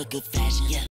back to this book of fashion,